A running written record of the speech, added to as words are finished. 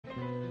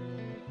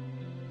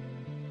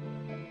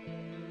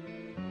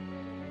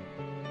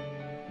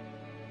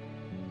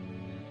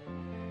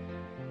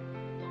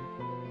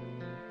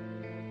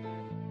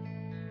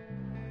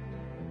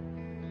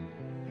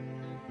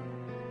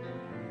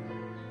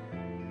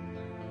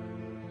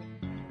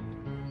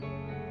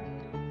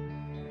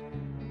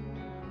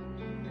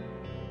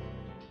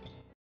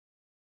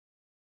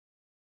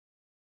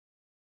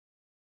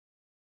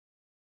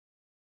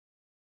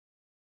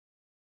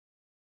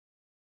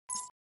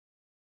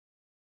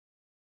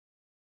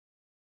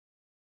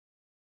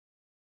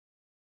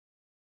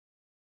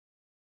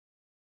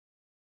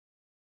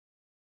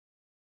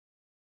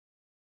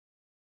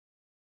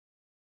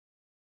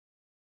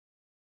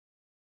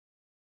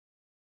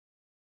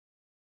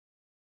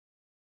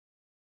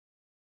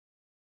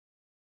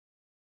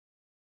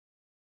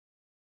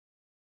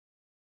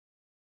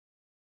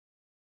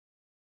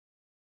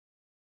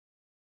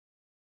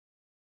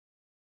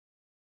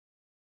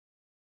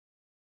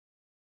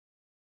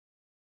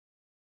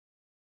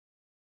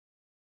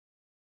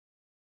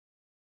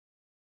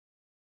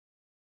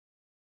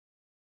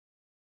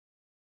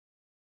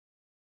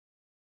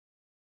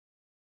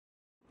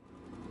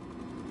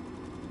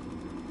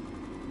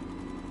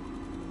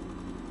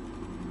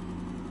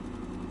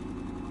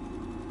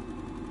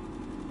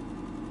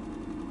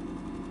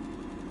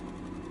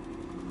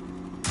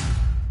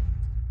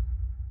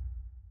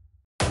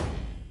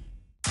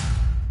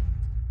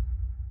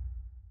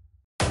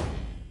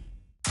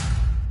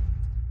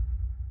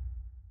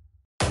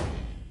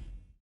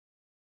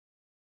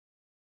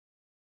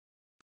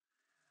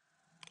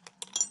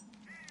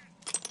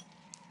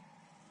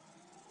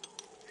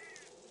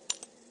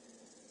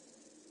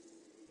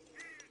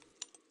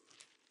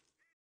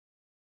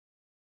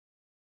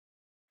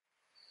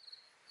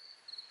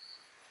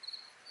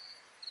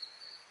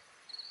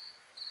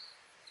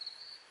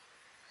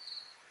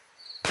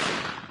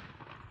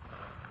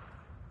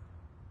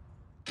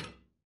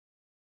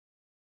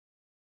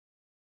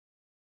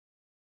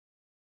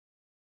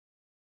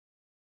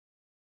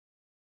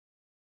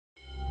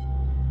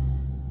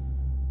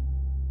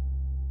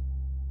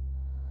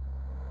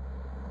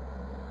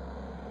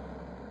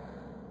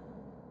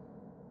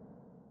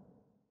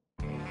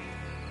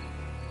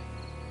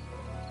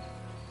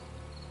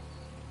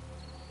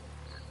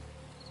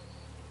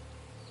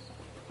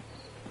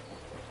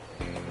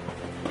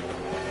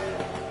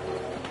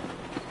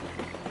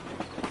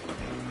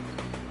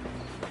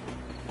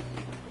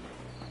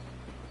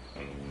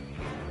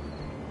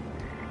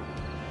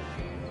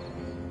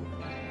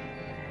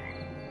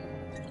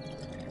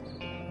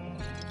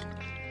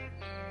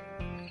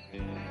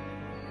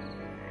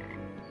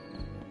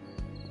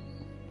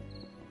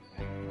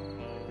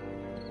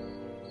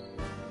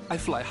I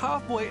fly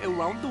halfway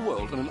around the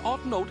world and an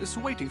odd note is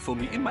waiting for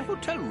me in my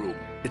hotel room.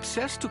 It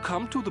says to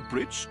come to the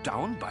bridge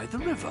down by the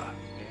river.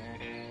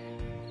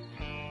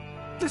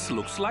 This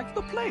looks like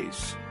the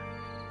place.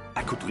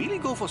 I could really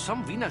go for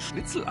some Wiener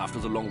Schnitzel after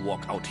the long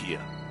walk out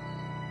here.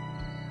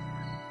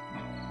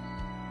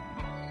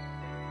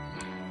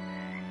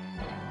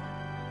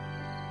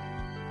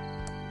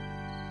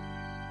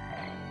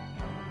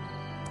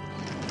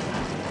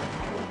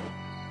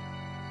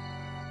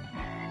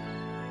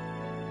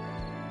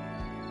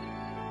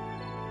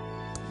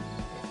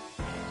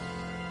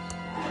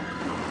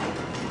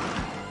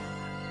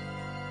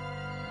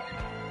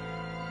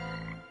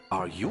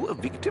 Are you a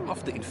victim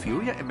of the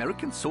inferior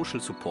American social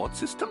support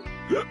system?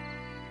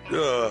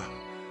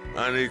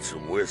 I need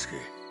some whiskey.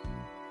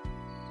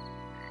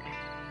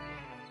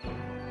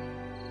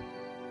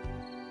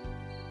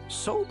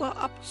 Sober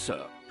up,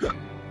 sir.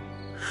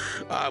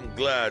 I'm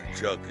glad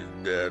Chuck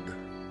is dead.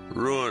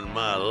 Ruined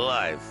my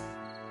life.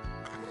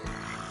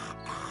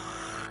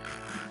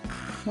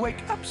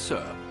 Wake up,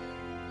 sir.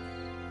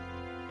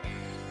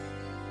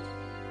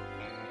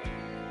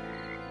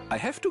 I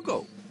have to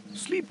go.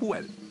 Sleep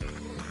well.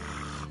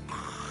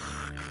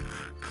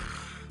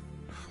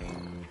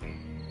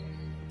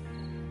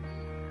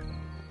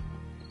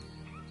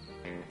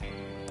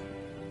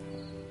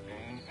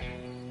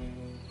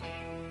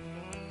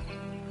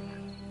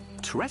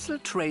 Trestle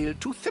Trail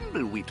to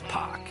Thimbleweed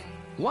Park,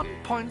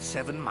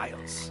 1.7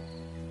 miles.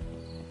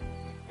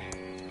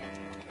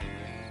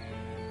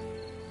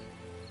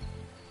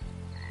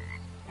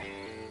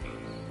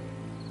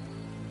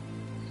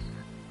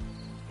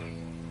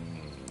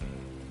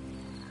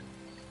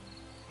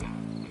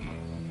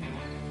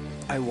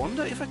 I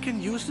wonder if I can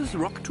use this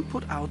rock to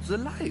put out the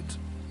light.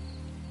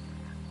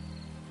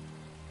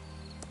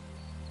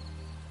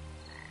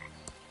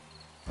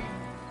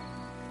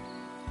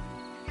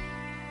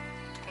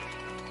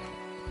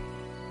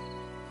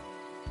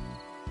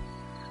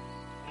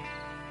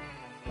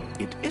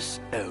 It is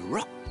a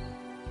rock.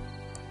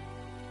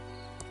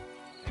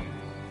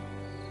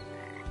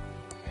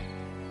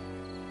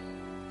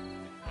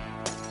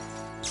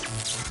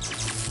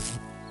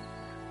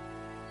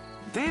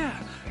 There!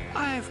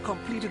 I've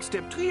completed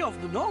step 3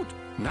 of the note.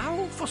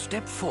 Now for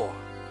step 4.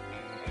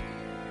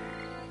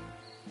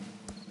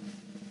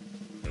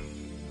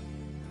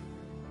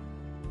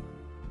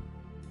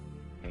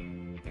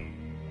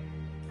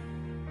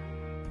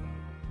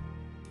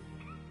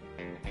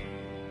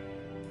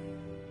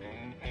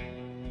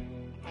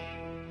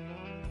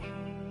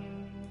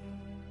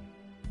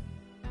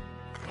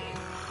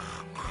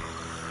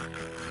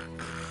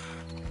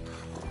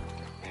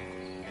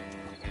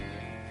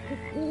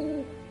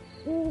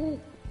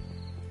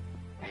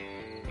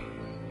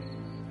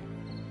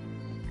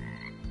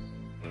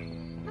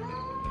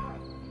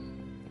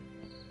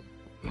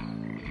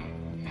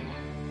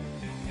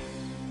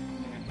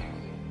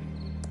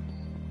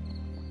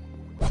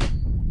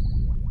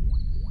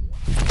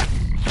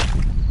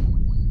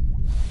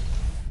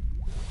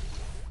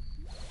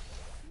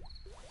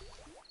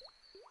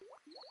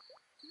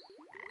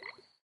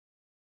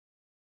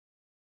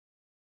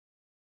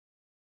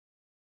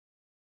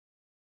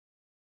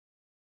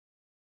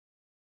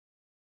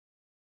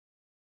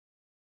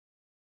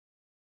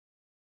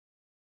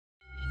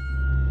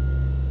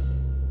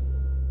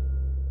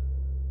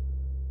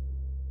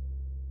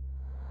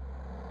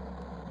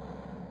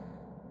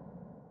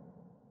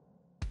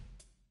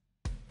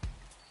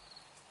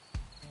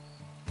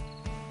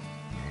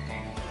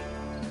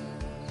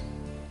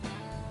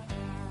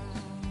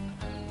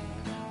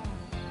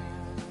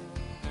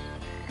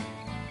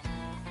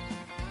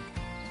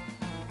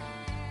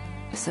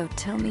 So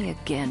tell me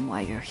again why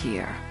you're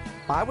here.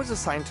 I was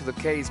assigned to the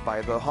case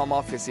by the Home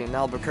Office in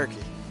Albuquerque.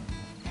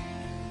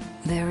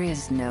 There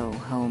is no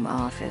home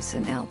office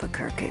in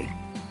Albuquerque.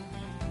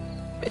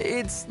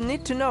 It's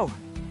neat to know.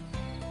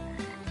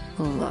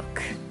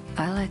 Look,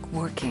 I like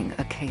working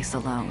a case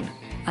alone.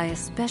 I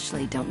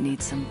especially don't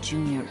need some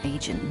junior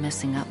agent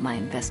messing up my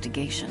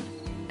investigation.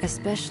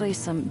 Especially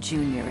some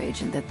junior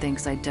agent that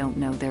thinks I don't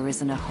know there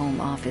isn't a home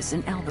office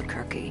in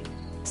Albuquerque.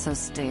 So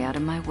stay out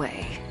of my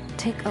way.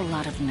 Take a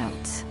lot of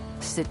notes.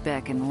 Sit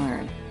back and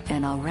learn.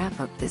 And I'll wrap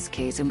up this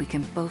case and we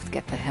can both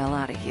get the hell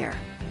out of here.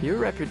 Your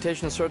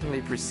reputation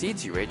certainly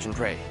precedes you, Agent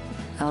Ray.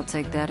 I'll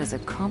take that as a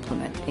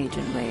compliment,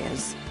 Agent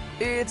Reyes.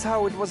 It's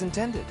how it was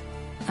intended.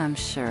 I'm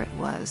sure it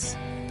was.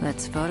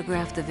 Let's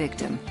photograph the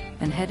victim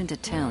and head into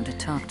town to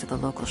talk to the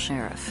local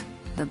sheriff.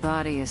 The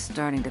body is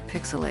starting to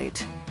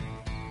pixelate.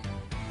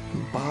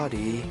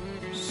 Body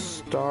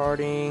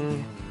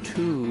starting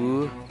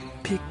to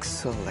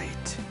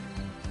pixelate.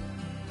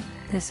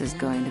 This is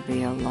going to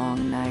be a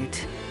long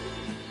night.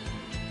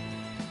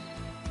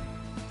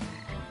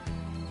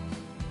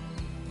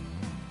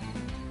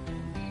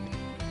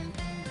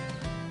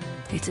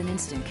 It's an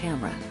instant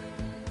camera,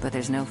 but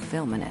there's no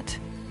film in it.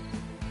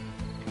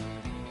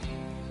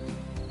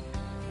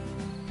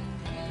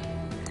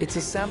 It's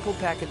a sample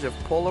package of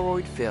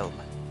Polaroid film.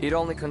 It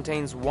only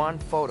contains one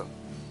photo.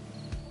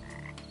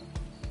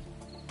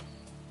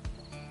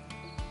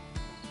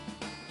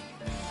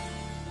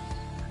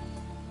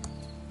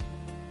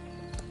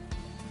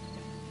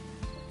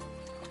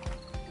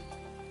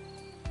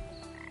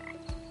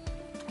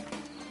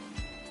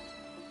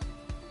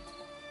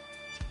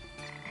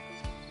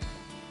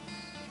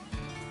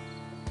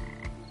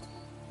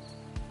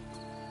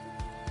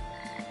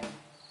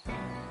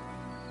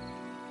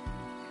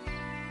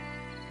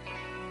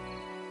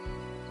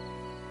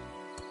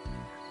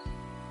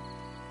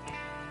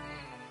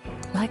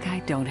 Like I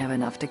don't have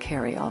enough to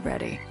carry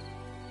already.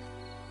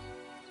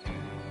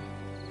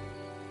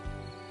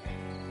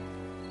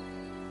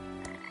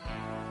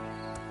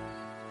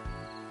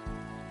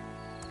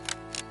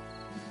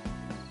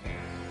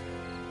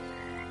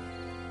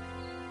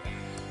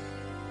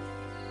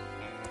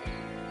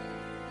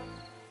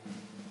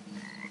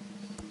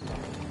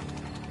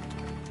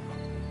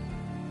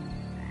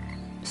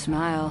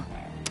 Smile.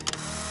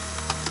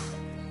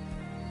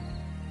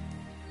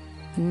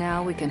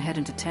 Now we can head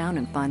into town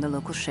and find the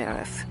local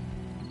sheriff.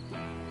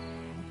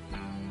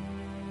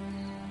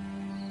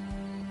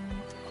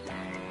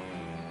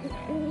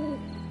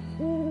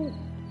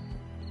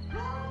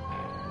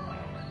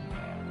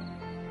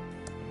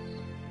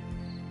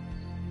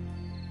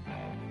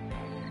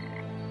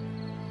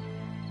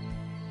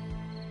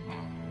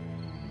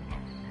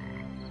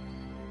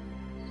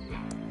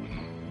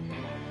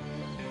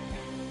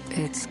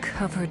 It's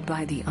covered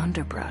by the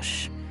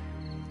underbrush,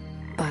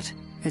 but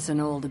it's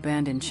an old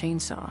abandoned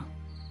chainsaw.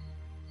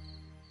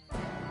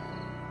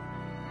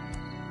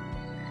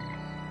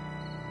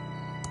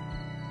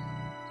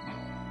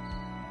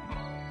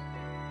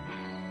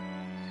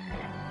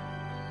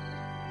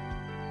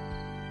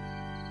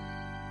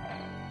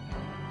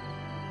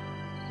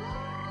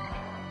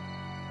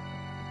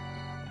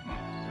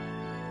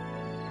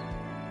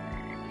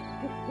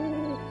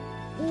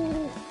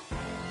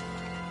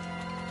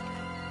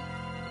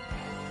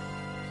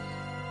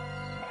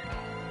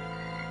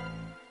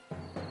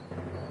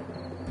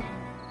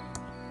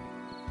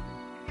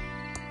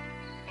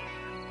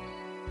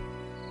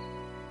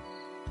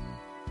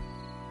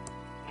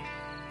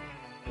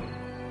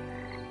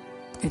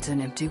 It's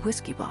an empty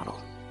whiskey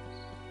bottle.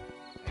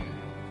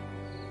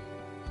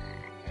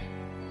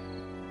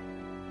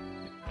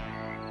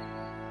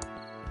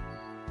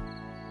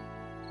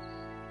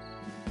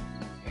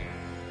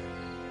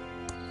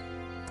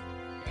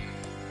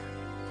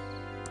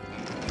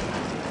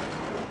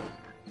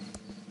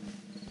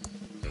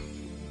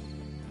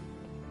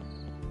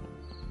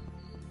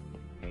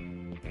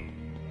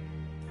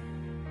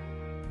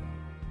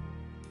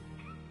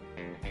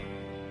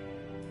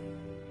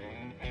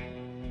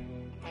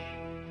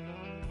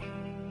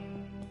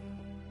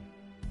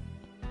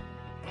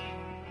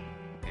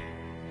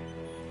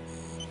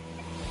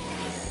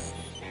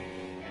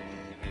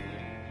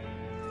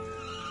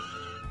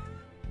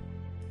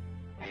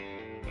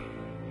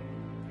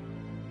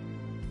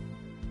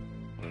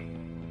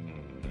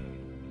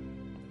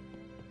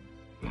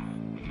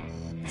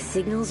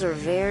 Signals are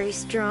very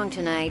strong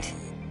tonight.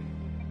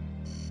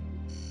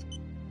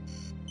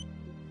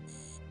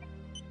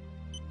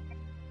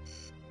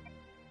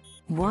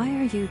 Why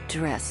are you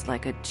dressed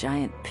like a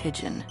giant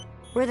pigeon?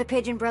 We're the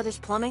Pigeon Brothers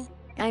Plumbing.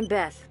 I'm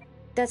Beth.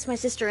 That's my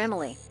sister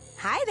Emily.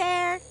 Hi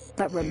there.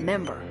 But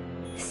remember,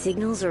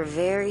 signals are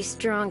very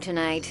strong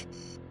tonight.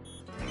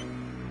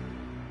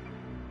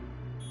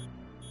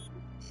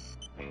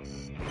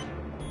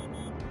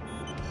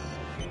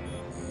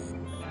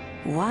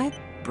 Why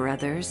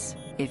brothers,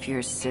 if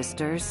you're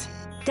sisters?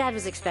 Dad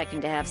was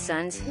expecting to have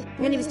sons,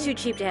 and he was too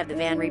cheap to have the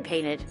van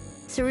repainted.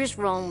 So we're just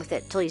rolling with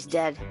it till he's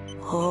dead.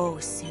 Oh,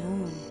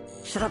 soon.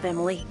 Shut up,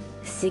 Emily.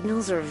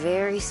 Signals are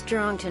very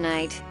strong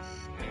tonight.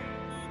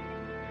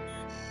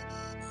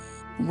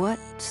 What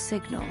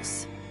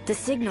signals? The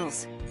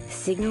signals.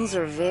 Signals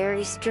are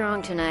very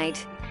strong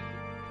tonight.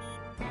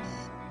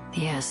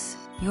 Yes,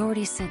 you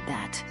already said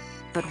that.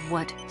 But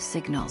what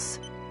signals?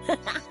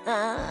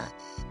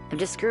 I'm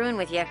just screwing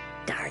with you.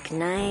 Dark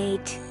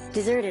night,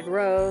 deserted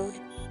road,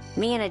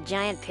 me in a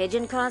giant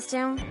pigeon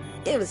costume.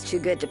 It was too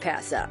good to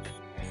pass up.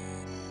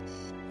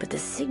 But the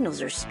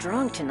signals are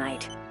strong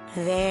tonight.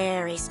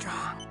 Very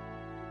strong.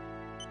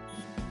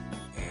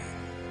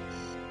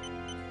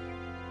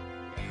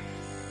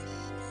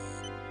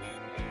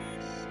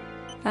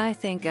 I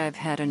think I've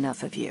had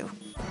enough of you.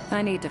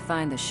 I need to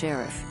find the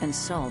sheriff and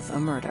solve a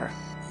murder.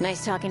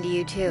 Nice talking to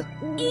you, too.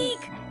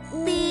 Eek!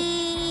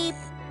 Beep!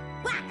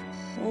 Whack!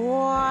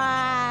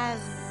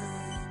 Waz!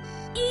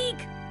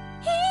 Eek!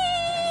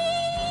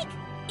 Heek!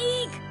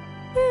 Eek!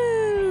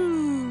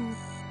 Woo!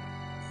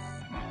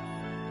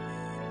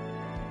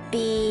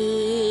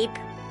 Beep!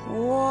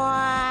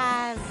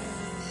 Waz!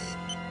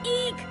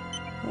 Eek!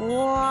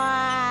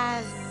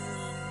 Waz!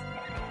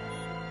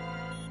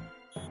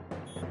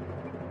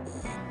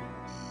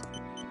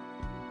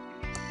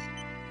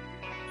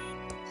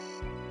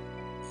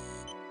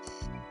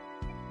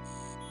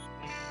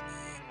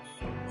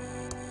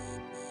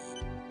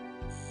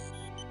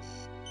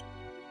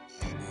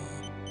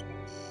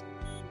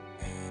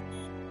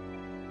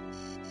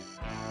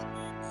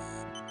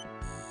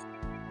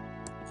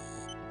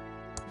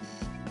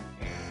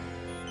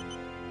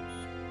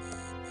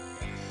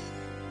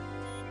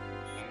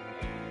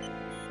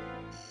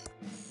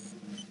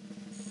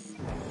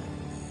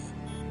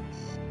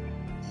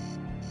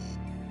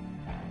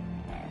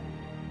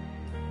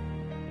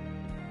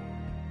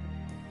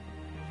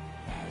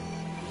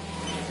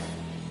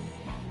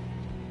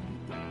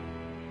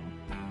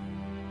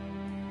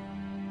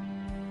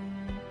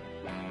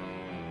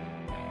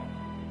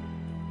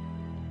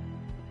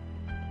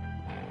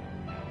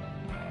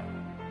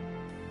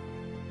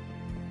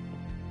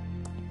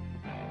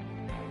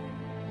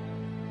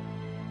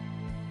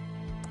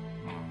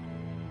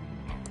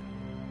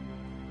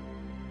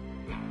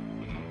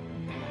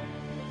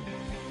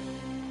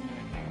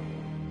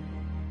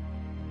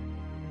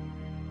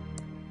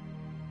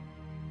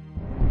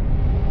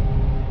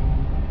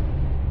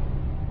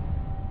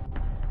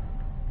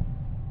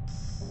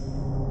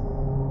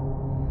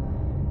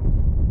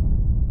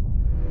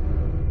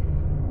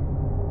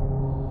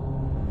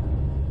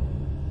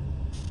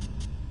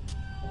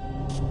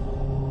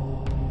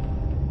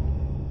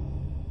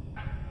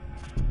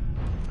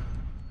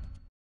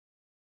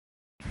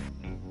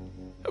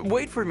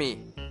 Wait for me.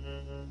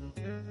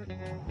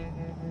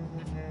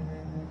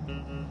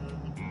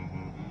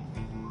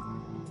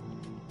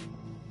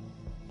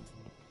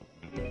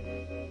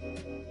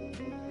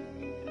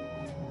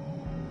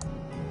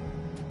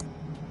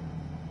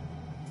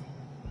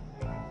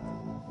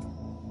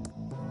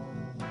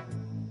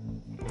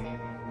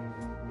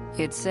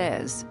 It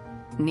says,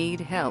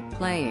 need help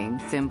playing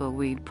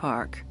Thimbleweed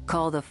Park.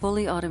 Call the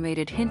fully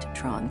automated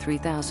Hinttron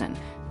 3000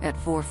 at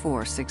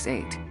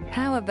 4468.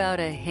 How about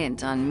a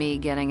hint on me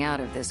getting out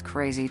of this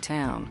crazy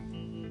town?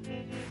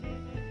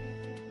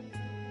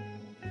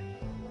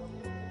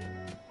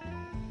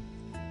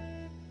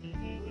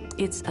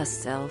 It's a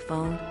cell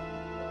phone?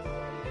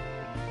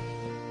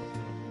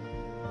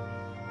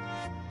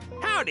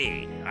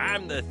 Howdy,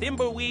 I'm the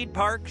Thimbleweed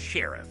Park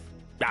Sheriff.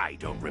 I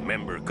don't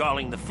remember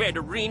calling the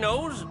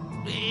Federinos.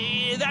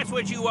 That's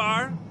what you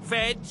are,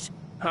 feds.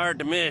 Hard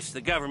to miss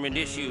the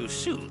government-issue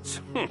suits.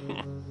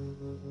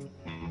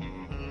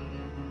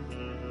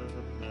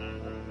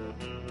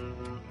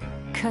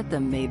 Cut the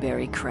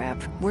Mayberry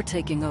crap. We're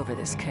taking over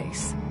this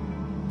case.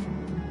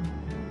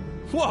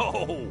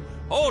 Whoa!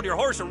 Hold your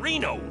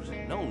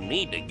horse-a-rinos. No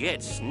need to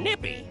get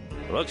snippy.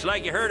 Looks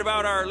like you heard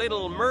about our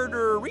little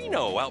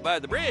murder-reno out by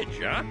the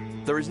bridge, huh?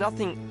 There is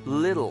nothing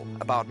little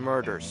about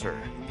murder, sir.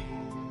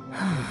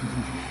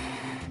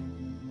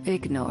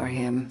 Ignore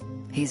him.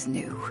 He's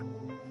new.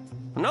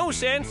 No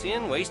sense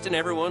in wasting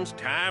everyone's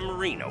time,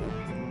 Reno.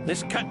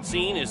 This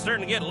cutscene is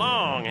starting to get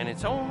long, and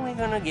it's only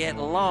gonna get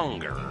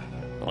longer.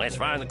 Let's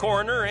find the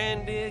coroner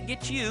and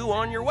get you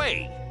on your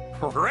way.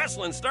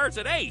 Wrestling starts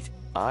at 8.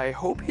 I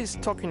hope he's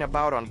talking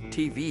about on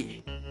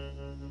TV.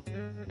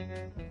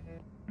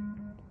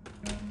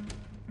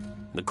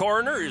 The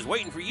coroner is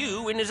waiting for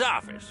you in his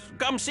office.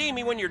 Come see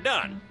me when you're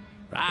done.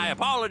 I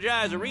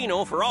apologize,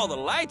 Reno, for all the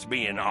lights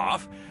being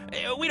off.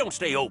 We don't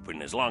stay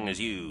open as long as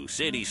you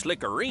city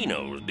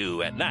slickerinos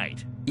do at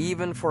night.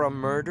 Even for a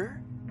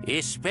murder?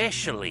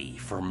 Especially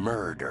for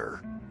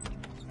murder.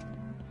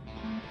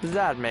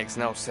 That makes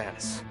no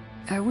sense.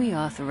 Are we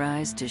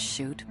authorized to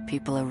shoot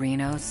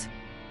people-arenos?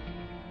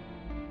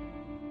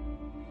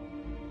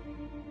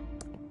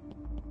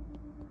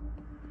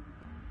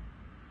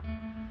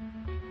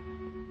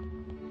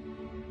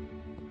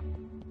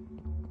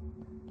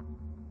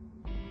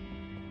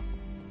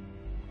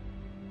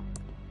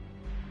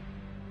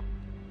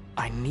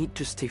 I need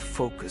to stay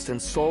focused and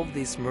solve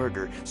this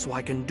murder so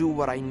I can do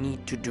what I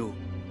need to do.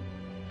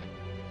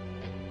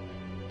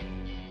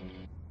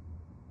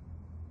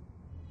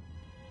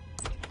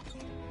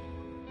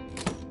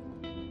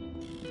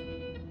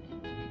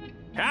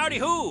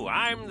 Howdy-hoo,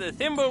 I'm the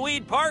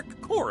Thimbleweed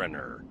Park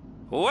Coroner.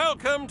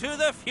 Welcome to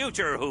the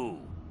future, who.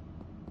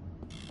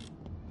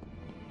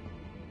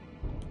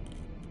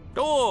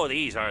 Oh,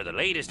 these are the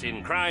latest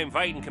in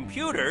crime-fighting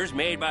computers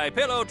made by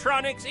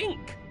Pillowtronics, Inc.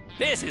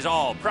 This is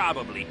all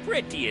probably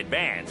pretty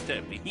advanced,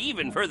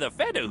 even for the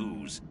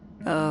Fedahoos.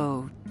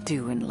 Oh,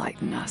 do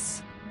enlighten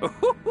us.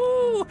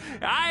 Ooh,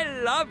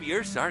 I love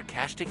your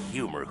sarcastic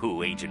humor,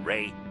 Who, Agent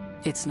Ray.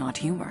 It's not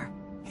humor.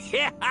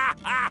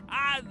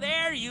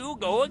 There you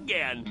go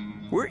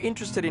again. We're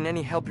interested in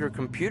any help your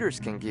computers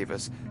can give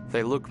us.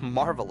 They look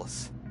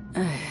marvelous.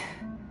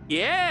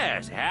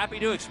 Yes, happy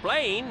to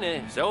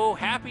explain. So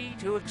happy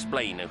to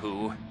explain,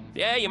 Who.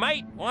 Yeah, you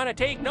might want to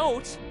take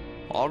notes.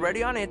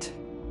 Already on it.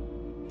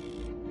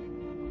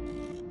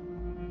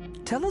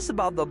 Tell us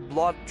about the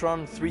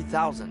Bloodtron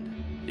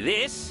 3000.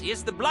 This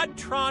is the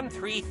Bloodtron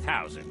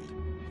 3000.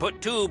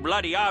 Put 2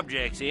 bloody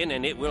objects in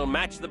and it will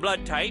match the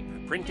blood type,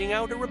 printing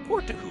out a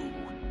report to Who.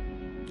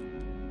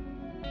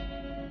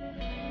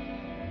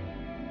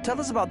 Tell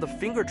us about the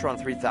Fingertron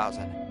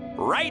 3000.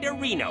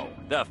 Right-a-reno,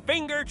 the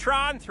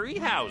Fingertron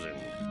 3000.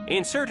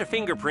 Insert a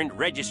fingerprint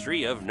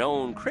registry of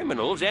known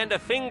criminals and a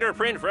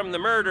fingerprint from the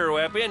murder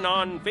weapon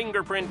on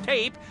fingerprint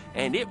tape,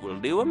 and it will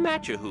do a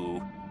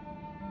match-a-who.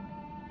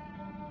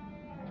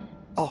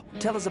 Oh,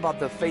 tell us about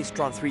the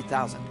Facetron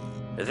 3000.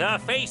 The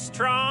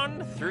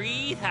Facetron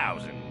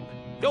 3000.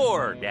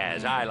 Or,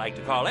 as I like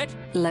to call it.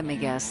 Let me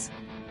guess.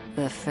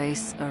 The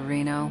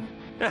Face-a-reno?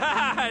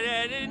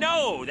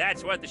 No,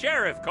 that's what the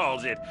sheriff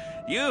calls it.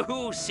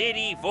 You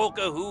city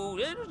folka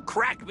who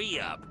crack me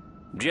up.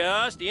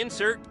 Just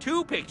insert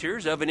 2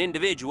 pictures of an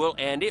individual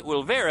and it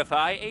will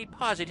verify a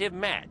positive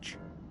match.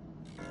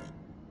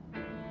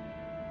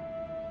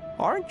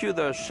 Aren't you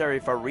the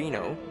Sheriff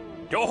Areno?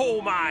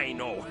 Oh my,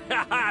 no.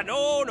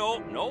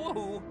 no,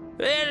 Who.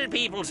 Well,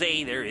 people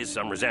say there is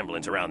some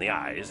resemblance around the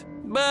eyes,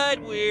 but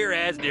we're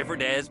as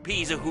different as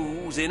peas of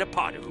who's in a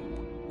pot of who.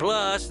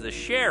 Plus, the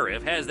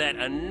sheriff has that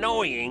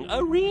annoying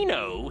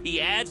Reno he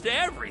adds to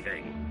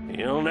everything.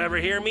 You'll never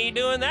hear me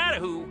doing that,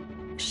 Who.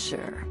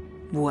 Sure,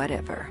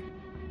 whatever.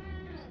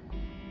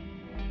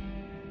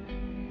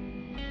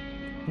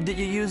 Did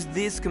you use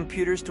these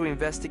computers to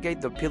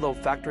investigate the Pillow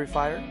Factory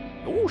fire?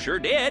 Oh, sure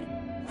did.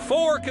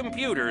 4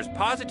 computers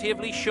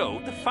positively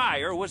showed the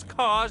fire was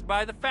caused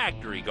by the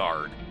factory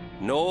guard.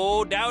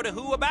 No doubt a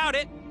who about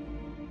it.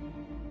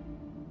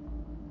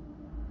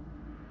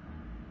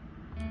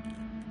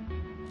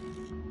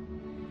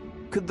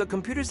 Could the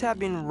computers have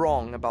been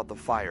wrong about the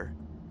fire?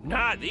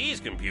 Not these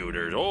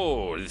computers.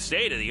 Oh, the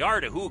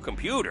state-of-the-art Who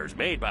computers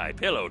made by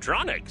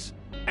Pillowtronics.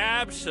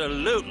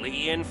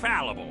 Absolutely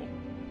infallible.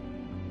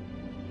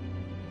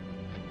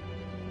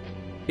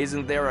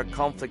 Isn't there a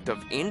conflict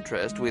of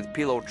interest with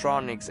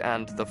Pillowtronics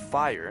and the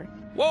fire?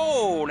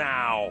 Whoa,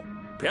 now!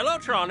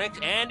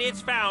 Pillowtronics and its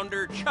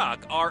founder,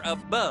 Chuck, are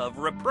above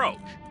reproach.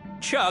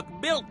 Chuck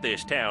built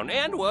this town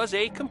and was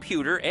a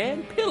computer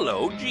and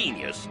pillow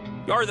genius.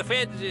 Are the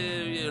feds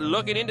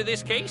looking into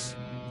this case?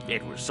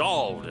 It was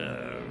solved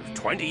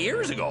 20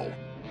 years ago.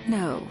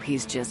 No,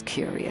 he's just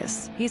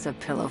curious. He's a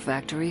Pillow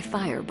Factory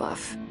fire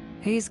buff.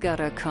 He's got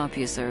a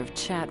CompuServe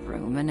chat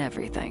room and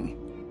everything.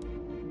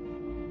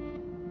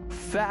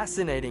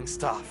 Fascinating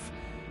stuff.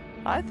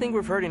 I think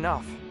we've heard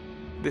enough.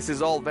 This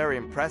is all very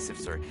impressive,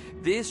 sir.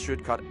 This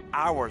should cut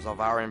hours of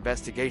our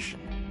investigation.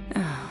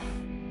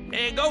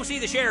 Go see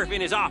the sheriff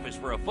in his office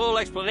for a full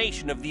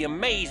explanation of the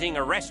amazing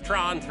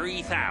Arrestron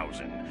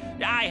 3000.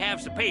 I have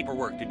some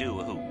paperwork to do,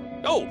 Who.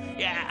 Oh,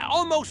 yeah,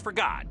 almost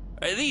forgot.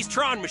 These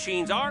Tron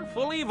machines are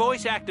fully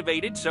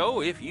voice-activated,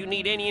 so if you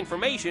need any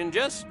information,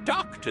 just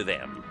talk to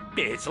them.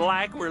 It's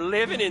like we're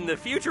living in the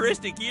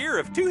futuristic year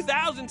of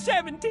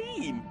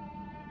 2017.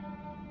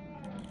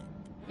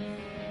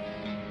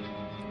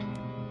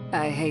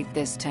 I hate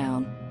this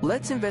town.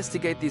 Let's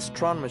investigate these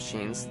Tron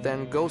machines,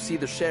 then go see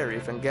the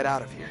sheriff and get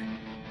out of here.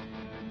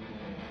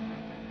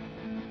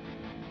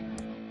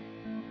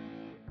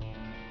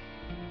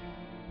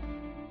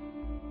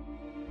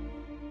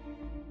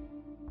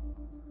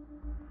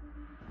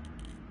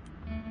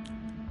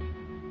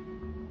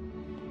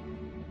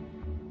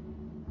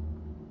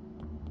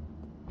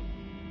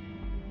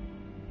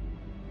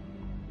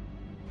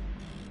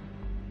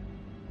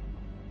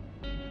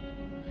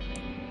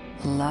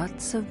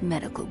 Lots of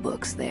medical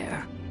books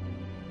there.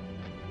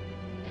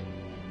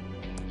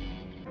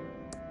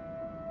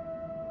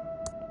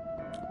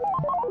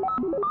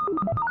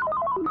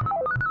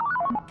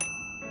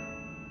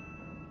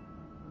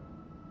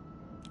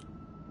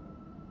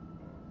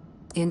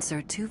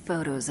 Insert 2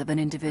 photos of an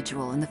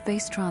individual and the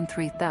Facetron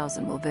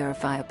 3000 will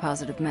verify a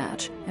positive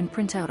match and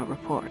print out a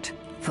report.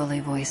 Fully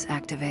voice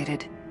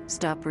activated.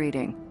 Stop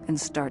reading and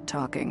start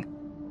talking.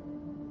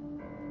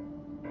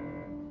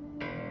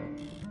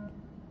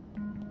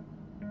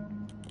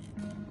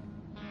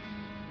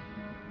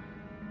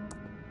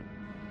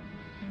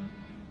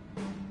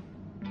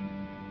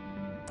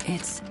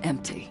 It's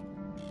empty.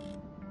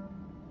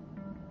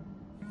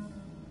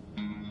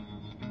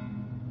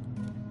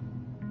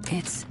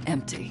 It's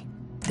empty.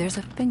 There's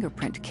a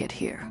fingerprint kit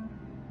here.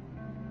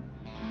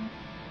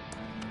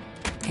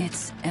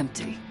 It's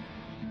empty.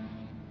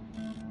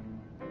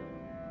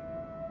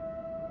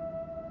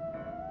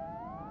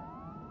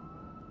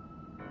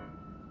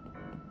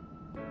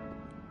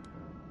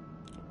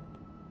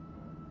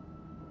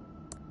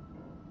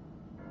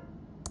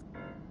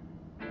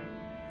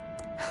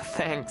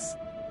 Thanks.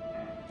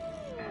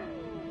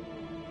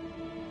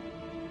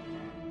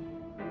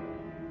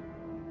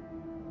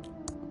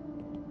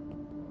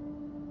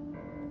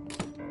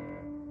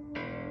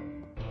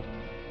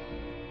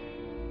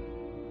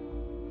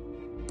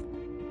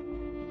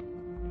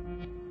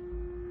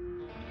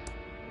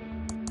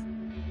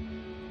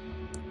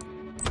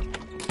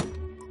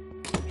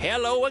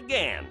 Hello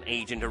again,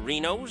 Agent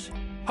Arenos.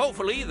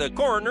 Hopefully the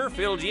coroner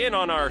filled you in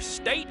on our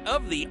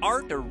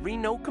state-of-the-art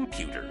Areno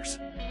computers.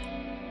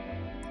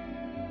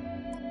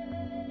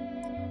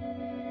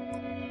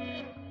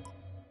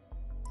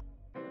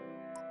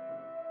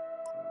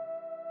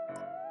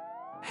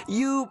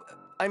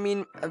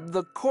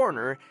 The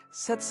coroner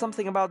said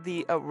something about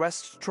the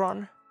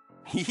Arrestron?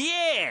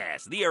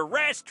 Yes, the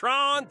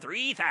Arrestron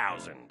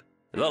 3000.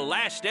 The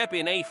last step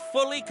in a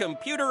fully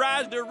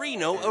computerized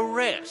Areno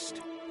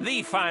arrest.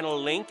 The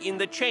final link in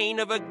the chain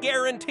of a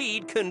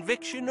guaranteed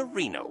conviction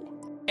Areno.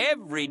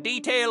 Every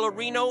detail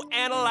Areno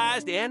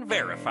analyzed and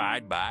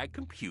verified by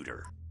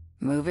computer.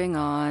 Moving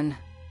on.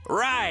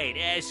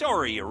 Right,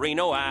 sorry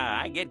Areno,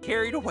 I get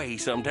carried away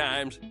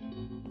sometimes.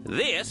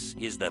 This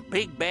is the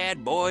big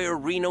bad boy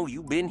Areno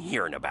you've been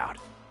hearing about.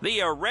 The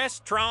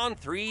Arrestron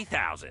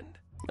 3000.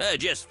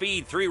 Just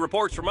feed 3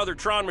 reports from other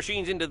Tron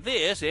machines into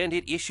this, and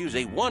it issues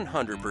a 100%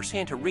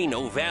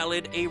 Areno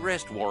valid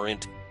arrest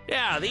warrant.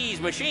 Yeah, these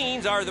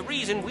machines are the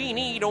reason we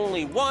need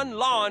only 1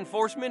 law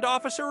enforcement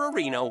officer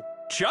Areno.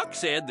 Chuck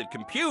said that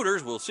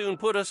computers will soon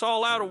put us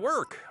all out of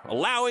work,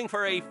 allowing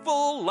for a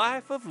full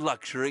life of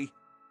luxury.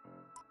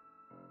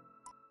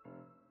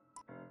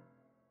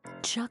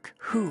 Chuck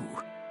who?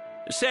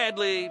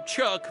 Sadly,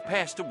 Chuck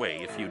passed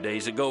away a few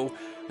days ago.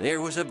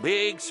 There was a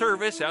big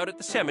service out at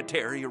the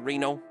cemetery,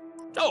 Areno.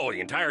 Oh, the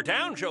entire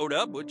town showed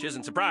up, which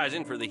isn't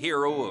surprising for the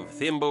hero of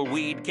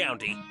Thimbleweed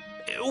County.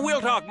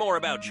 We'll talk more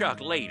about Chuck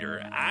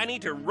later. I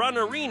need to run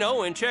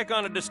Areno and check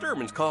on a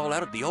disturbance call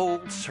out at the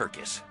old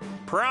circus.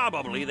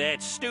 Probably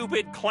that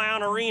stupid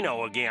clown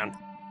Areno again.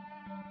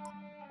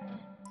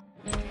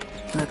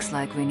 Looks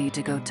like we need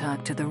to go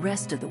talk to the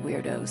rest of the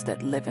weirdos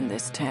that live in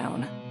this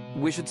town.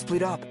 We should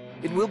split up.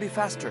 It will be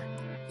faster.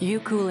 You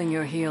cooling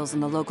your heels in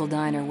the local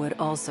diner would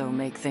also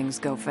make things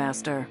go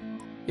faster.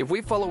 If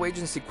we follow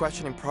agency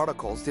questioning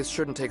protocols, this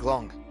shouldn't take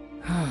long.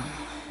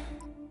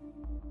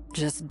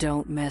 Just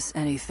don't mess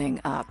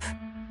anything up.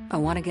 I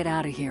want to get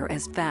out of here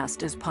as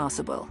fast as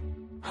possible.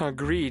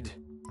 Agreed.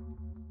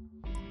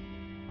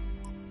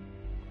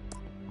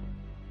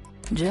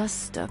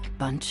 Just a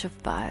bunch of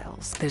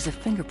files. There's a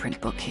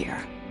fingerprint book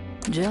here.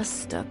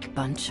 Just a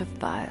bunch of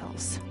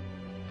files.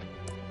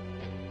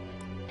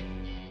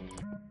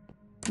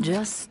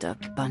 Just a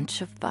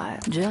bunch of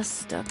files.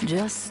 Just a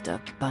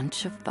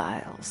bunch of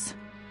files.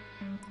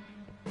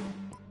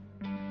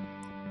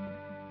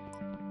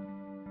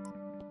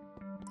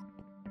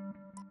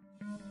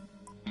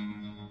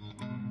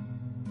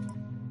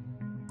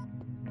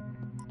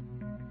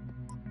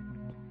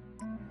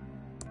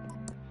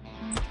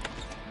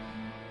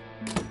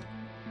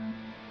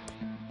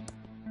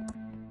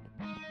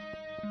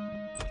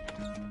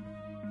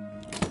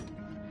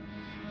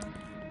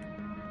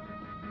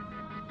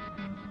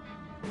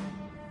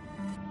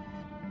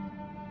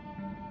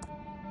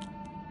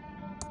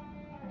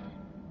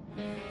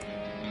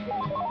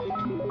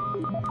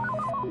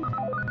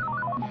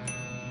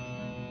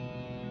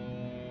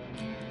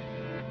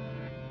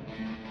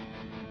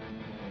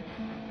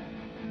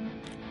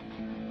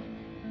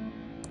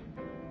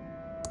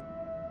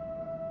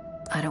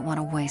 I don't want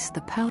to waste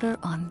the powder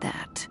on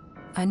that.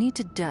 I need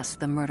to dust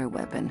the murder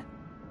weapon.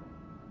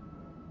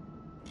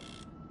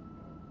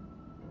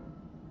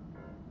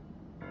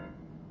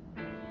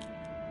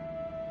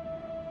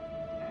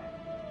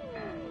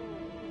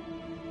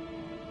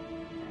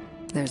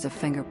 There's a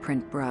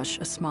fingerprint brush,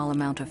 a small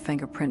amount of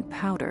fingerprint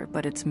powder,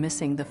 but it's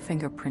missing the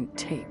fingerprint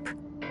tape.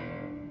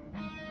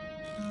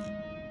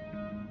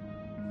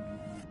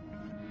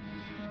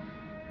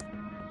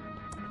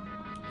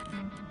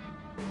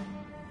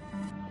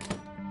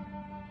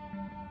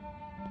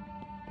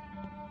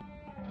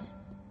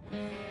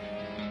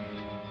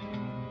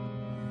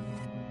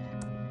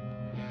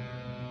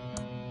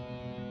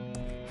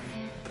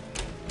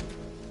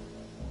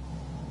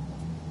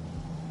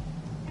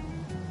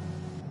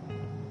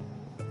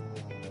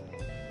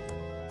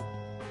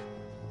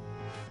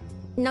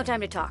 No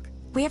time to talk.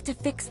 We have to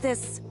fix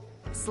this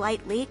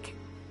slight leak.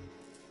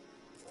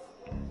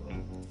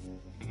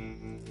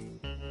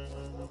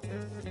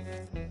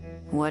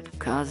 What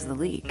caused the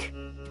leak?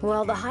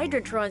 Well, the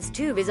Hydrantron's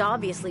tube is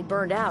obviously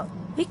burned out.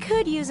 We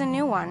could use a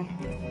new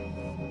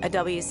one. A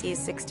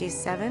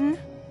WC-67?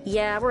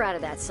 Yeah, we're out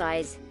of that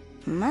size.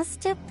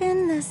 Must have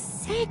been the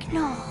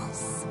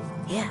signals.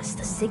 Yes,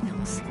 the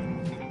signals.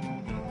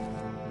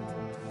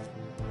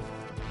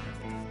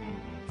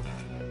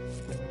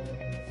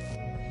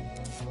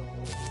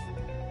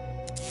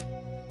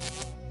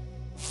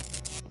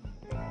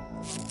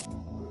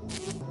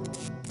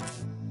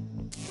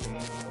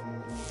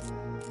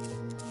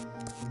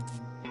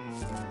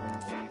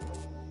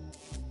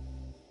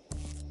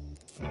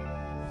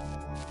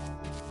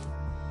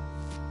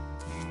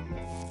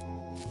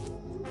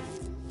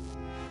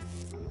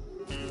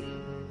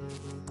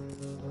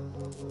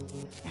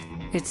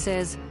 It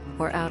says,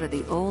 we're out of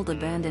the old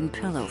abandoned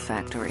pillow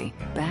factory.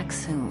 Back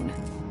soon.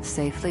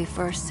 Safely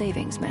First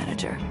Savings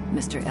Manager,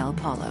 Mr. El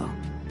Paulo.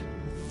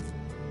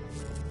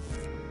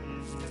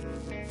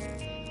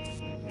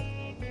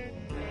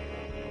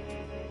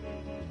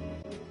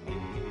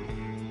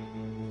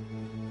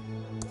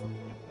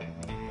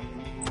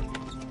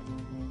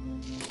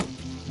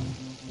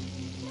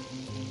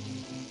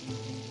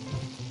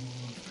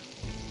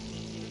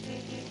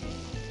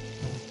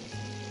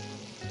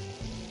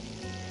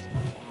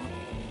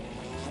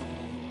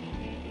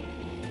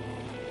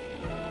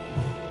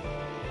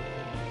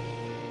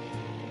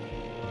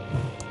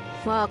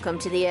 Welcome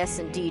to the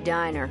S&D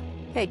Diner.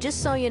 Hey,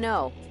 just so you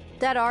know,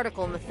 that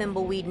article in the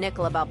Thimbleweed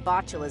Nickel about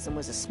botulism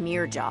was a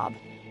smear job.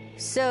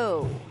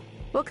 So,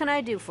 what can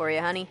I do for you,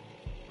 honey?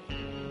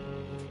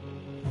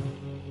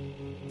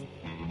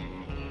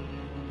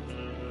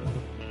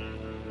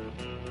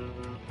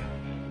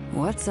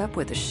 What's up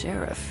with the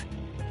sheriff?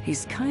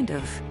 He's kind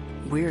of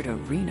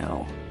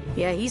weirdo-reno.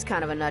 Yeah, he's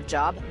kind of a nut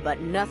job, but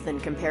nothing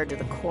compared to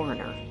the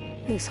coroner.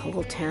 This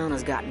whole town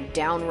has gotten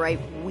downright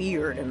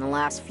weird in the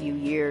last few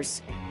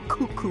years.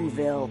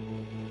 Cuckooville.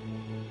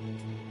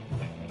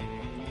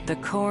 The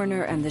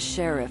coroner and the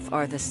sheriff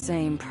are the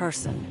same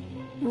person.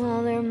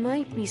 Well, there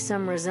might be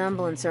some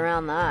resemblance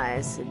around the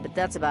eyes, but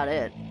that's about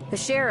it. The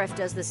sheriff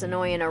does this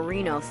annoying a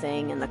Reno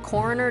thing, and the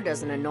coroner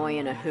does an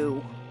annoying a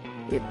who.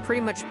 It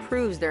pretty much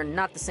proves they're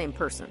not the same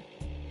person.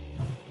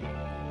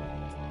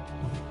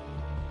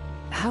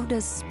 How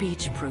does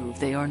speech prove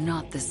they are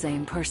not the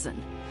same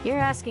person? You're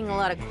asking a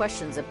lot of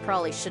questions that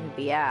probably shouldn't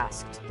be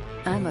asked.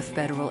 I'm a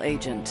federal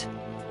agent.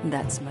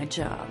 That's my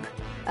job.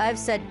 I've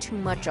said too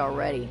much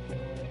already.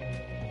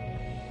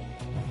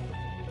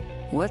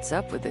 What's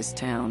up with this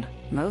town?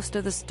 Most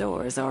of the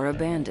stores are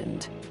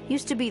abandoned.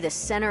 Used to be the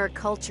center of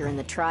culture in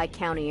the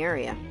Tri-County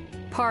area.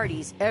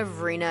 Parties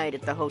every night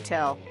at the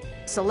hotel.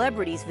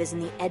 Celebrities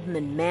visiting the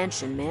Edmund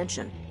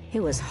mansion.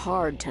 It was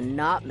hard to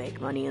not make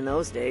money in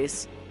those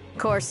days. Of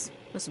course,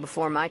 This is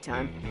before my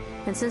time.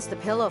 And since the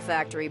pillow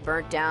factory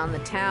burnt down, the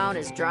town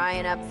is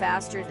drying up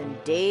faster than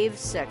Dave's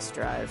sex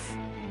drive.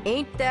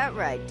 Ain't that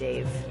right,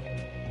 Dave?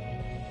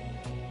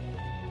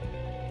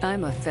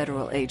 I'm a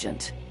federal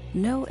agent.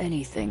 Know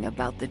anything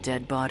about the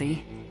dead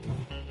body?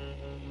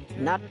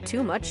 Not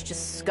too much,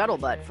 just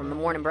scuttlebutt from the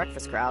morning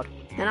breakfast crowd.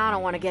 And I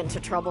don't want to get into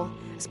trouble,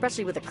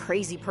 especially with a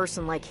crazy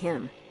person like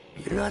him.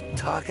 You're not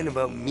talking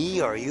about me,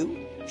 are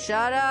you?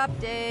 Shut up,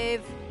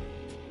 Dave.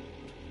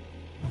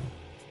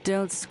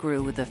 Don't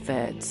screw with the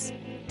feds.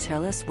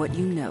 Tell us what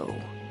you know.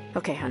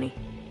 Okay, honey.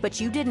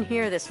 But you didn't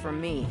hear this from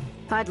me.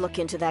 I'd look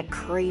into that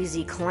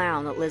crazy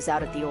clown that lives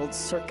out at the old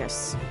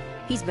circus.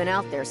 He's been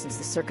out there since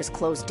the circus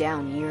closed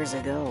down years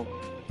ago.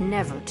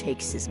 Never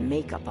takes his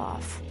makeup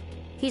off.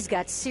 He's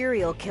got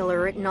serial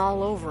killer written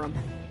all over him.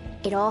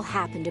 It all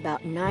happened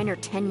about 9 or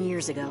 10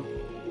 years ago.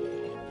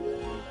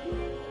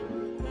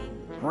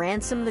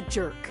 Ransom the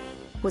Jerk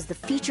was the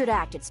featured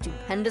act at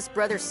Stupendous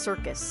Brothers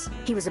Circus.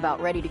 He was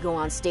about ready to go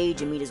on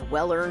stage and meet his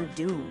well-earned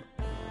doom.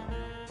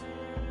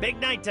 Big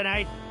night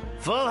tonight.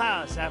 Full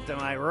house after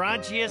my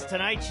raunchiest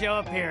Tonight Show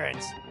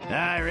appearance.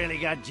 I really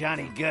got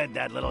Johnny good,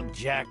 that little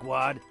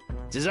jackwad.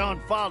 It's his own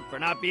fault for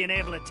not being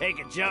able to take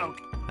a joke.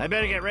 I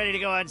better get ready to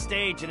go on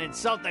stage and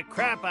insult the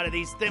crap out of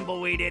these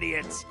Thimbleweed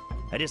idiots.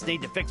 I just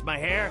need to fix my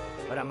hair,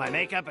 put on my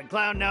makeup and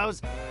clown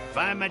nose,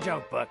 find my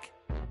joke book.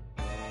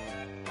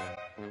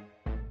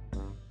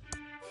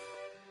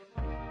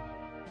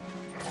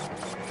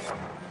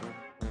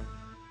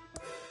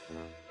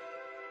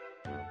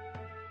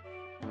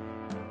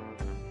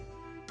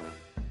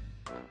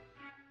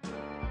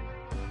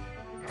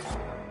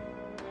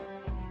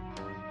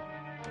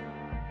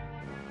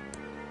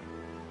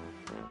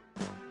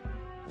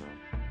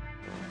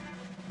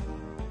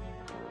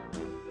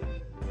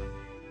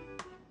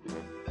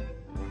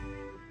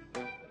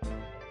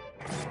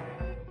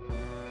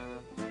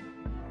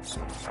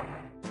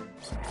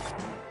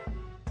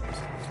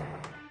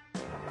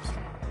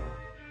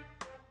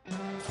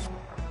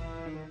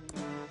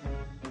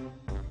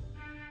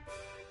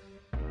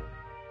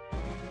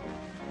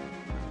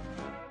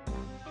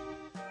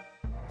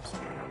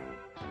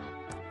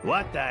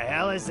 What the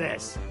hell is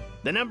this?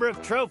 The number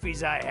of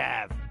trophies I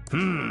have.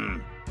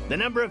 The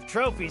number of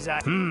trophies I...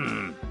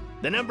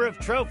 The number of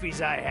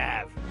trophies I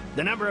have.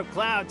 The number of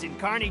clouds in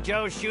Carney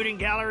Joe's shooting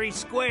gallery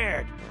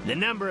squared. The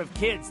number of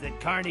kids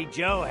that Carney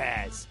Joe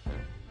has.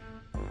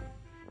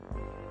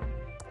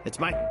 It's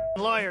my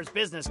lawyer's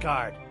business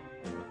card.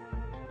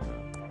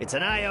 It's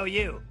an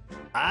IOU.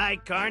 I,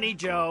 Carney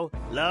Joe,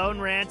 loan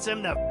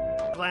Ransom the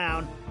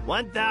clown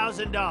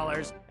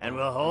 $1,000 and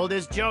will hold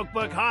his joke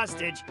book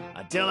hostage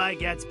until I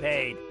gets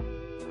paid.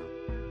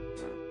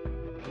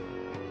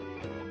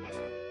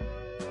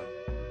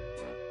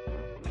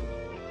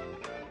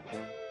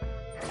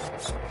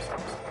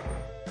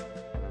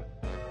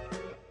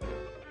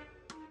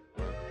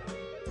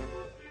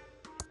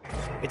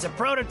 It's a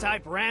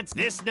prototype Rance.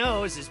 This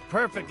nose is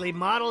perfectly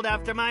modeled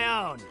after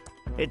my own.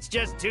 It's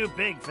just too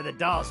big for the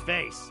doll's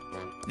face.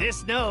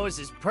 This nose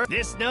is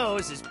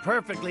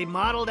perfectly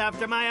modeled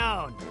after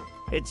my own.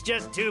 It's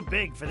just too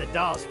big for the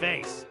doll's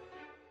face.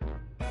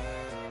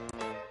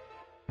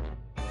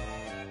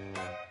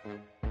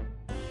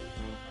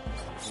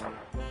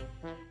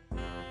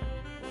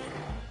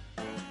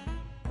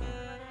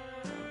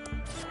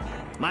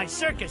 My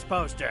circus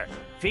poster,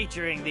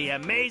 featuring the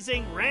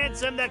amazing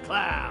Ransom the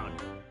Clown.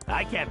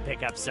 I can't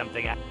pick up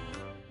something I...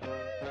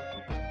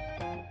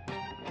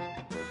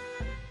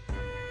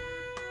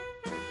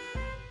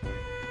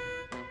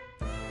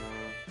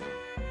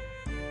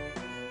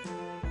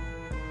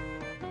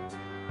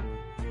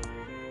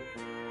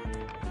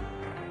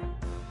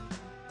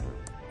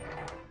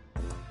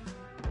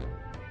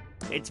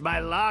 It's my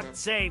locked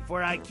safe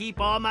where I keep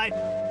all my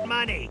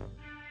money.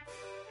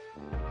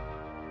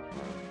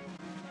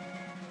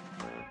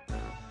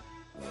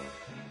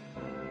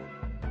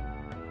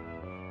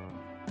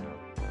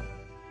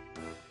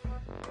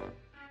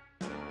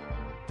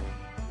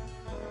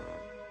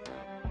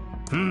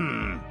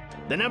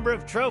 The number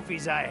of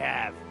trophies I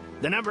have.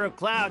 The number of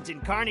clouds in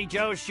Carney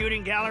Joe's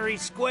shooting gallery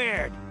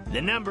squared.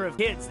 The number of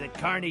kids that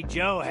Carney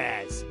Joe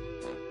has.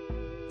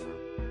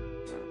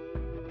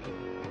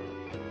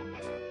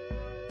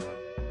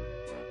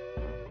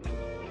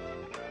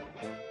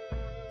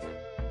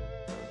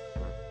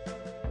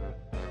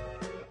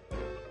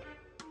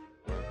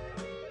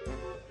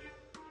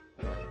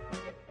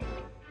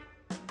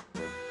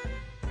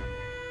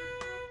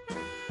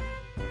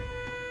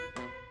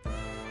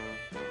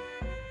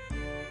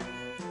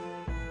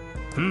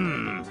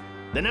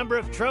 The number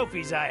of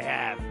trophies I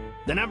have.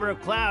 The number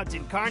of clouds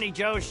in Carney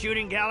Joe's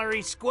shooting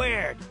gallery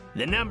squared.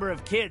 The number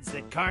of kids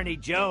that Carney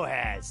Joe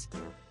has.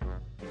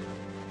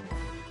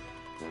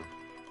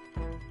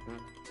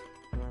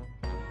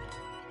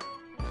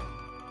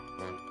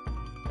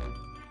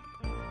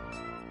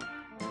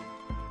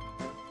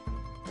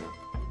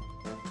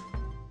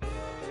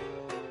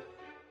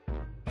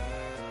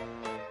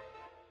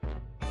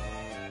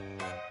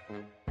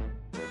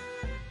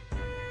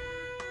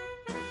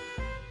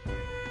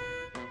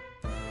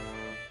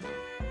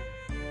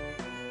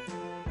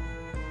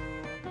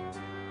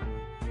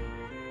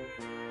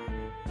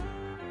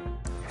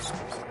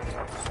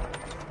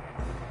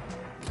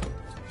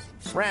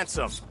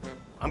 Ransom,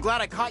 I'm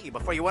glad I caught you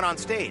before you went on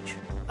stage.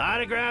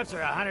 Autographs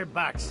are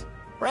 $100.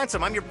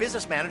 Ransom, I'm your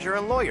business manager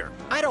and lawyer.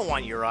 I don't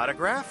want your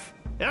autograph.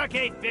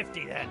 Okay,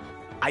 50 then.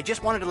 I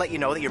just wanted to let you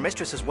know that your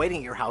mistress is waiting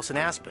at your house in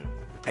Aspen,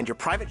 and your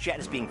private jet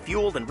is being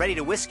fueled and ready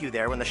to whisk you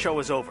there when the show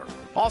is over.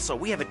 Also,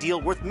 we have a deal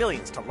worth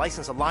millions to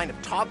license a line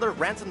of toddler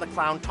Ransom the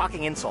Clown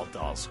talking insult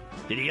dolls.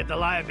 Did you get the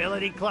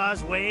liability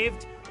clause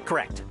waived?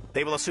 Correct.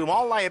 They will assume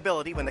all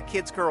liability when the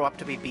kids grow up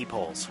to be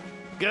beepholes.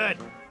 Good.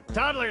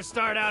 Toddlers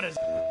start out as...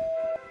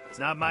 It's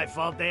not my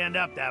fault they end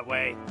up that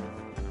way.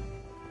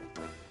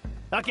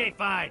 Okay,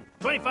 fine.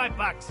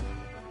 $25.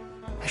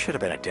 I should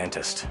have been a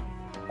dentist.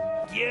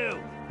 You.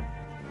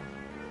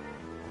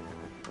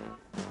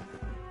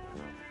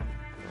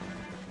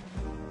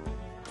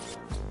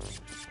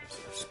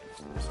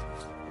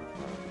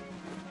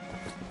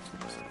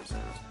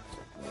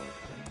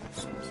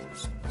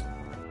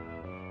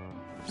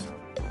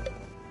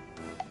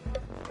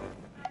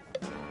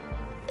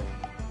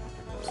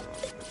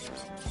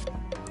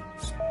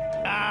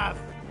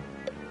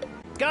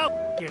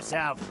 Go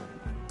yourself.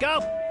 Go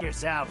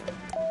yourself.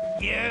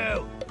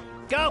 You.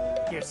 Go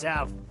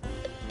yourself.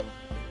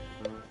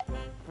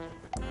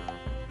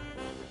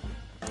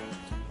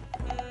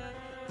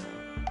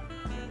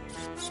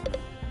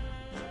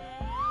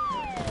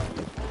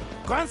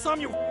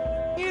 Grandson, you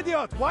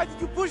idiot! Why did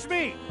you push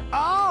me?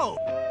 Oh!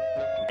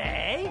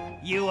 Hey,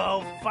 you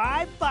owe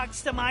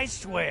 $5 to my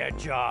swear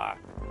jar.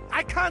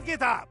 I can't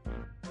get up!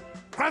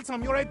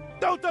 Grandson, you're a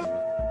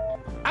total...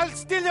 I'll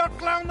steal your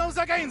clown nose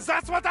again,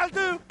 that's what I'll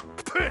do!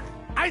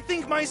 I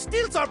think my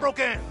steels are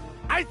broken!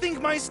 I think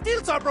my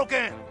steels are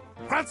broken!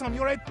 Grandson,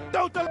 you're a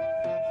total...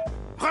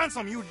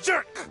 Grandson, you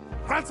jerk!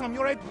 Grandson,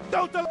 you're a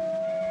total...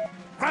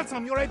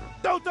 Grandson, you're a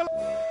total...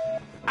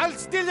 I'll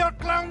steal your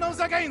clown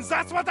nose again,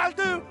 that's what I'll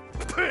do!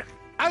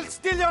 I'll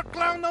steal your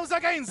clown nose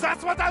again,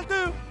 that's what I'll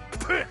do!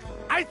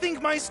 I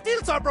think my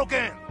steels are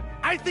broken!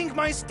 I think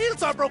my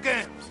steels are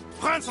broken!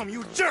 Ransom,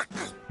 you jerk!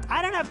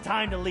 I don't have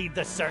time to leave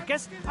the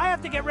circus. I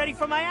have to get ready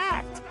for my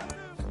act.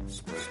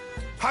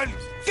 I'll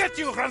get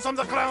you, Ransom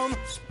the Clown!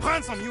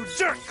 Ransom, you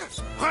jerk!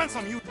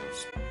 Ransom, you...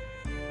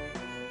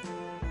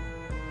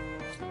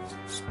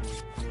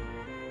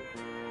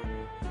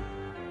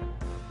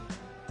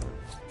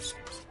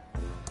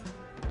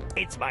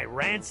 It's my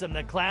Ransom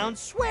the Clown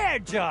swear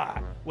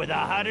jar with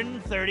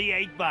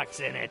 $138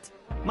 in it.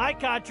 My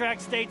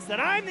contract states that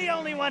I'm the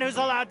only one who's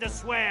allowed to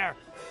swear.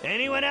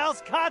 Anyone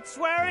else caught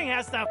swearing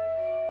has to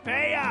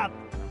pay up.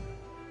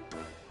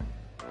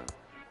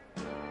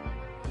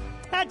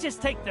 I'll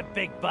just take the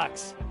big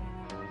bucks.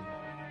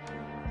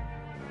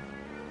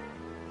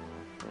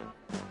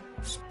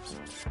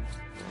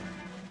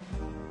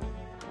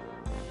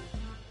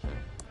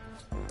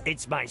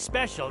 It's my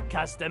special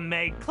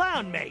custom-made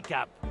clown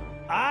makeup.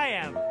 I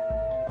am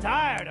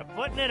tired of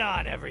putting it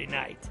on every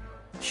night.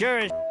 Sure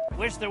as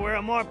wish there were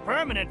a more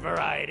permanent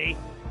variety.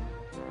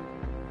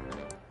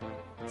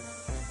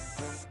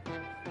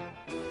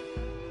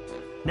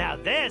 Now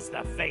there's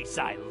the face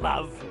I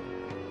love.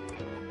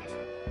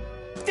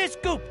 This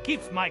goop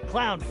keeps my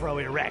clown fro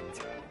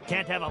erect.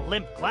 Can't have a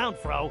limp clown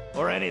fro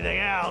or anything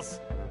else.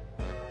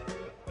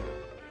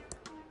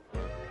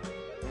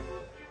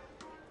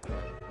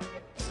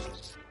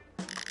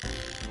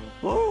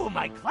 Ooh,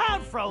 my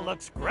clown fro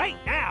looks great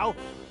now.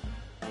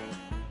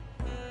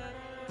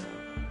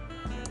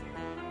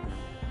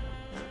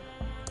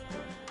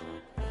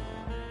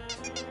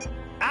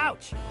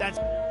 Ouch, that's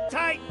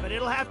tight, but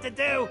it'll have to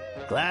do.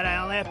 Glad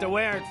I only have to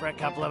wear it for a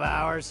couple of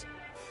hours.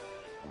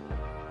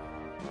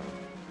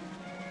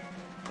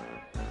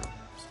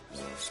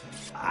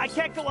 I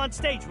can't go on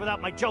stage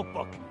without my joke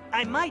book.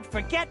 I might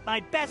forget my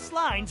best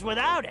lines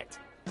without it.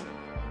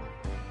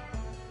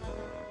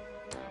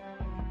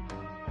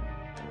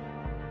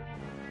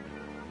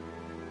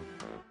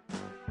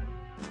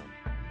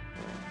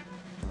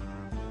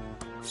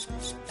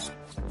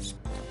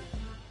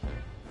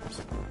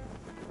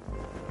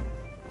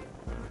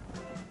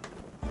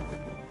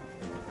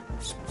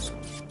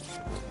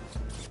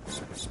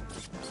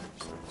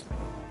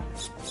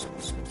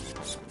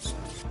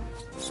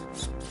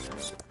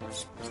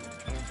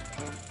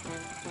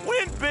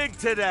 Win big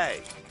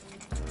today.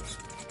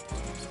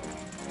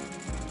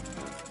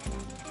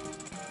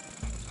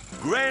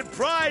 Grand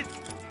prize?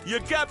 You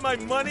got my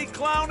money,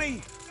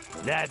 Clowny?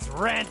 That's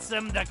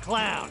Ransom the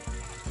Clown,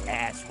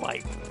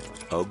 asswipe.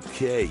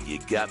 Okay, you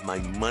got my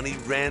money,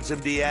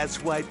 Ransom the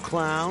asswipe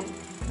clown?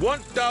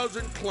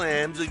 1,000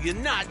 clams or you're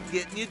not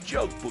getting your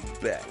joke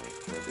book back.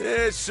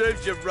 It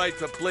serves you right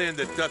for playing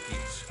the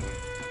duckies.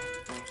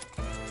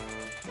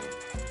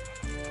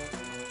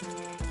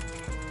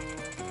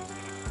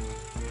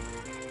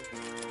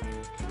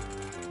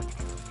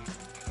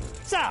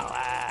 So,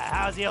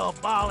 how's the old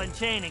ball and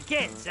chain and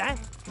kids, huh?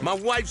 My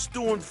wife's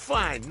doing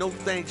fine, no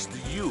thanks to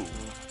you.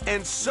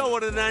 And so are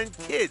the 9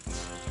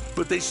 kids.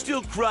 But they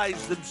still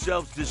cries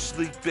themselves to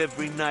sleep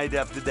every night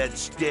after that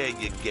stare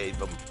you gave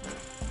them.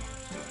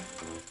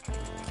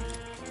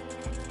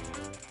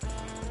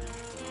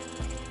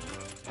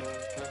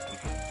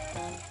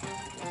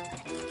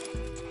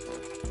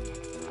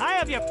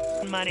 have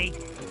your money.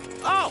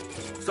 Oh,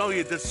 so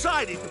you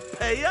decided to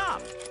pay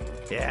up.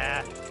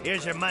 Yeah,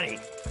 here's your money.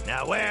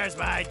 Now where's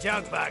my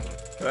junk buck?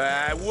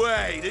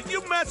 Wait, are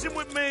you messing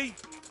with me?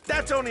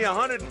 That's only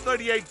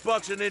 138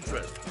 bucks in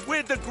interest.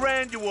 Where'd the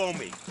grand you owe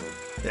me?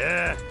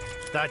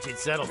 Thought you'd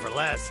settle for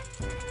less.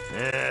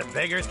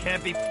 Beggars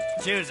can't be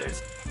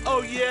choosers.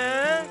 Oh,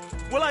 yeah?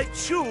 Well, I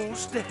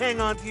choose to hang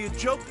on to your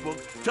joke book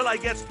till I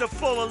gets the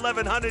full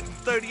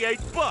 1,138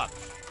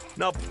 bucks.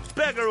 Now,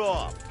 beggar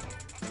off.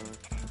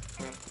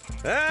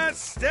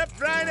 Step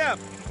right up.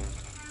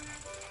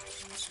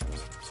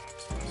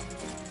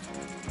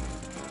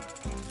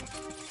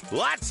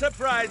 Lots of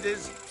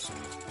prizes.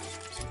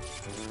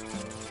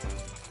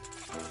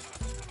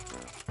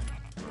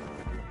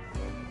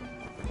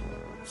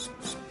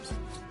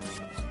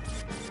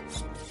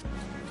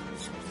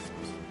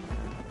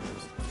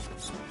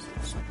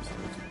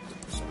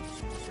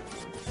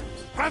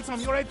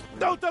 Ransom, you're a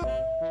total...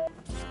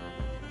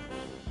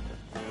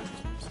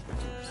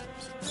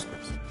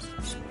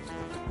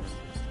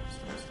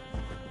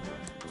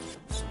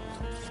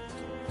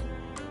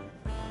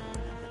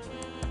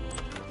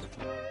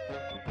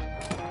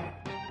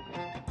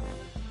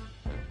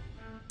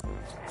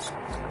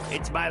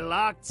 It's my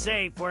locked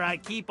safe where I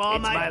keep all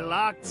my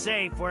locked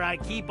safe where I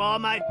keep all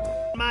my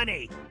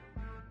money.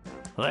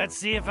 Let's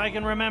see if I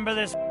can remember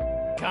this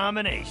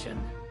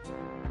combination.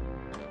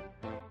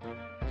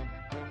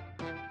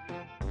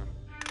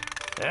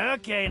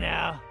 Okay,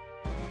 now.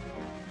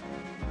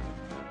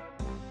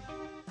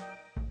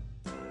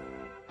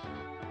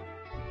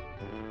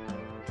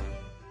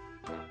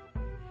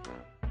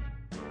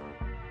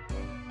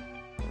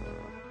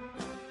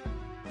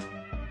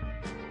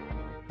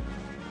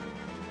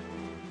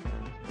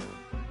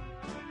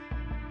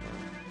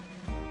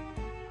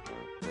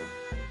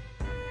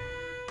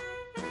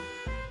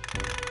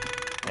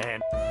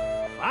 And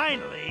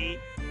finally...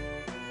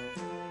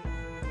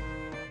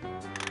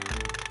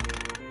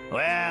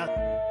 Well,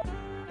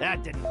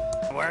 that didn't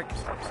work.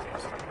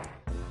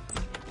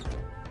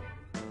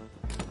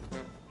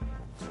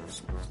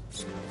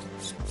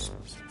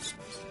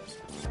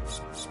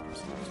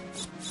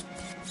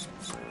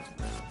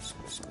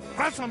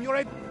 Ransom, you're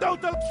a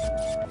total...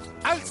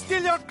 I'll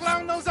steal your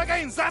clown nose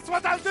again, that's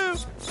what I'll do!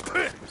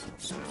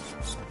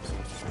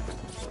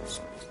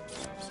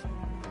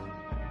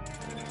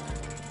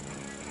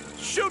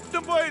 Shoot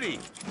the birdie!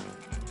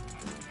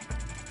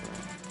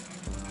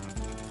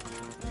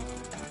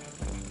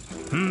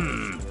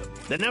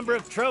 The number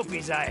of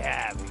trophies I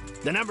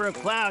have. The number of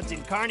clouds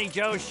in Carney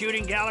Joe's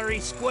shooting gallery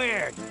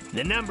squared.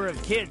 The number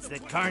of kids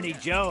that Carney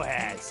Joe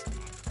has.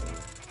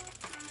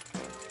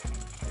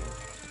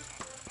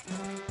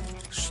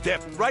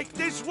 Step right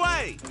this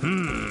way!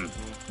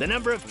 The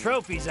number of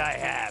trophies I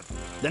have.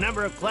 The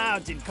number of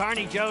clouds in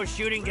Carney Joe's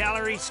shooting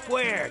gallery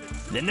squared.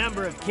 The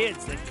number of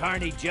kids that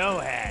Carney Joe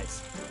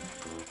has.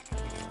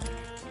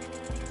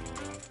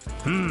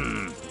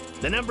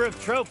 The number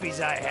of trophies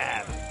I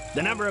have.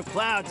 The number of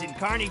clouds in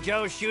Carney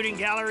Joe's shooting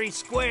gallery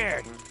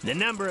squared. The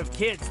number of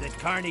kids that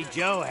Carney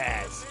Joe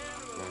has.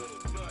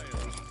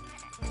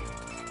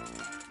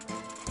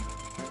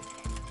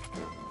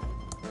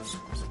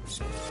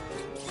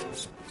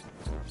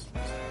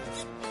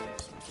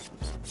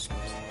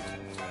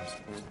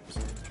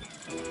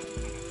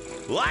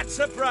 Lots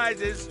of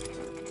prizes.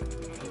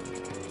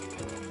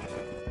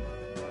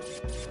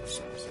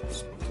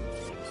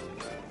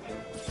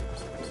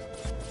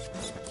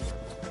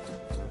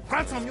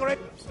 Ransom, you're a...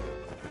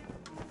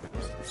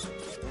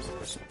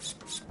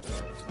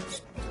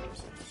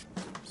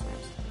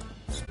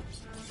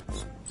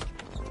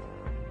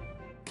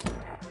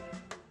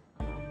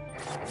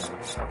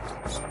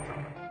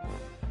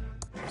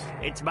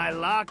 It's my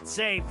locked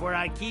safe where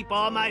I keep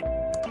all my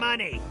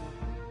money.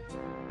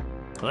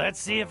 Let's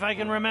see if I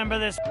can remember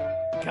this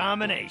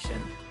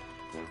combination.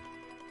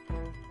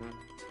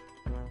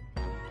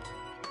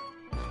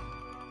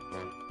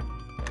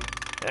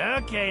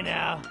 Okay,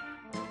 now.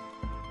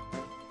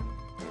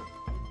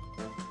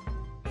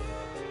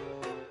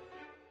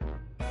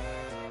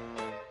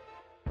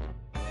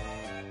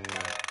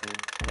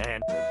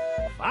 And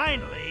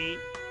finally...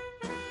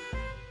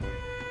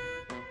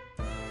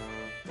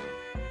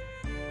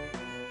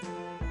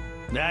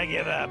 I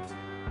give up.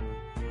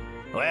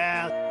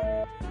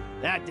 Well,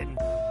 that didn't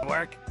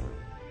work.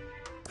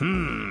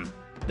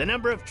 The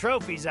number of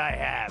trophies I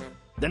have.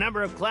 The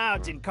number of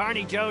clouds in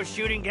Carney Joe's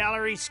shooting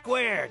gallery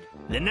squared.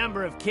 The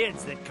number of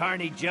kids that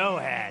Carney Joe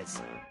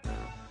has.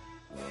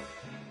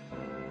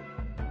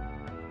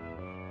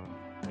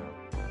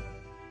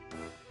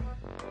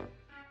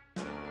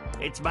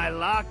 It's my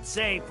locked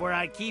safe where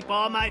I keep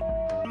all my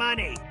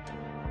money.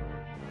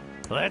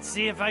 Let's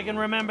see if I can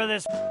remember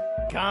this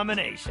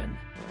combination.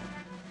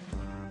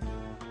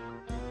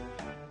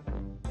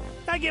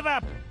 I give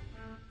up.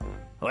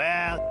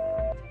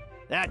 Well,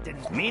 that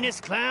didn't.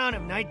 Meanest clown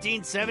of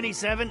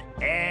 1977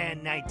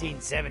 and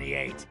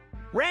 1978.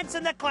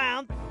 Ransom the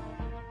Clown.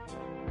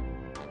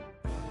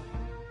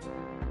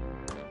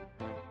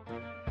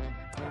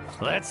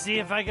 Let's see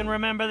if I can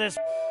remember this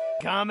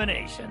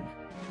combination.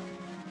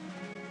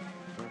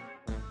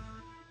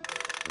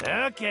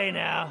 Okay,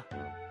 now.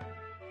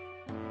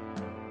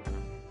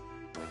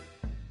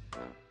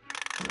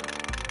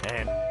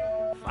 And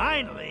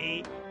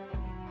finally...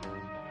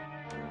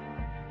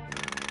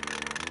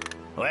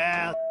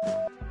 Well,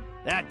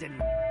 that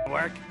didn't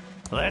work.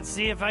 Let's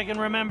see if I can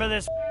remember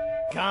this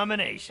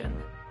combination.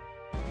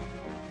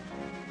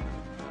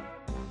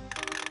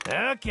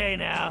 Okay,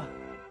 now.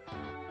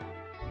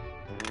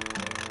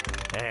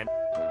 And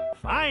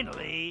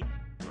finally...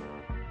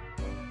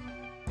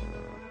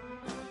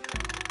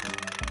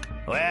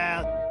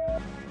 Well,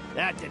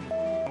 that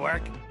didn't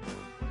work.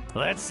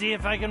 Let's see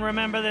if I can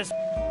remember this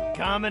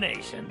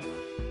combination.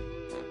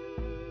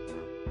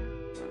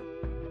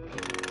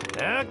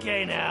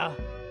 Okay, now.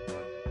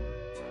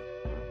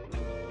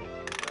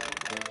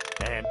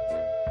 And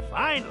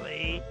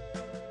finally...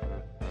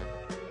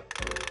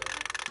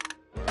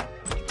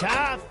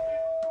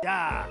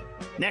 Ta-da!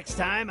 Next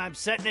time, I'm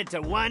setting it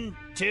to 1,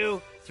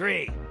 2,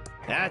 3.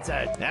 That's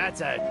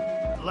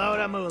a load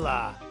of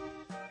moolah.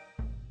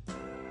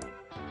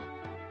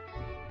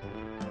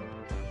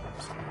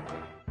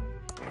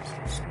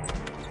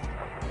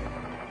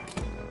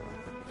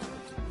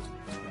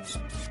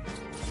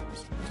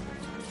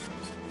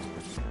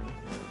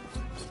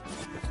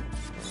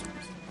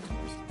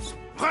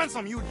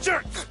 Ransom, you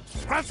jerk!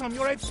 Ransom,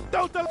 you're a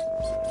total...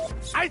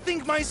 I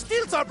think my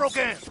stilts are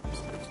broken!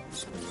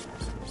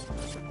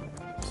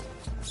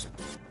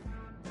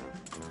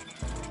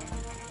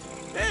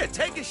 Here,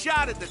 take a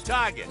shot at the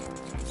target.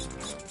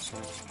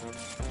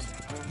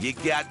 You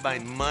got my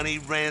money,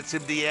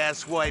 Ransom the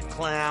asswipe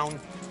clown?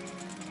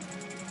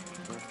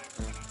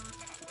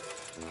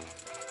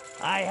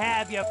 I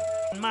have your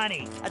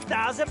money.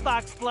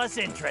 $1,000 plus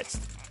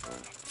interest.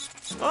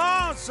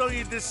 Oh, so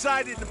you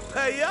decided to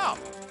pay up?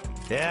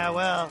 Yeah,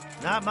 well,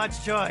 not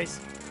much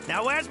choice.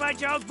 Now, where's my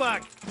joke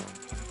book?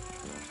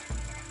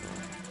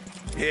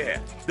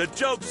 Yeah, the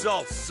jokes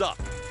all suck.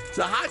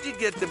 So how'd you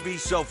get to be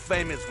so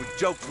famous with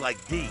jokes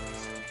like these?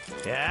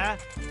 Yeah?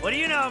 What do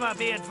you know about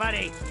being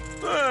funny?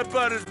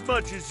 About as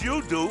much as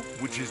you do,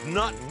 which is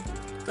nothing.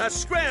 Now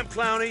scram,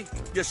 Clowny.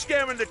 You're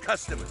scaring the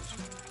customers.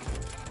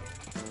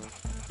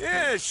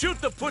 Yeah, shoot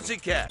the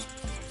pussycat.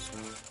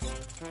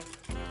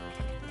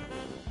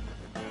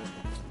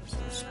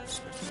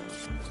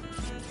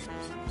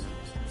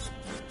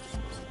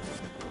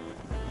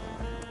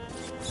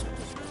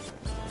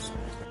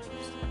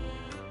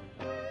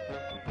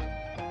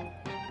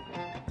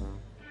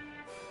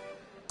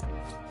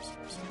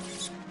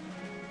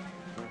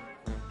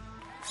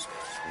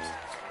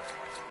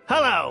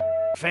 Hello,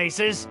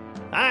 faces.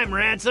 I'm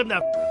Ransom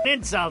the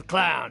insult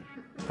clown.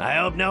 I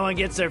hope no one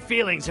gets their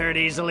feelings hurt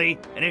easily,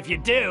 and if you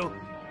do,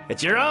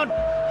 it's your own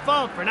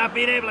fault for not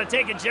being able to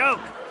take a joke.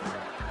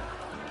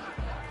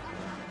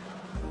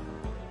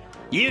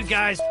 You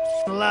guys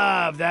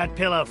love that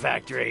pillow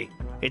factory.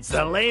 It's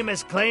the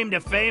lamest claim to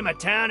fame a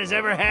town has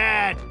ever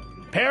had.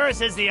 Paris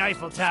has the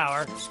Eiffel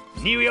Tower,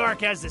 New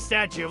York has the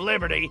Statue of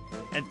Liberty,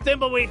 and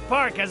Thimbleweed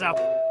Park has a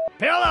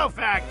pillow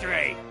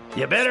factory.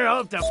 You better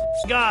hope to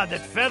God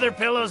that feather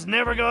pillows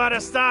never go out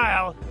of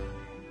style.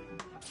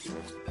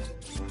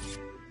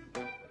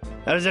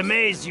 I was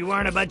amazed you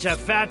weren't a bunch of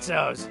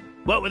fatzos.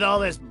 What with all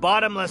this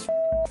bottomless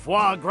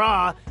foie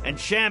gras and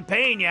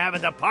champagne you have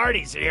at the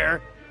parties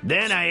here.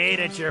 Then I ate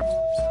at your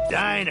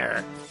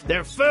diner.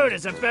 Their food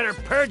is a better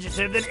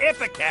purgative than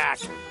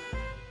Ipecac.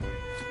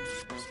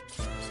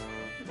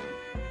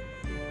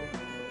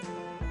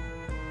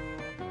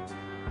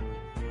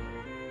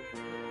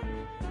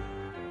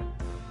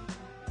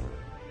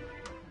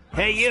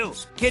 Hey you,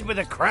 kid with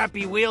a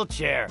crappy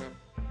wheelchair.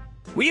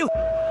 Were you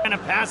in a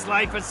past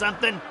life or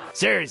something?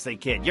 Seriously,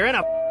 kid, you're in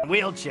a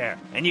wheelchair,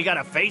 and you got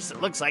a face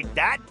that looks like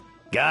that?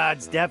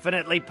 God's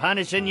definitely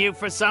punishing you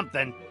for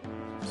something.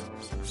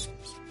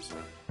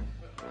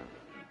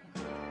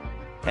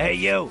 Hey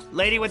you,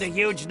 lady with a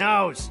huge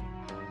nose.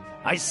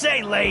 I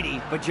say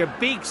lady, but your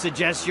beak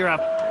suggests you're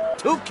a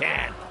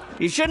toucan.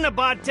 You shouldn't have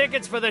bought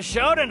tickets for the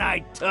show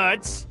tonight,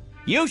 Toots.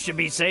 You should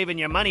be saving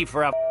your money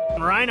for a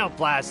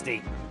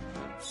rhinoplasty.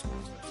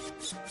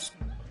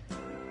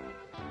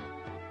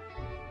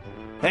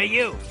 Hey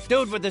you,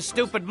 dude with the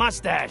stupid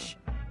mustache.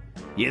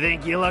 You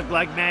think you look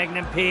like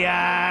Magnum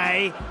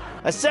P.I.?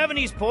 A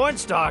 70s porn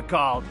star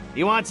called.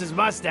 He wants his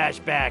mustache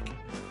back.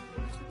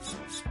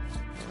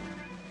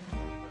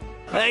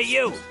 Hey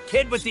you,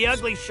 kid with the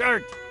ugly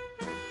shirt.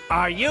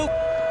 Are you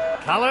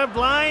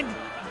colorblind?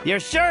 Your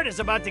shirt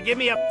is about to give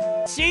me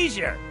a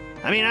seizure.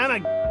 I mean,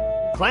 I'm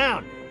a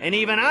clown, and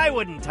even I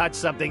wouldn't touch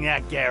something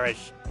that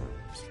garish.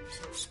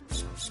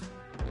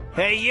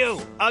 Hey you,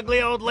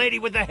 ugly old lady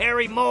with the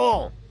hairy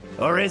mole.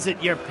 Or is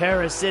it your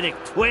parasitic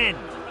twin?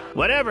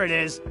 Whatever it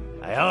is,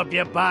 I hope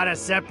you bought a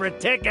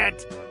separate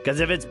ticket. Because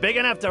if it's big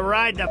enough to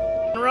ride the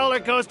roller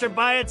coaster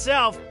by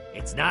itself,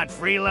 it's not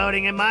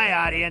freeloading in my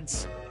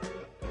audience.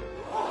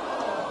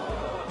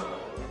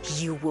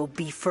 You will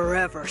be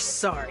forever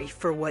sorry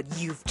for what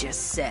you've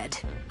just said.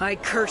 I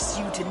curse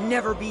you to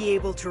never be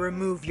able to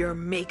remove your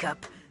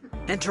makeup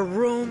and to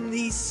roam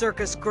these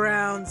circus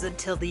grounds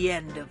until the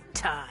end of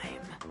time.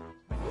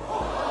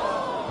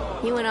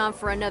 He went on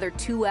for another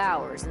 2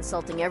 hours,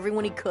 insulting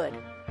everyone he could.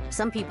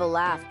 Some people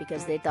laughed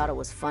because they thought it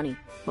was funny,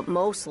 but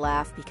most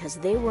laughed because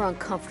they were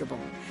uncomfortable,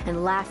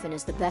 and laughing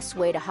is the best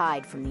way to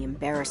hide from the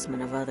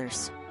embarrassment of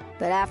others.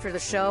 But after the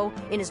show,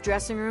 in his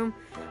dressing room,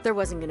 there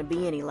wasn't going to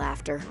be any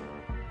laughter.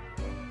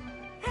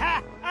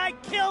 Ha! I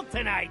killed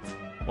tonight!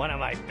 One of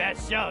my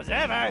best shows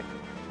ever!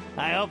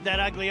 I hope that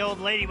ugly old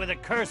lady with a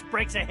curse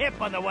breaks a hip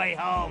on the way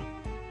home.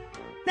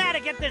 Now to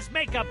get this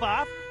makeup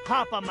off,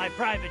 hop on my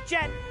private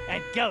jet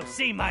and go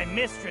see my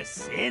mistress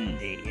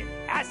Cindy in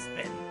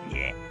Aspen.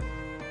 Yeah.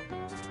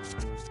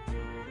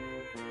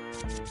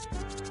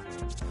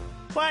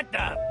 What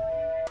the?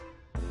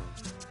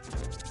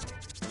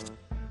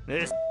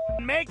 This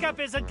makeup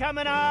isn't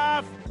coming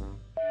off!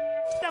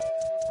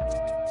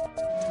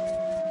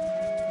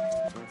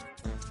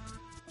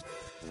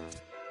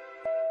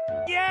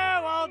 You,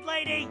 old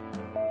lady!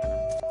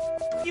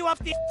 You up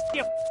the...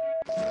 You...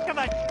 Come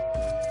on!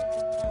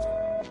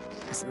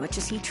 As much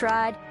as he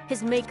tried,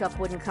 his makeup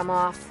wouldn't come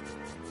off.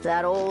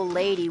 That old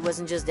lady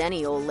wasn't just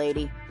any old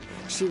lady.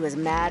 She was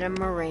Madame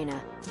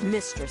Morena,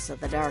 mistress of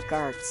the dark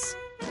arts.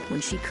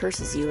 When she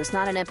curses you, it's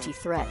not an empty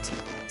threat.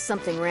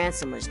 Something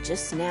Ransom was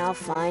just now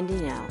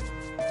finding out.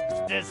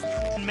 This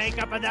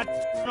makeup and that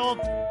old...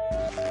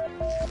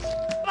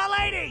 My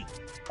lady!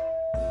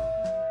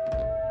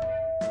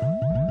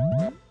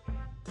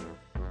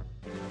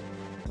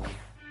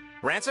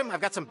 Ransom,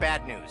 I've got some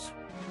bad news.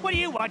 What do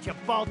you want, you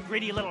bald,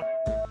 greedy little...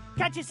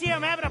 Can't you see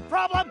I'm having a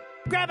problem?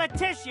 Grab a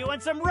tissue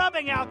and some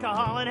rubbing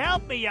alcohol and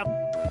help me, you...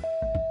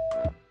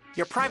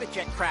 Your private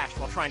jet crashed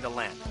while trying to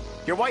land.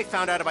 Your wife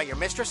found out about your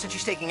mistress and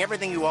she's taking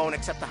everything you own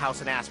except the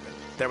house in Aspen.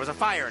 There was a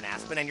fire in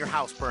Aspen and your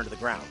house burned to the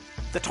ground.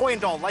 The toy and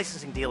doll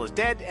licensing deal is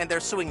dead and they're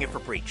suing you for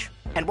breach.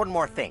 And one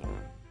more thing.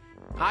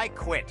 I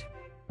quit.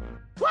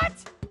 What?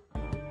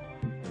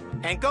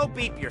 And go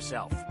beep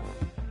yourself.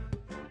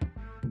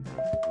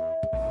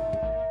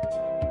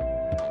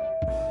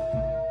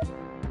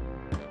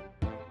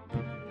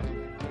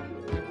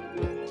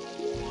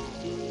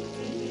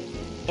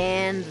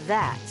 And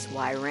that's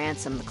why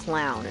Ransom the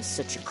Clown is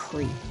such a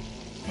creep.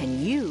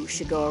 And you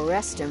should go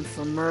arrest him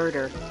for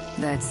murder.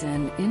 That's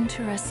an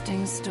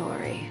interesting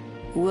story.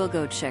 We'll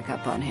go check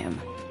up on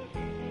him.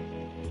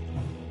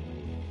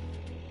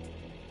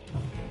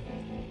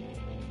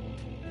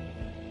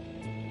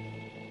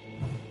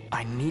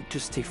 I need to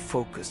stay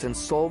focused and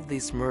solve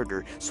this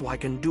murder so I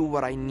can do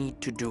what I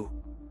need to do.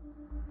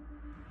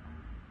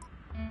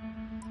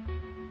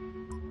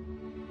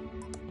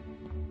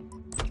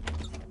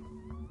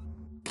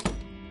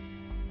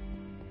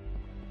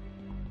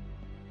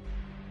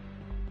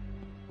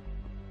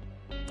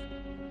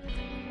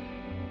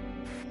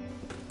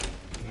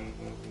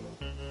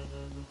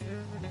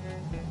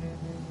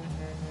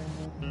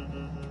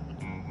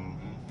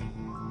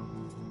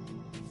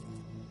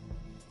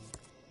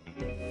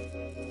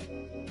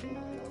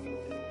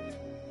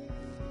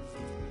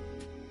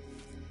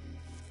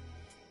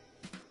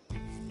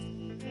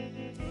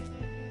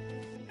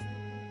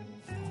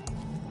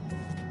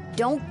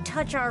 Don't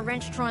touch our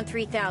Wrenchtron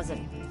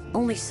 3000.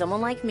 Only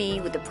someone like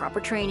me with the proper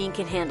training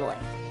can handle it.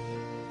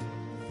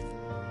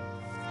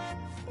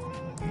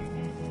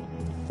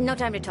 No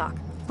time to talk.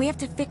 We have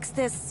to fix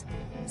this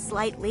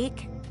slight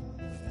leak.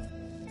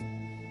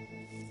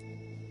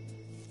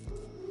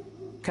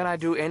 Can I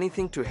do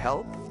anything to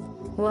help?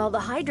 Well, the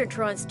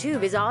Hydrantron's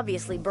tube is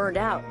obviously burned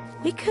out.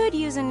 We could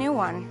use a new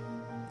one.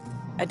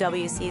 A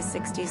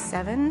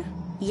WC-67?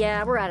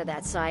 Yeah, we're out of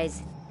that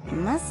size.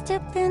 Must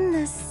have been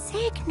the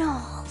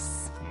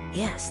signals.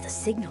 Yes, the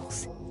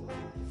signals.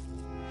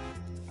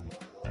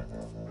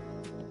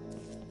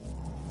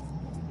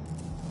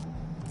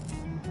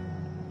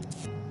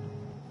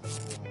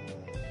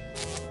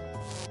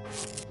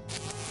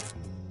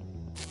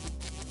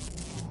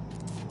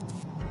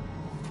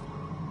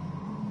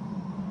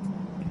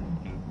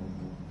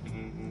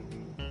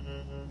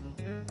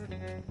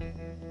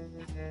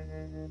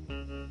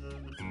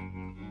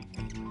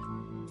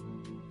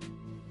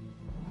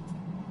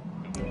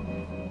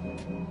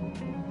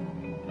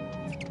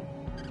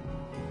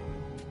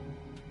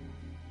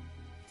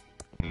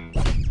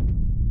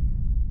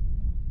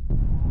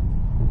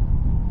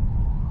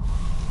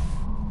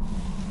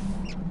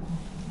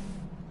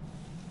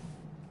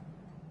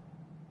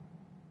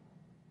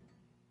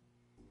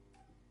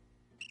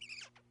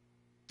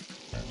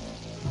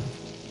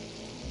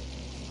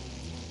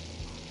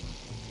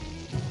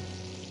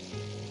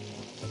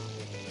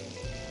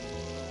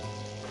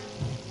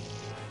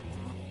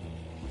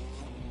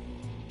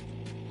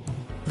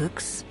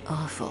 Looks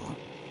awful.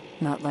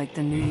 Not like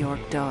the New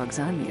York dogs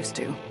I'm used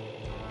to.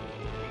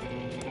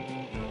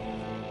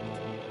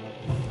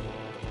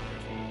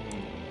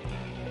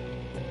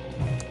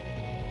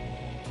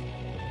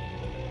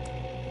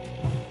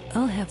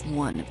 I'll have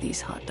one of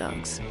these hot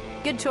dogs.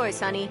 Good choice,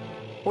 honey.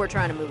 We're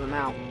trying to move him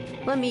out.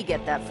 Let me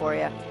get that for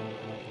you.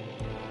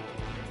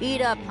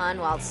 Eat up, hun,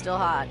 while it's still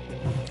hot.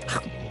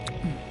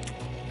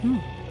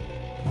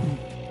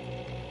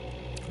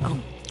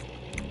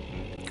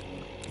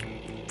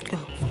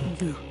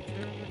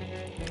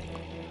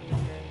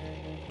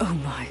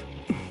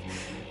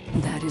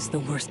 the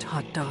worst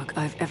hot dog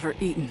I've ever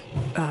eaten.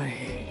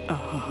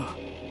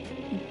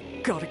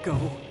 Gotta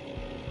go.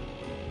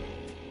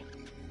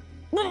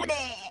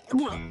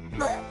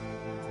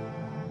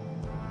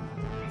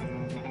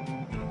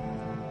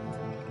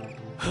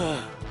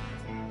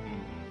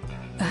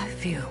 I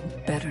feel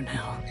better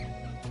now.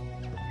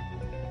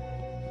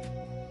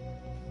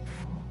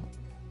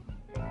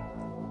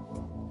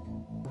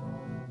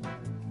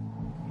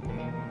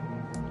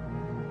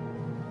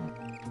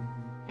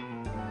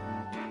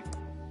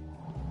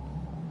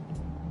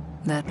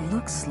 That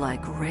looks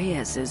like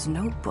Reyes's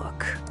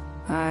notebook.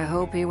 I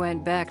hope he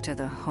went back to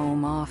the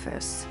home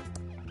office.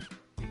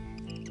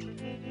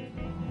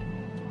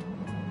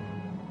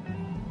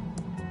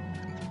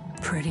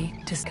 Pretty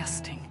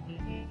disgusting.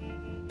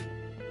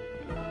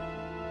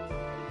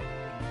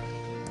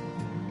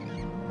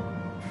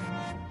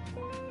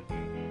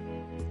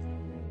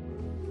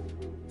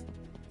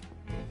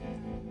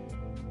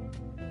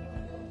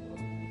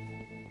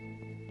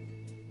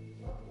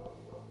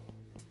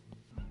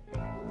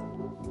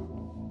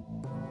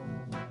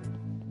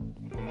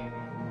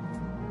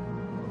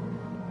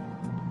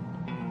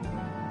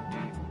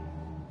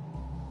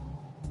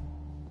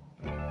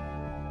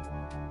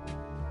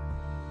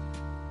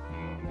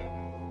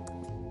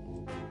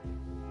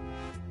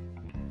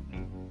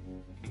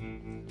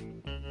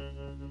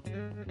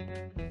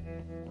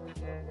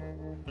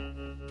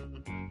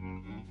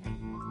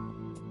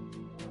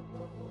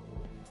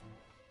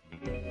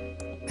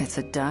 It's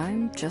a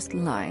dime just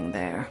lying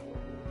there.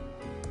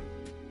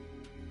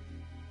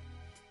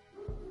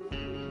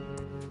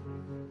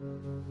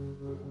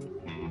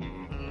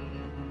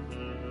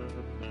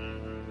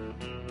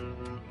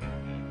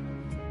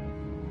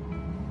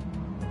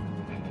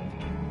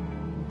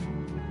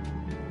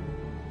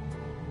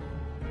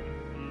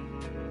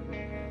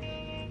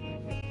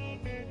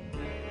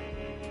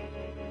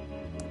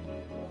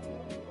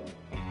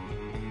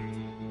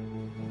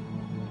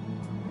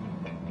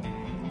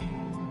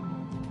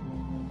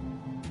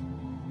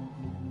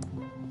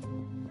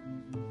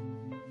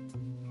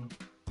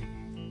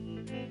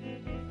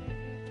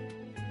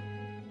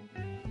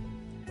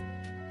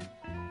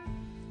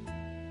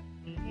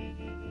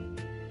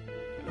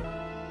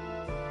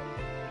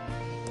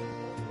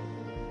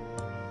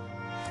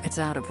 It's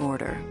out of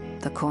order.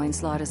 The coin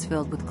slot is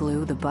filled with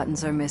glue, the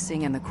buttons are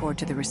missing, and the cord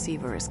to the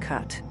receiver is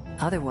cut.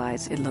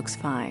 Otherwise, it looks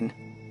fine.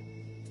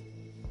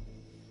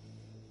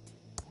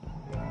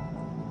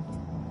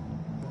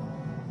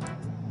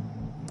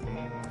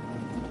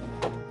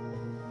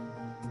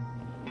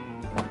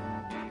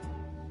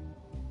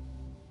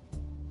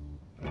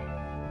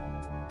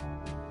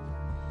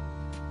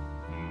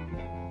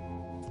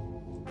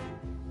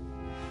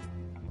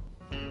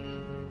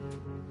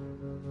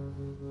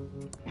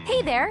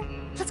 Hey there!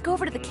 Let's go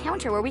over to the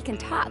counter where we can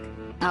talk.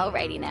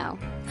 Alrighty now.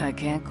 I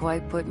can't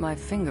quite put my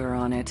finger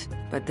on it,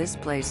 but this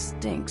place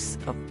stinks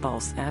of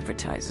false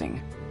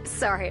advertising.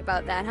 Sorry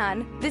about that,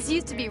 hon. This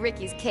used to be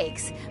Ricky's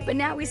Cakes, but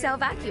now we sell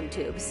vacuum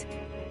tubes.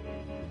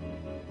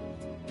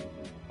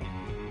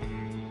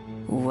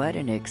 What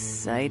an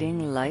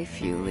exciting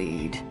life you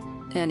lead.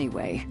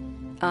 Anyway,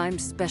 I'm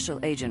Special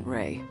Agent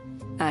Ray.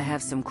 I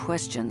have some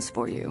questions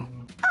for you.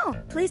 Oh,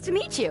 pleased to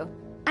meet you.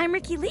 I'm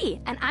Ricky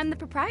Lee, and I'm the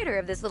proprietor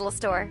of this little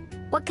store.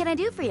 What can I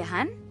do for you,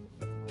 hun?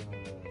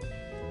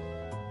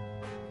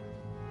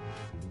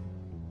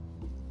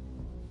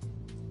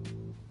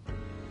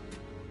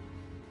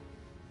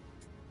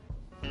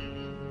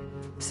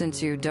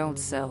 Since you don't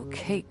sell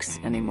cakes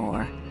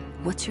anymore,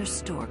 what's your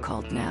store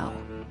called now?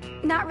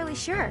 Not really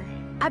sure.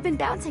 I've been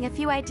bouncing a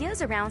few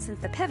ideas around since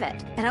the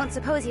pivot. I don't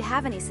suppose you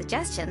have any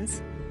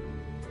suggestions.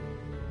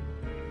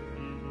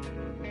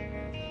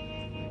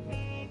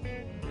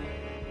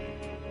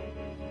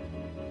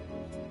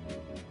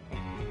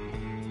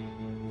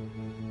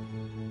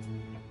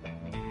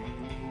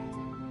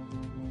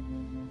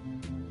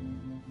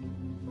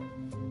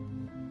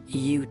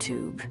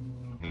 YouTube.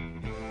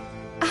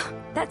 Oh,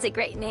 that's a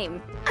great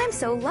name. I'm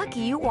so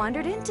lucky you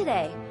wandered in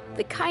today.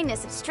 The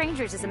kindness of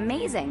strangers is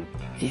amazing.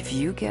 If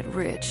you get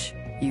rich,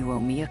 you owe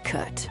me a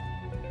cut.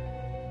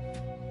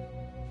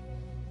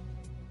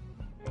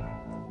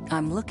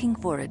 I'm looking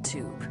for a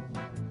tube.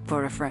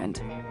 For a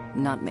friend,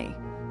 not me.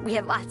 We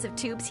have lots of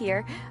tubes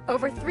here.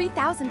 Over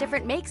 3,000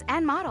 different makes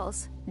and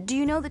models. Do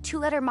you know the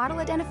 2-letter model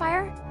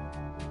identifier?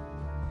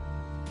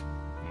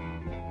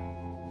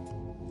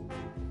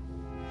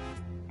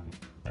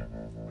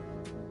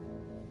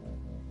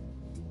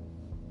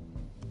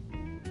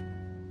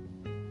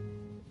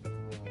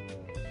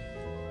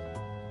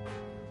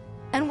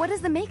 And what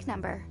is the make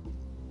number?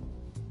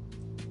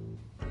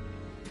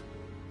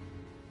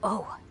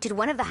 Oh, did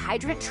one of the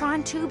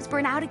Hydrantron tubes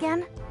burn out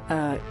again?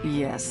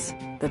 Yes.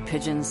 The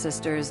Pigeon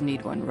sisters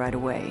need one right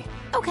away.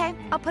 Okay,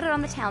 I'll put it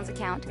on the town's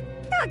account.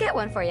 I'll get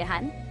one for you,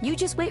 hun. You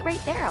just wait right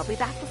there. I'll be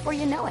back before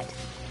you know it.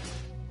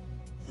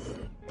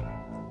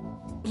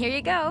 Here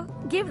you go.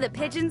 Give the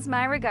pigeons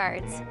my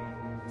regards.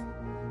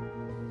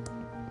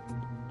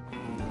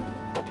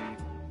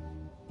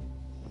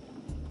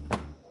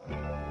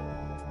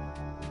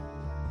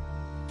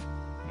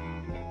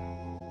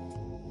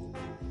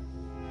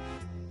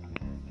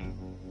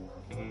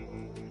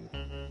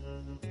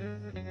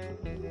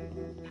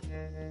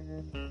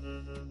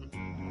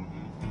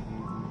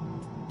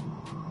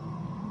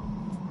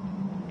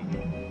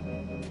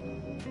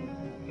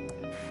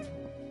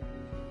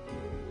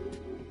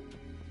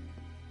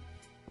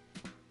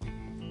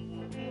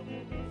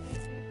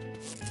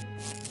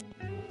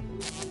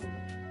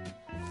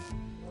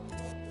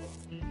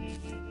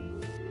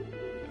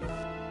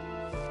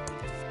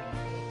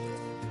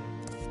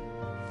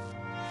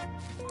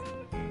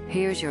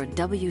 Here's your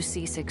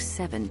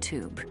WC67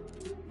 tube.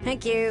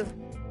 Thank you.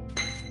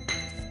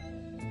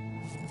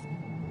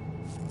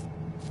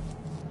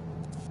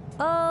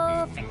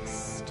 All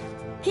fixed.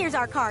 Here's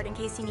our card in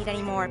case you need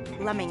any more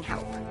plumbing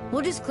help.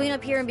 We'll just clean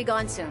up here and be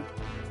gone soon.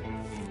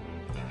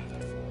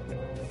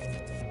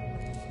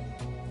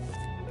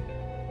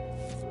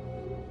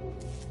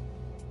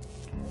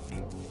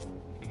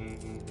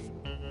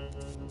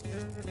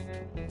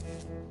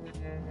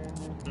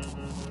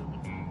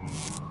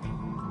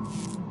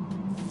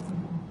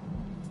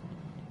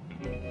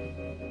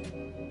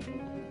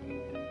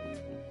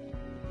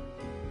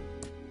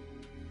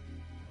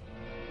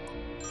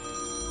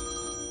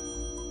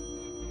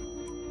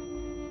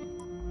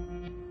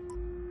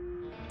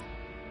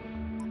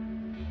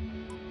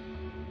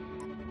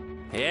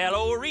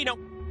 Hello, Reno.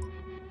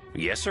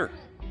 Yes, sir.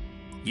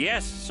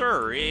 Yes,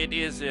 sir. It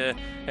is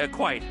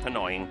quite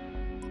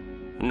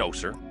annoying. No,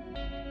 sir.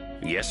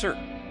 Yes, sir.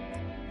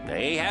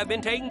 They have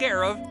been taken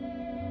care of.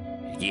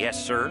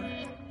 Yes, sir.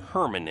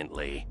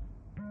 Permanently.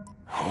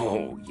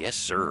 Oh, yes,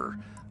 sir.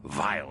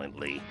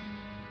 Violently.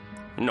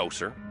 No,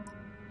 sir.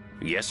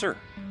 Yes, sir.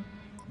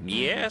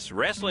 Yes,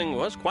 wrestling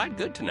was quite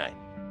good tonight.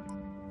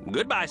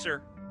 Goodbye,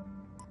 sir.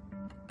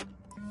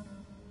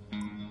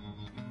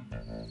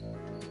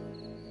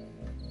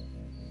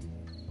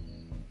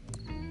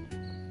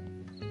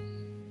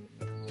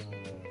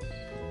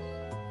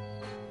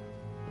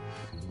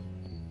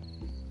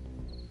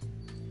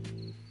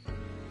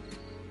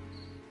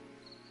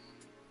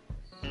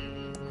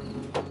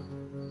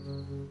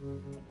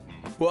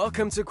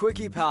 Welcome to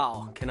Quickie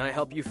Pal. Can I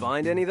help you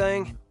find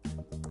anything?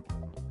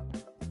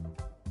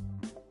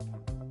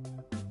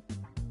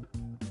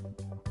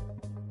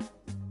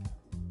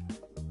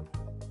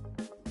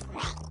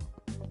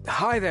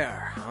 Hi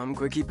there, I'm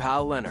Quickie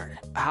Pal Leonard.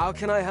 How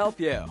can I help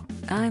you?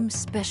 I'm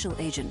Special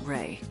Agent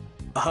Ray.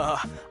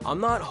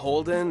 I'm not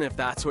Holden, if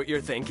that's what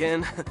you're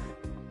thinking.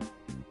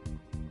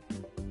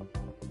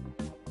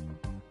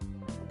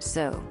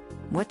 So,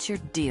 what's your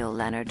deal,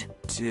 Leonard?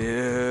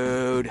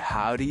 Dude,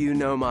 how do you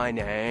know my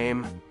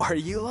name? Are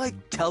you, like,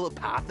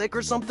 telepathic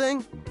or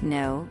something?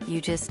 No,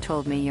 you just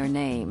told me your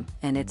name,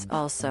 and it's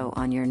also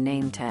on your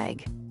name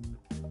tag.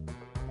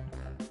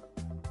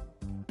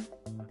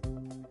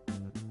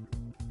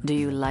 Do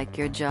you like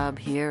your job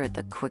here at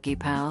the Quickie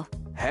Pal?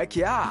 Heck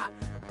yeah!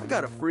 I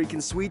got a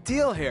freaking sweet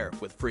deal here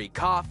with free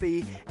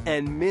coffee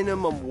and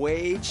minimum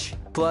wage.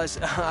 Plus,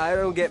 I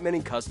don't get many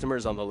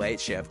customers on the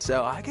late shift,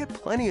 so I get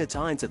plenty of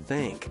time to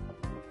think.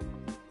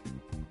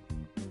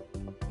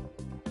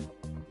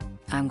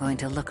 I'm going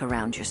to look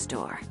around your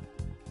store.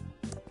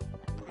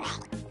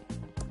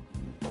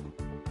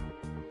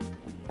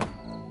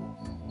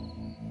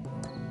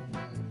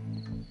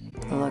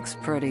 Looks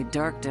pretty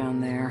dark down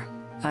there.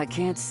 I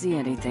can't see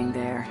anything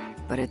there,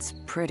 but it's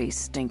pretty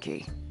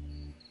stinky.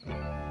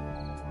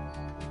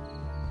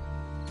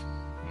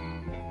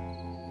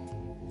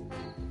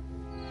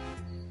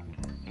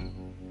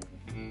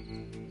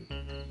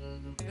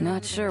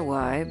 Not sure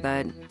why,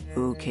 but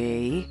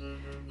okay.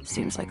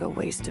 Seems like a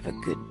waste of a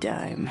good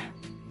dime.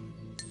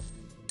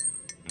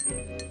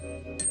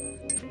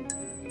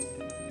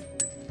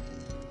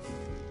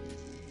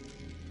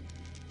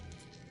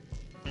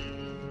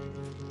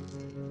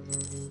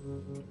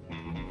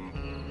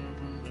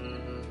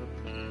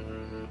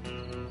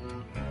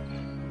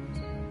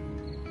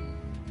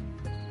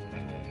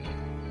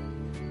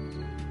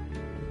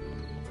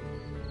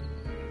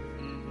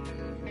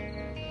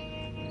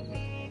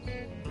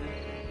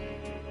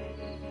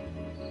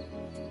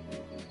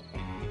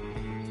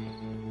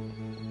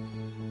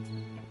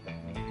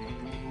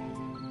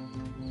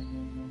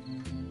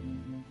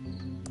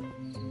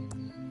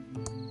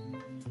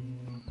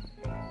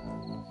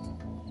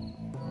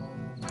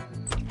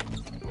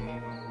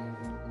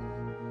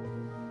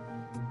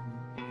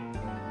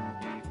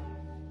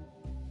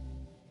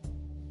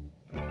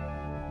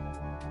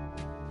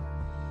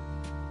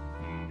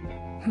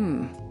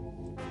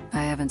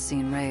 I haven't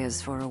seen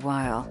Reyes for a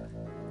while.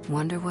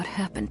 Wonder what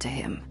happened to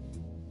him.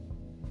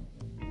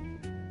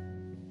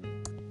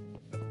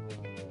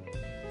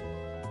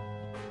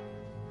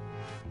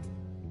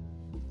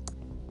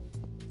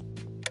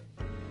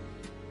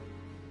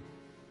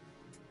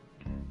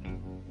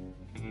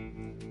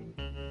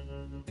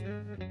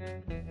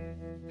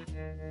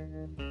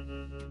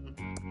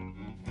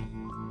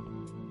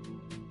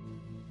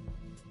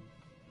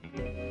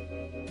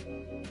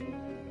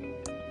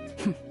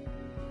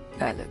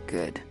 I look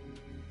good.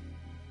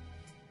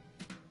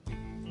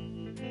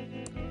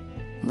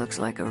 Looks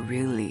like a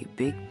really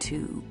big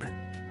tube.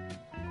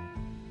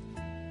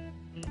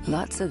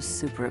 Lots of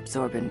super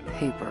absorbent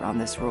paper on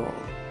this roll.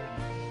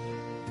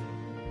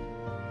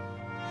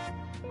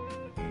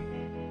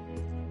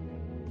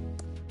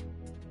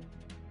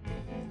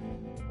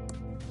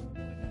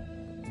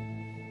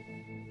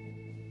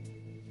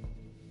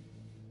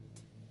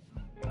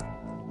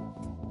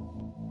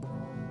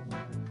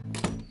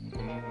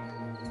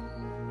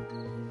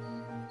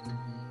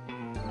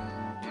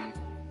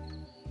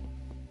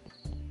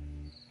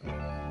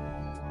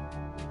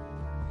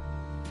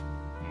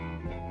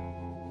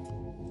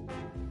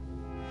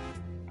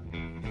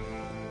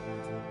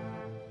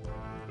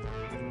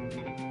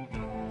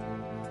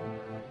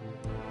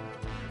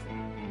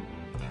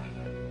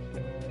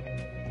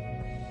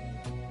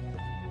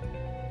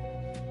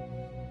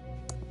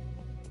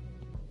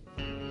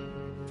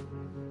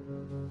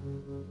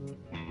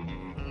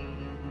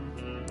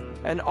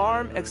 An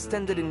arm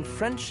extended in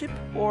friendship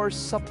or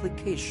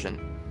supplication?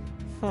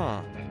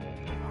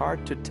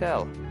 Hard to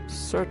tell.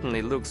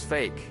 Certainly looks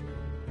fake.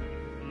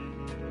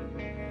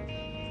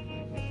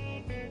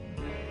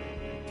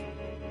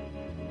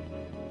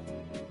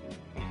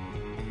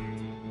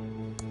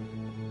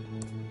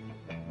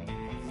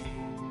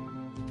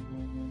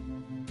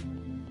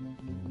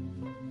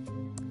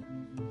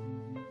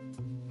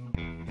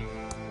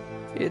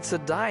 It's a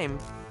dime,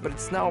 but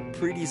it's now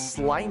pretty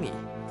slimy.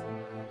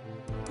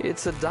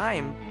 It's a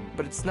dime,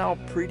 but it's now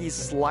pretty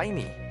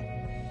slimy.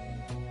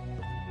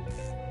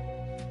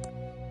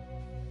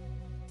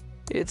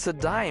 It's a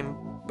dime,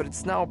 but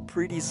it's now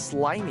pretty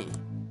slimy.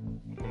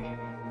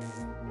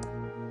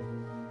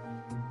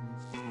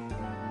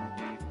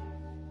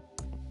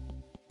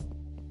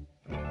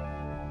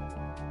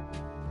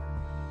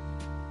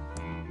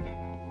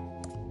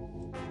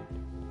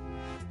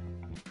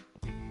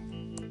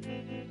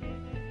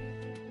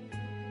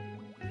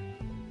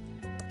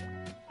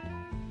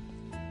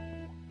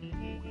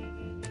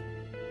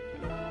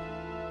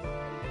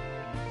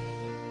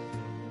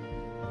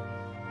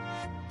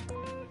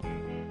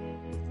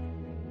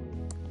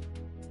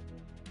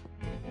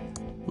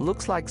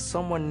 Looks like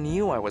someone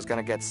knew I was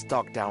gonna get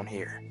stuck down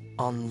here.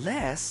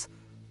 Unless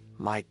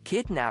my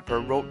kidnapper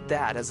wrote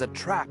that as a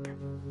trap.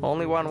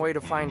 Only one way to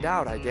find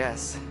out, I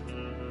guess.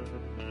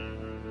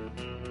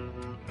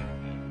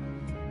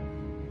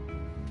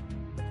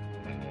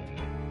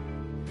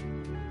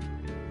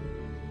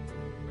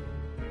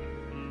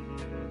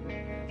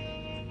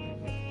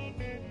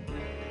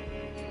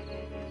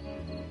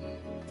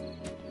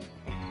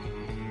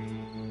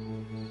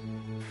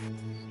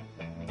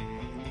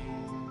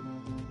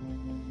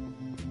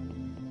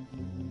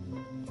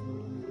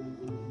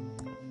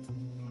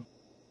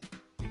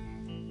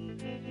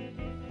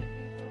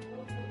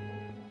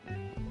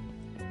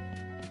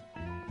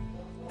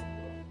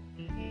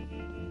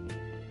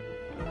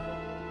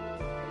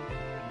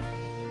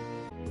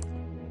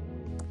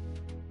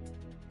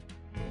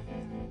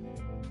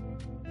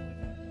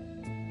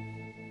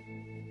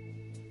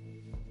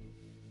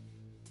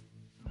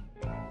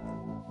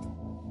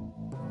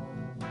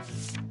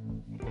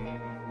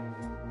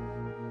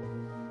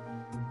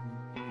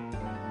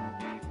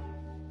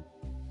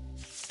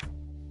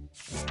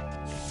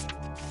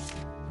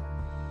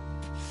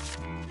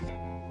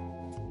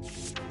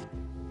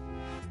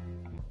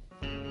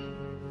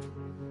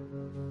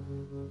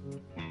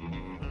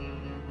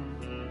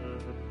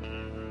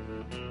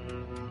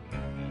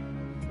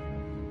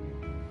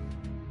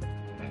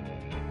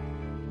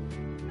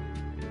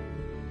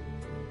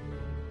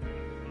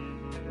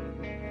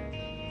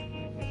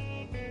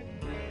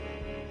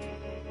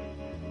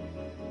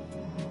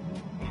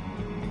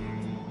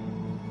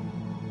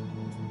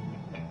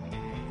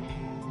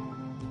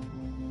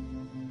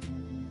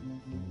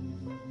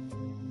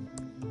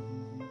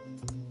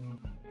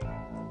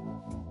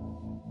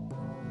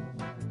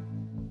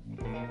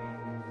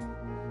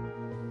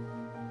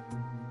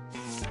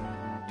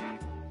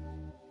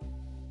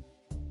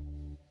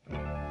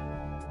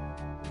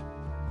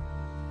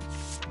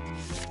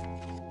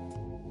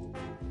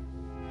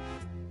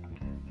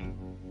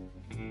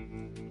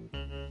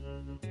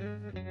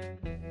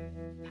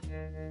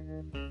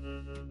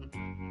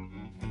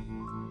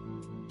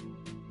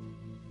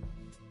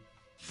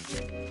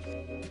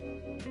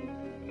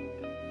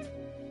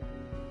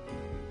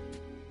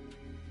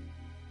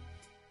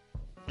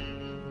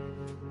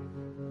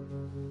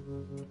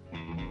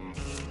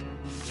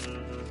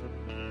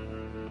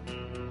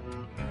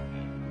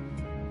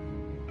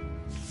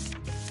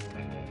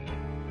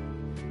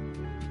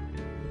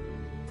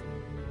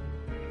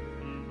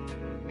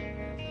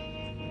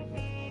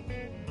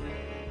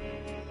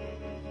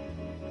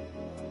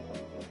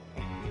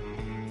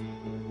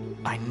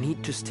 I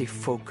need to stay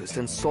focused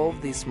and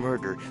solve this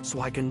murder so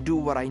I can do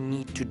what I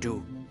need to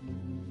do.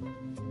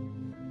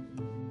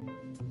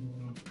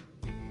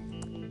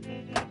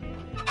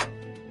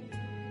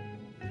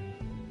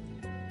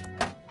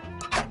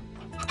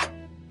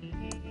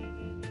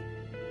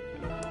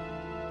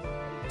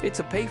 It's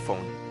a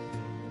payphone.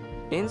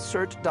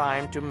 Insert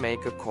dime to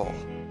make a call.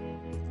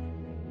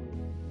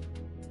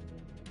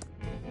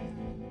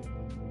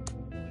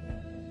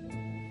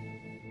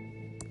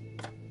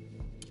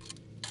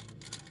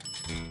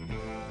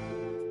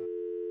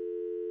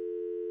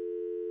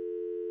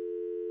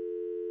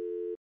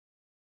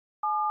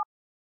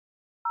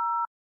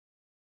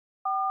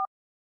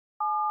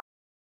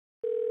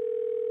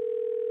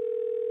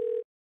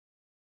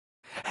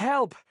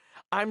 Help!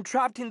 I'm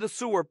trapped in the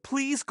sewer.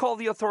 Please call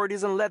the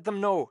authorities and let them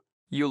know.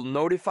 You'll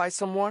notify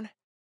someone?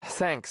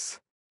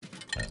 Thanks.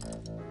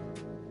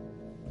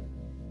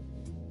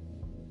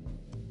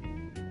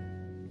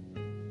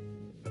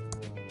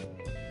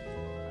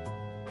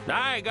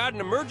 I got an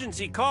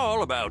emergency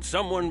call about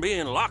someone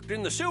being locked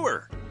in the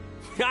sewer.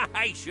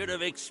 I should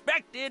have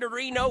expected,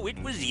 Reno,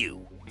 it was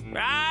you.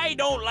 I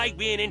don't like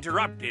being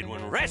interrupted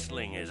when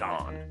wrestling is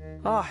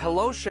on. Ah,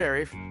 hello,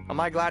 Sheriff. Am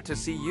I glad to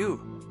see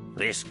you?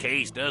 This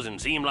case doesn't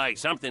seem like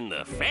something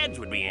the feds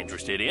would be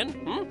interested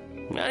in.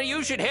 Now,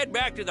 you should head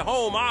back to the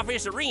home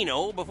office of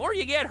Reno before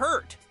you get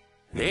hurt.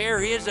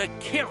 There is a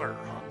killer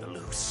on the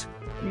loose.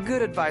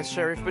 Good advice,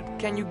 Sheriff, but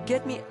can you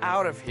get me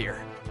out of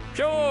here?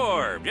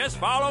 Sure, just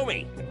follow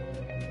me.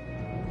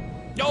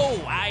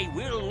 Oh, I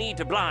will need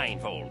to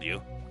blindfold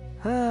you.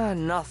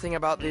 Nothing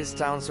about this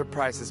town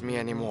surprises me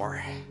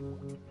anymore.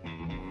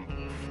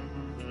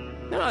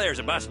 Oh, there's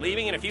a bus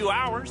leaving in a few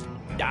hours.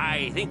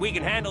 I think we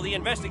can handle the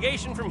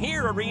investigation from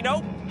here,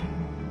 Reno.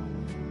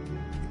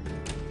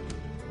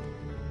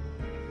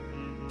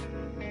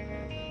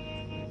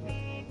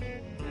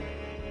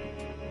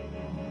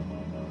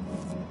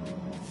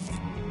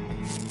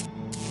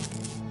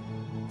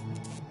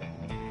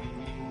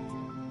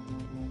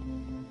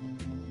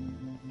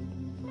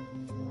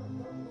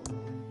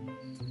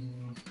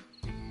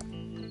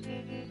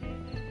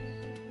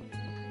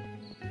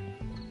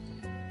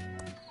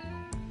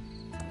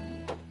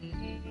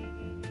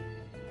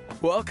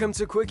 Welcome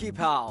to Quickie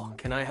Pal.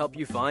 Can I help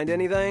you find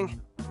anything?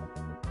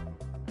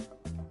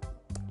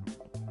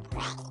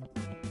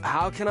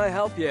 How can I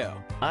help you?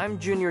 I'm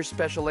Junior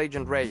Special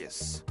Agent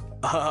Reyes.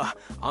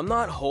 I'm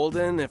not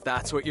Holden, if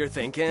that's what you're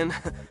thinking.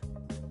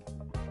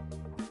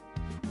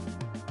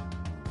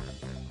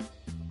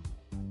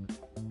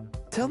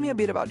 Tell me a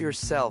bit about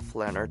yourself,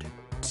 Leonard.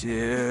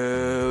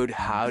 Dude,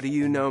 how do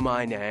you know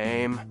my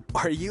name?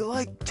 Are you,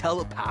 like,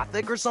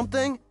 telepathic or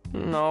something?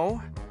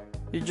 No.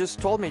 You just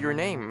told me your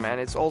name, and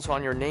it's also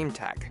on your name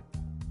tag.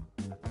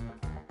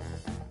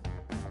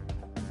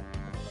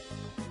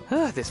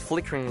 These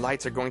flickering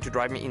lights are going to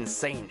drive me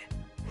insane.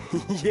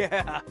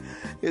 Yeah,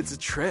 it's a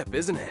trip,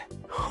 isn't it?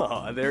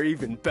 Oh, they're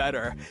even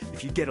better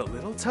if you get a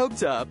little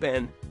toked up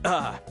and,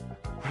 I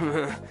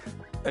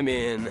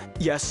mean,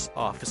 yes,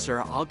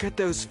 officer, I'll get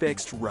those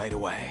fixed right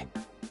away.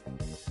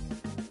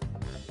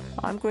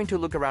 I'm going to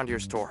look around your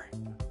store.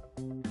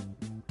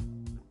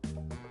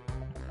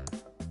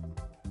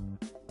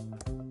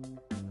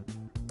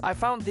 I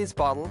found this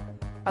bottle.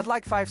 I'd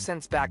like 5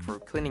 cents back for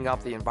cleaning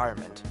up the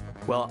environment.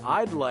 Well,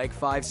 I'd like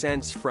 5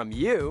 cents from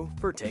you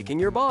for taking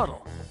your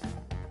bottle.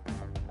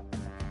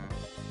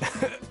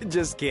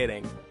 Just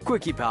kidding.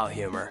 Quickie Pal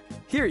humor.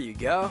 Here you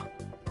go.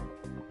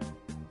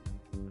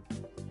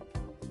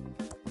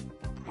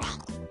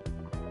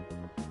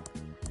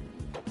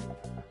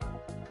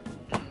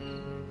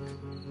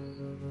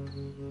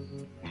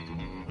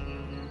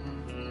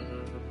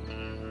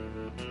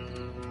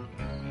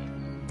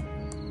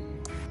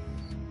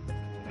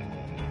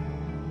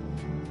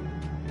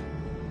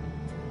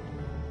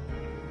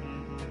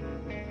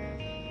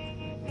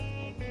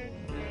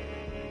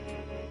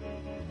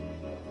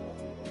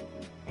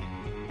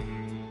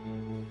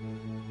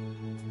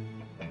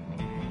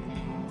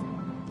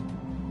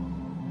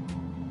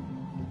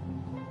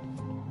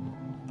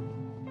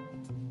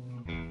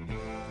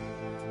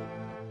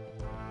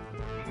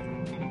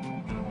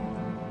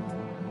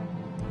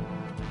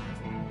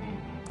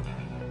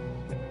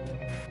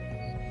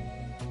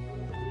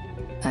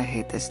 I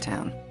hate this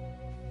town.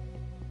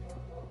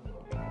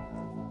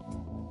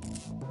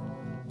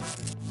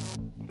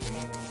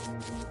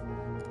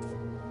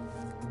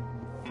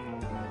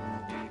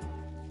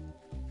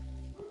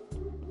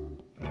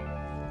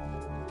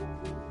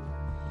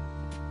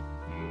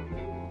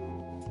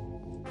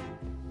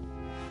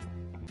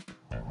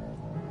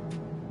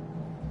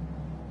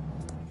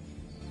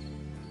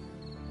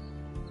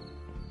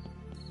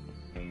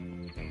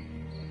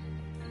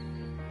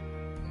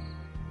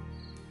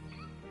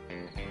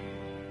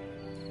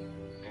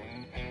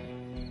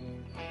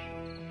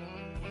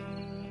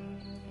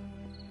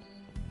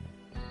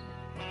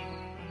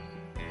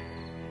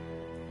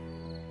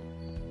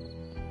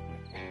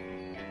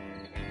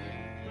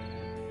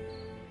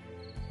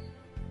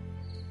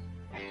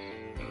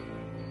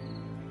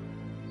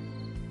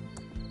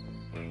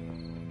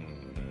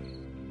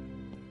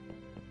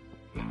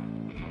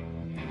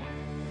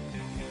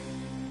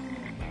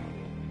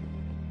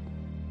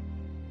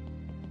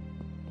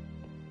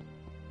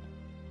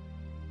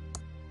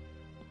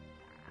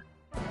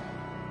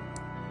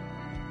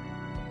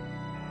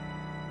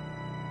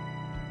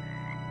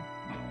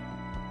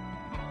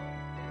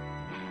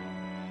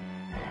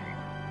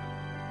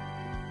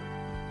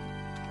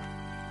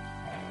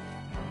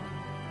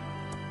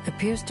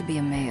 Appears to be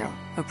a male,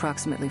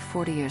 approximately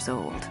 40 years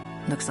old.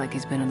 Looks like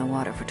he's been in the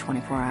water for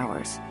 24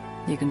 hours.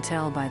 You can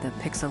tell by the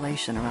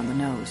pixelation around the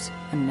nose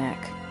and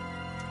neck.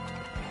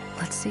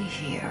 Let's see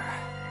here.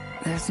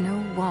 There's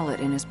no wallet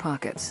in his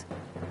pockets.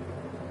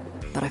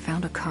 But I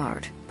found a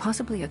card,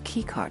 possibly a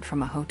key card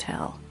from a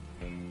hotel.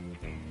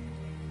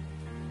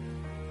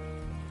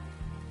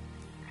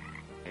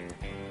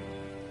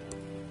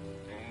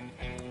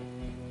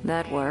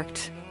 That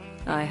worked.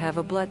 I have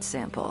a blood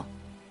sample.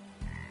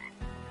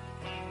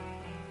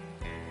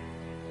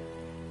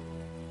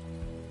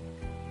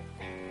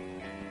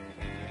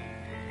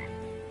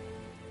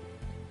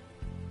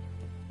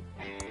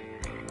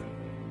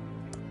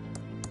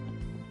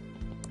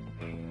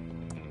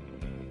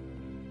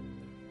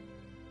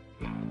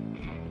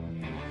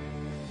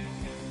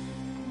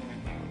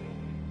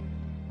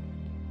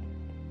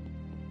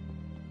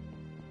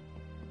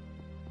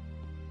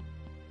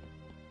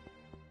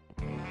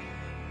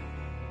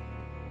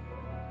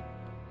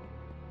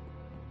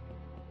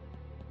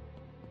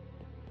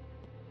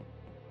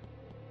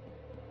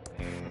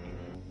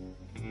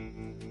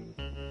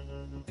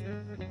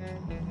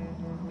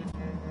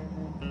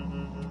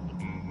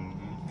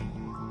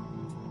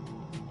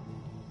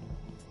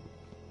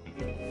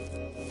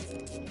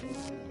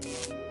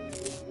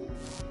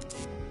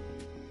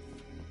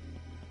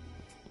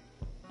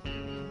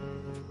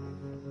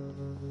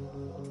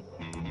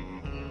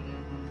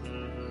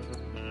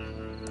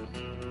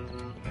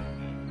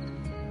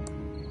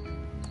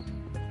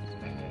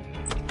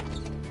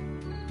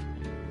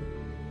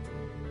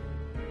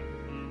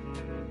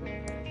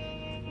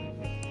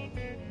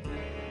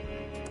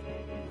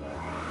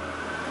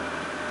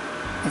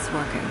 It's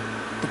working.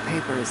 The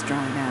paper is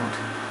drying out.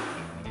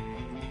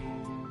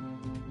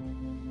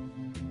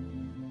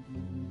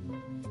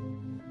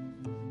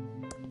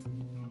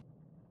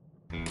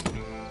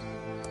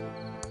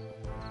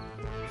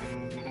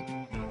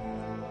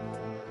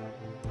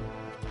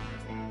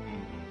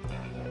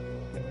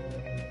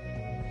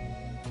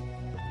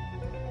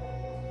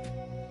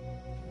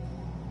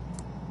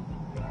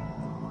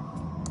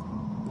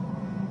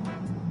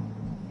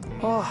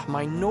 Oh,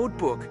 my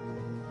notebook.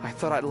 I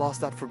thought I'd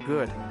lost that for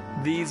good.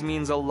 These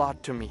means a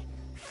lot to me.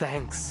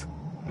 Thanks.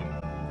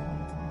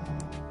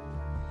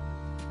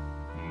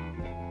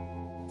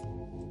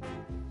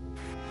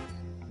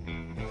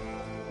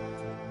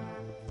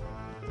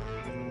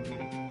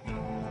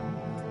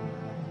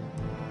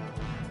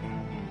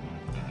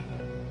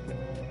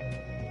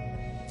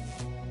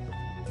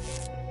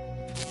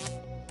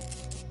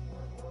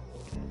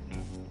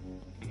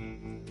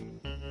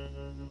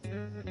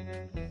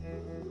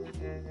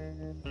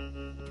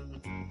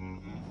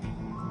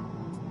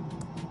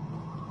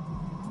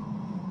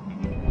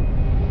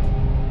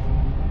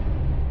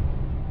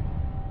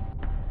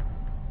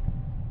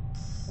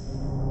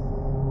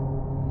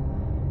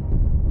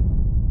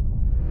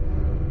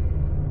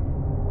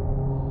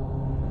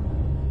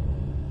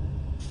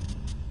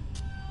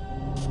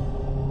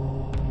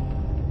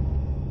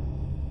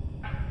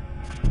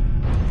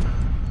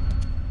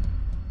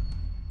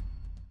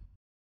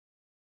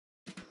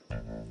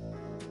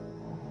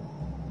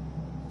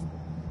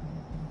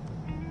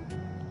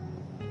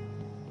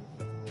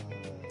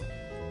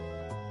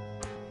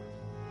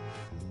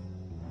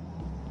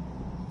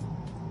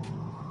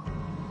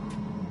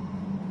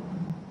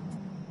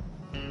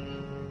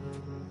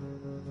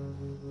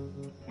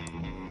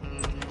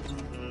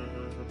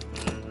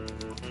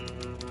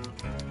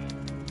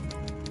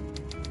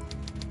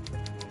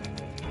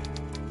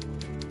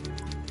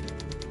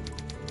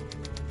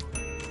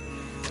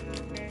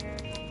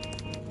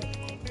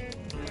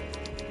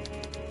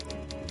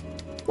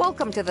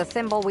 Welcome to the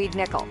Thimbleweed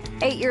Nickel.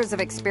 8 years of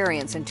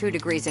experience and 2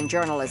 degrees in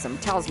journalism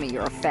tells me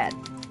you're a Fed.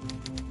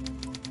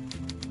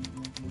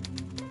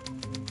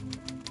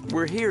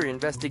 We're here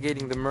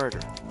investigating the murder.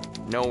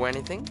 Know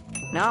anything?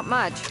 Not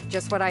much.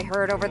 Just what I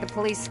heard over the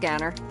police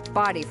scanner.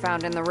 Body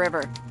found in the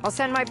river. I'll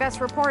send my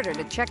best reporter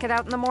to check it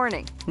out in the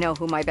morning. Know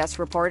who my best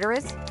reporter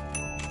is?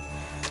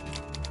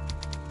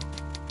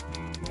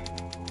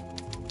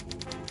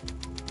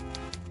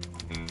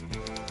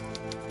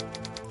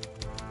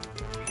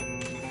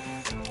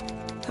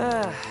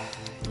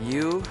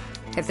 You?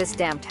 If this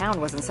damn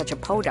town wasn't such a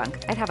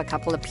podunk, I'd have a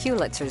couple of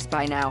Pulitzers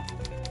by now.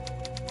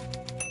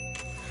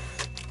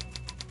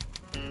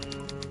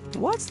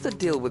 What's the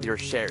deal with your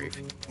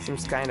sheriff?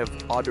 Seems kind of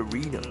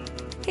odd-arena.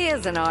 He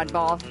is an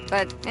oddball,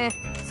 but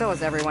so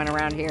is everyone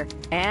around here.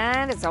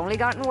 And it's only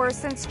gotten worse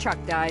since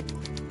Chuck died.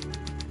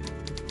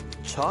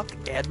 Chuck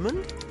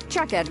Edmund?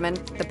 Chuck Edmund,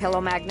 the pillow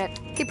magnate.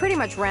 He pretty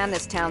much ran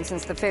this town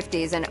since the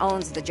 50s and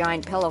owns the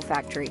giant pillow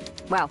factory.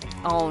 Well,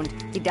 owned.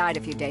 He died a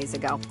few days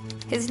ago.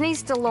 His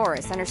niece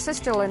Dolores and her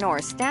sister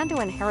Lenore stand to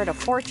inherit a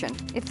fortune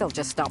if they'll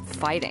just stop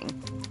fighting.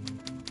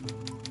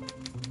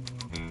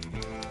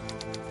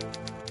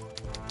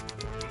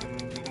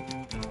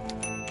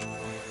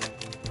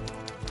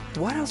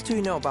 What else do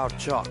you know about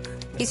Chuck?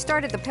 He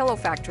started the pillow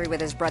factory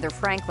with his brother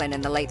Franklin in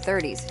the late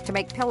 30s to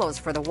make pillows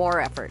for the war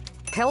effort.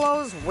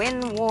 Pillows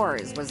win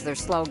wars was their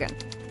slogan.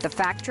 The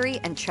factory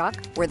and Chuck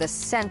were the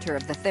center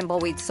of the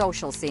Thimbleweed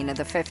social scene of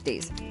the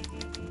 50s.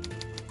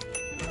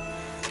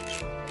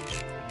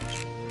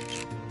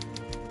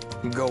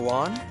 Go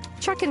on.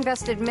 Chuck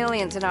invested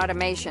millions in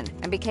automation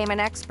and became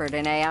an expert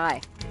in AI.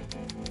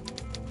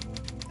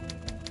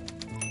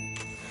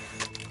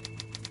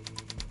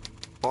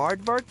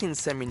 Aardvark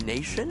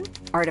insemination?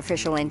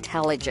 Artificial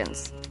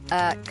intelligence.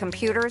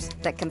 Computers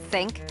that can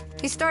think.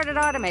 He started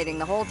automating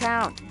the whole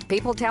town.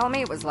 People tell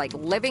me it was like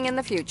living in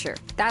the future.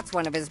 That's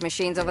one of his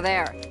machines over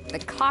there. The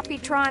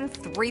Copytron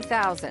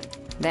 3000.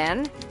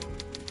 Then...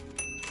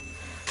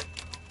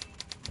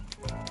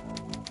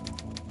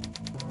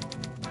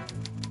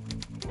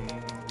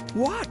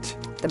 What?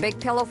 The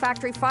big pillow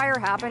factory fire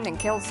happened and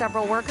killed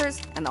several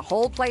workers, and the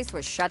whole place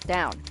was shut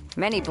down.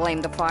 Many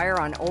blamed the fire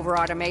on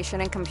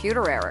over-automation and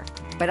computer error.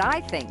 But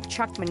I think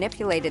Chuck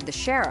manipulated the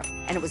sheriff,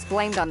 and it was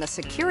blamed on the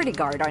security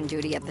guard on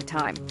duty at the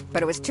time.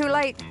 But it was too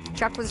late.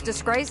 Chuck was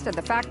disgraced, and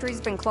the factory's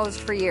been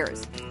closed for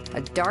years. A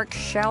dark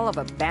shell of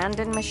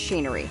abandoned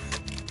machinery.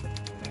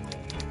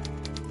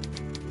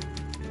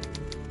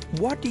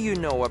 What do you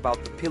know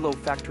about the pillow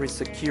factory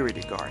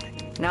security guard?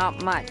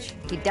 Not much.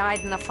 He died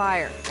in the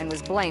fire and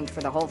was blamed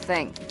for the whole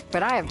thing.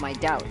 But I have my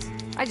doubts.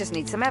 I just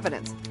need some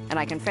evidence, and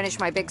I can finish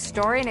my big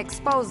story and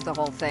expose the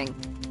whole thing.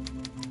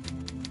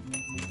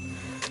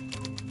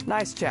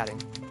 Nice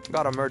chatting.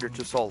 Got a murder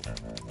to solve.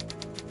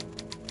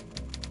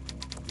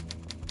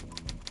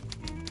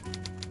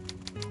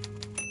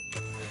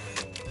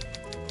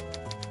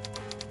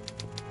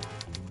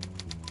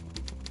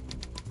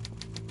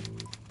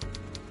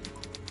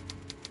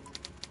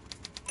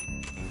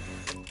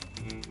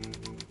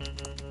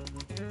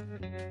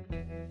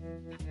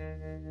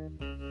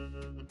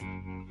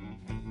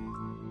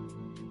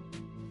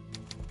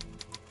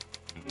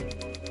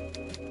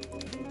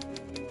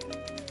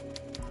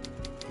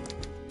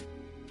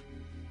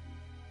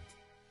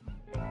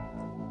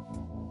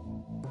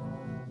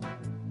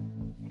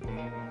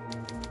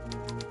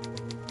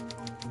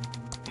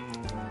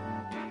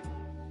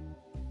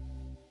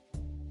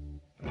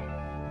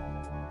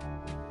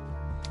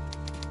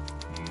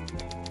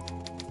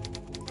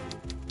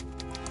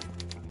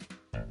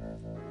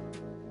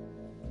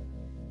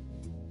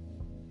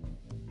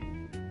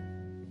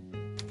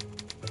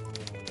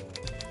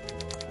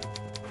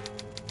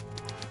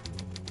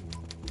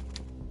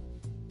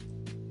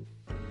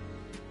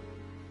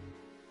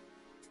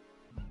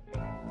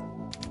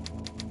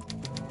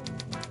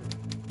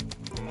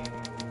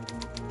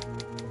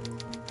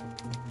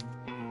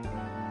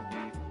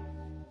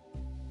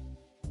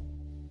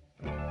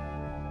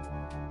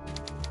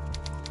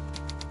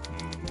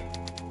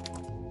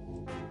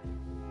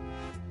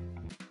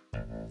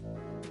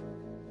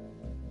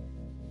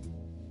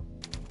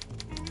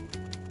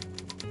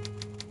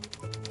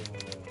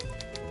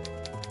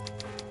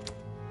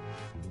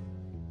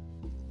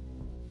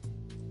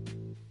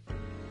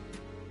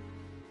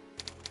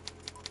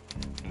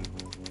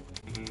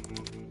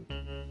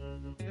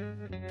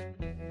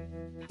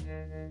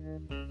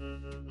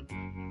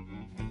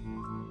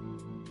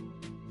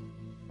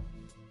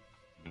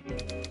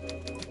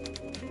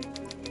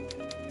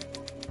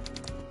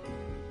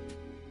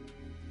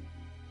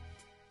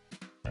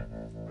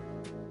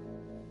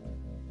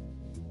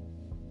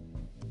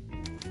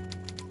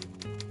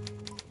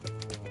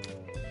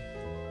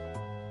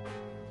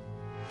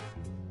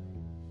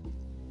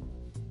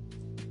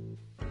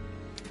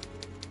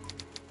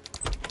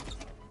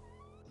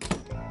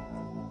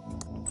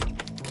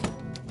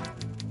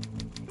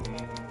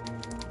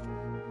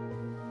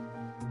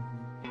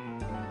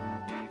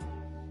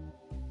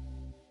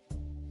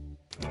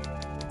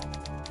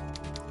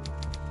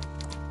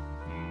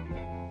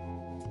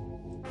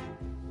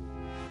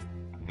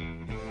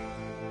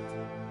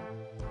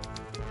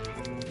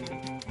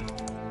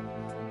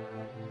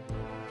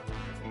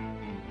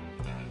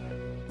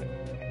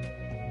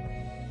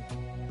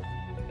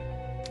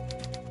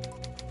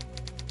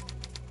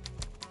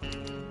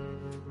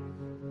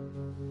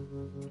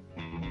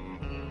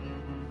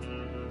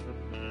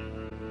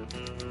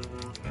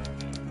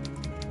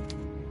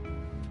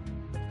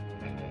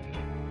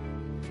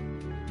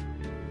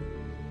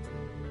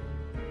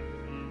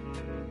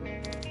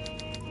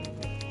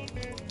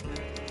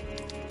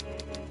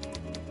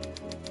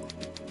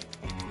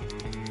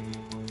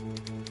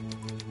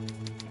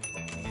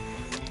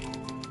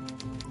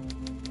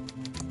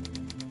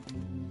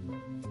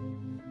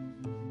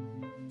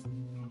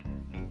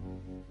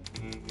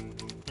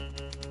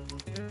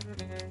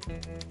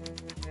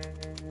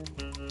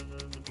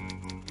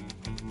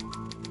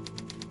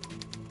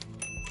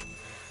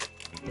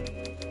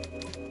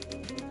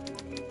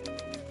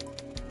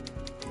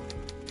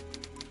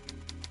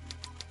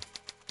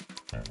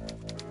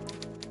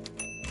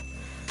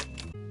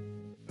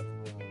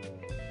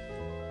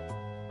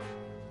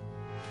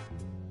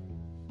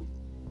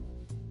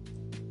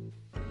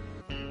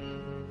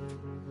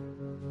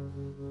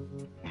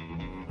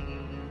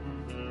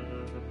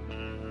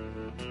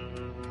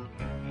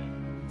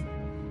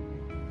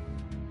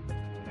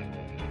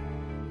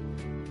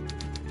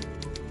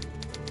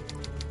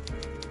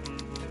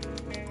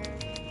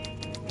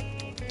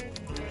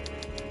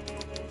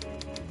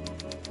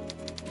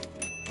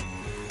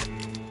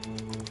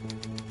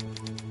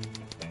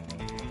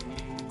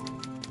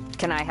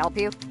 Can I help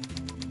you?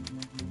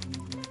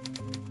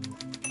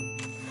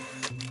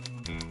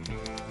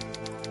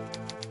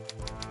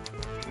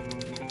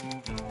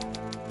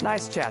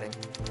 Nice chatting.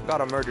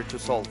 Got a murder to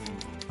solve.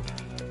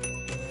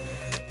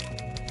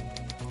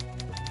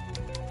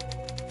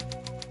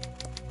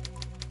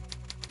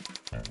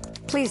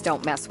 Please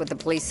don't mess with the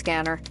police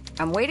scanner.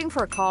 I'm waiting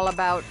for a call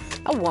about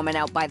a woman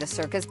out by the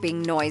circus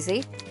being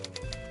noisy.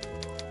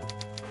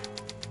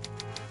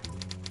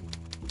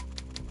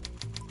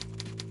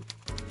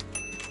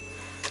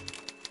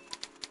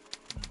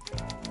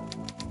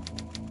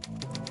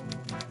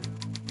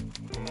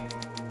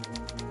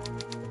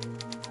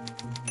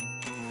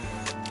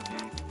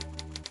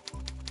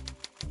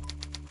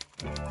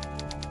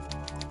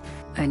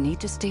 I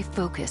need to stay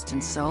focused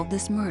and solve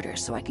this murder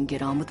so I can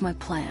get on with my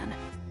plan.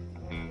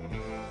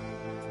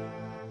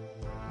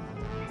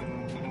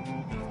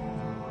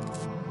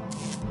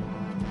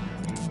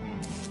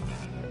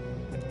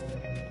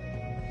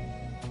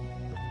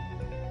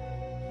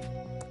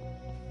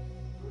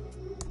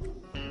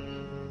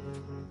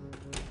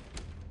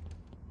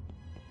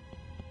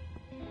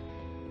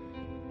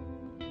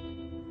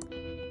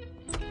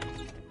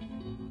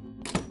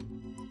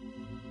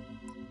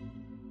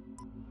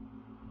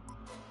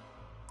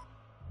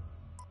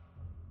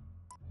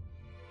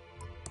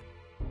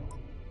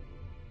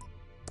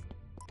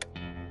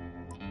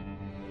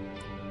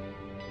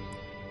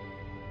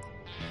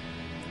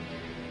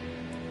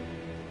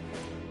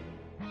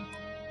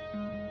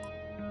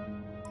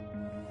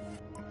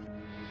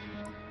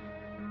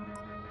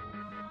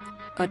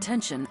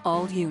 Attention,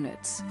 all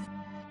units.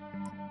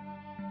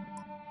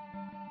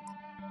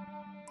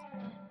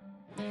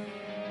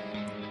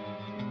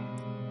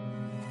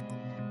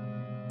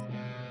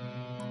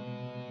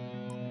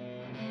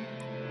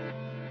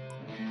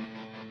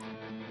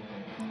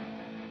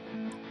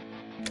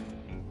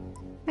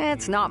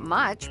 It's not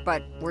much,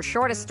 but we're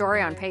short a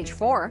story on page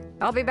 4.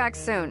 I'll be back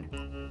soon.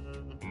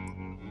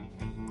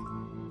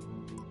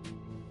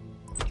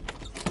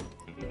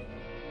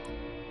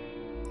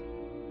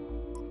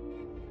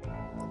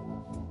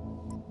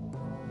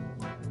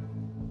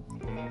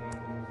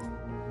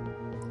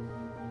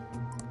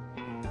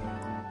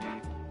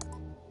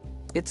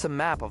 It's a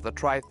map of the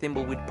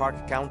Thimbleweed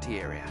Park County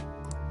area.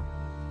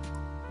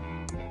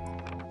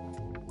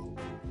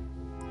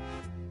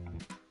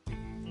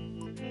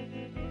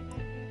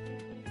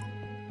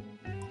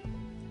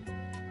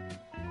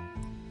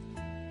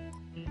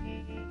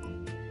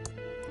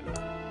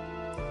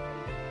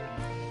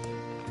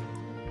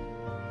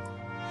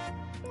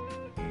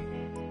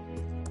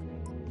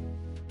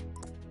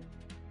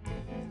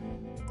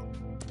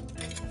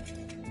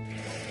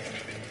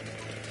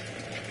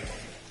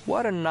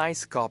 What a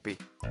nice copy.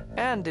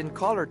 And in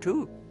color,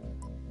 too.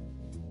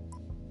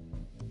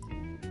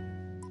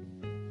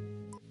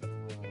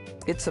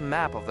 It's a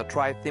map of the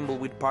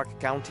Thimbleweed Park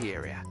County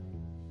area.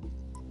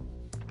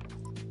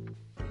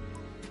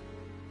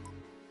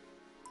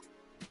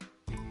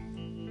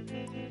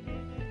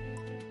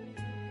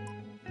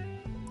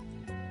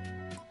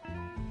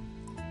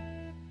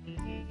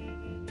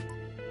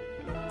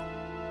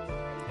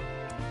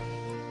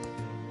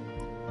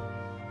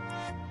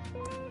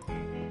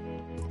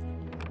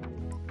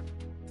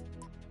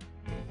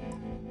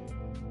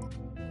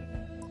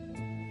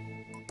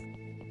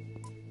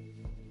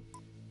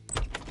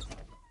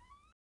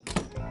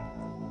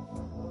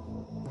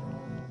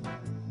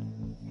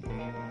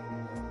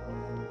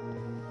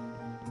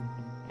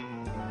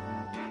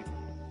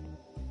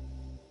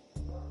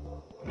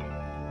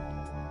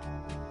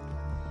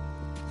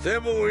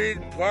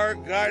 Thimbleweed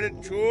Park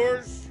guided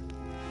tours?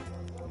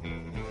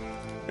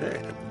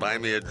 Hey, buy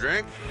me a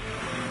drink?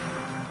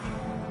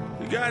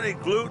 You got any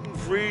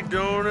gluten-free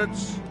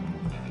donuts?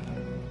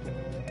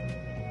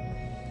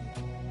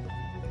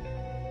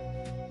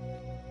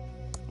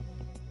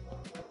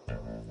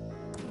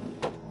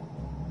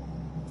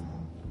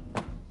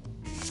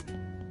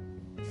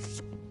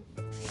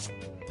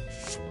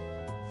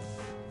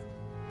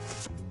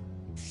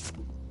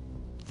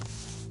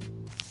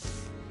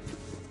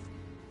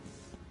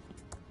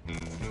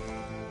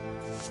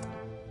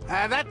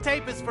 That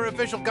tape is for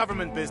official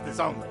government business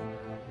only.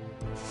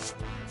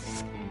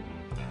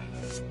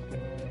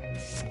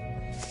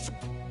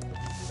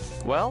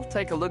 Well,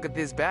 take a look at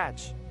this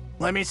badge.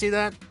 Let me see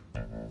that.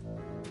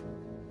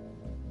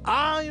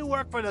 Ah, you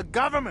work for the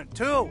government,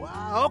 too.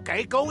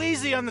 Okay, go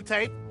easy on the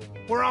tape.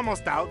 We're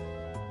almost out.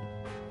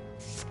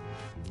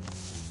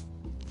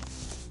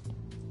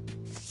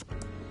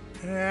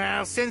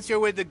 Since you're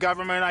with the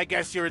government, I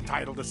guess you're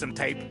entitled to some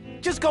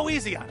tape. Just go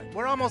easy on it.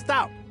 We're almost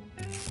out.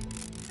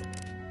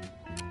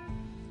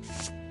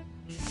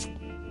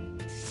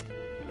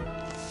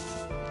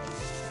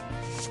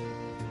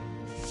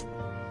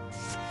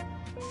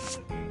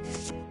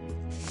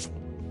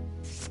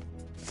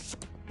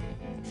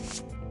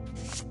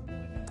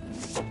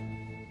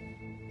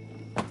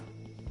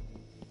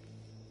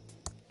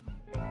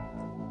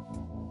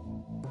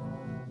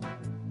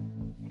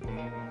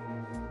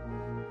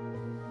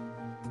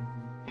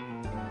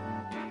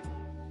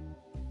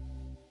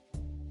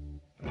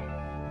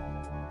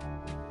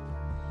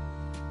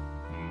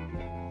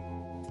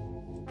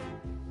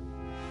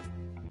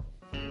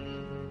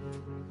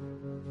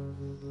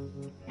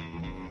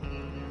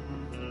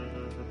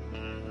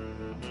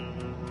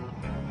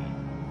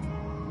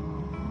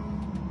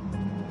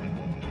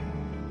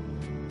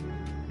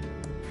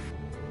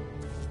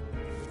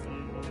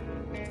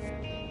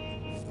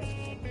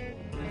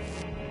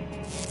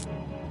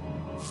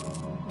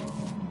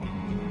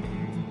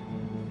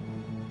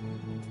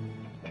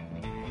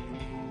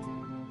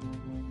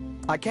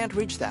 I can't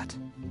reach that.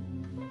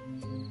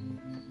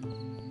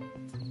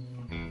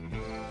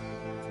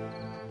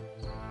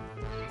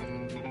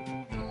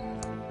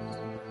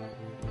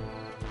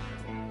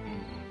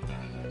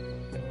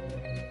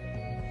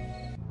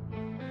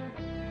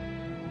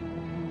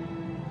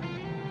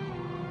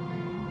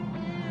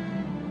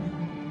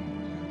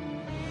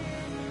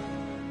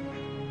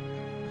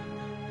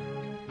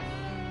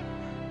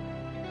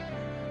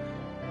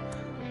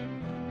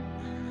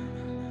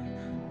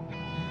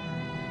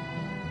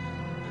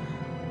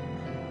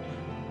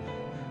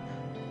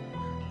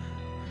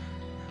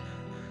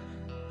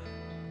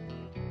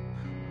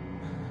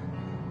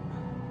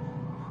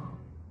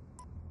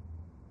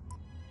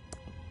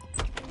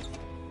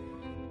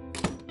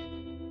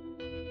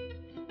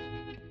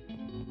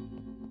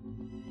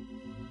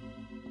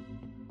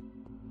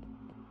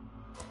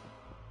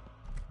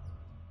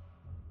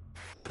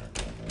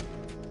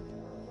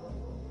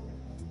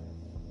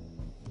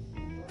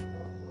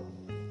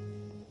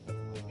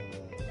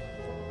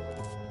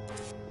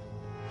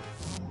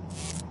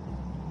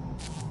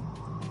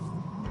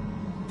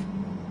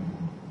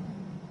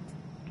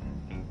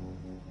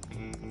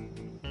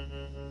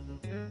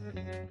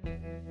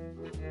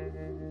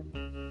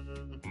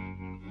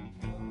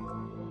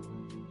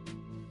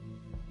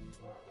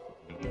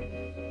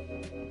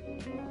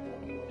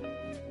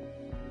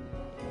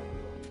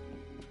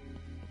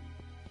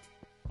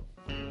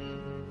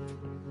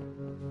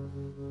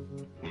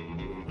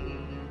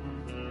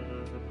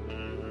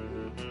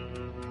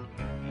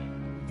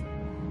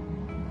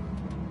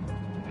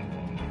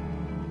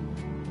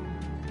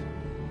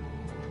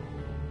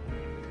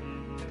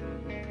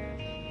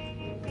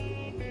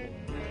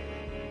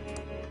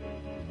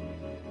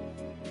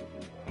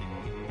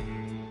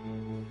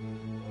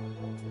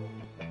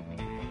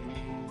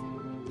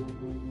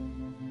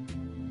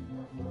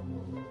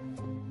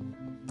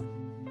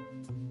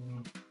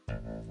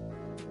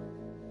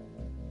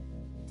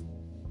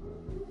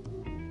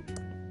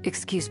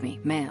 Excuse me,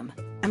 ma'am.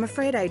 I'm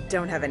afraid I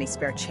don't have any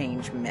spare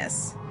change,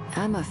 miss.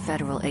 I'm a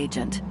federal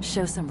agent.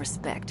 Show some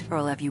respect, or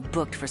I'll have you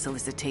booked for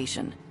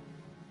solicitation.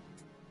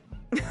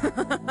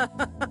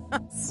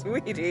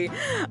 Sweetie,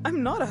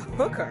 I'm not a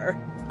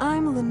hooker.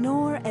 I'm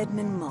Lenore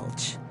Edmund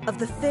Mulch, of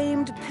the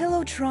famed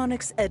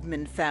Pillowtronics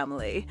Edmund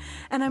family,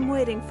 and I'm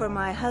waiting for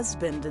my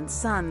husband and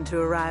son to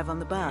arrive on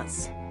the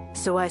bus.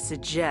 So I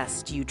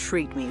suggest you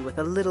treat me with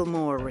a little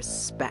more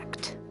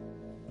respect.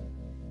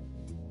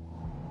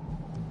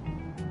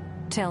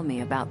 Tell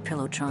me about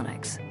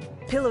Pillowtronics.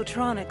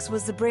 Pillowtronics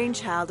was the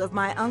brainchild of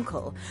my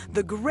uncle,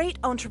 the great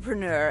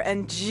entrepreneur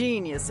and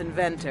genius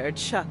inventor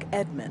Chuck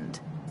Edmund.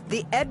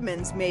 The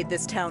Edmonds made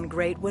this town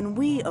great when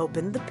we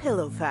opened the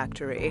Pillow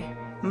Factory.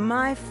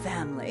 My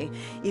family,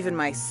 even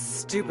my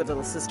stupid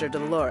little sister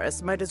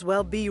Dolores, might as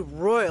well be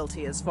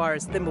royalty as far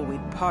as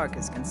Thimbleweed Park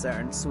is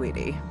concerned,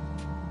 sweetie.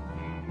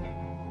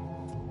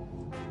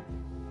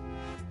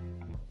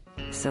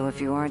 So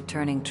if you aren't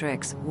turning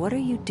tricks, what are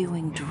you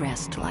doing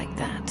dressed like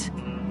that?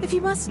 If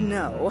you must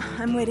know,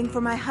 I'm waiting for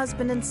my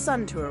husband and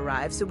son to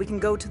arrive so we can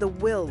go to the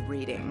will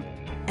reading.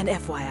 And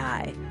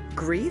FYI,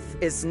 grief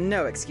is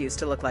no excuse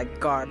to look like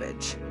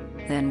garbage.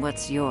 Then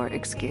what's your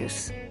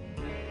excuse?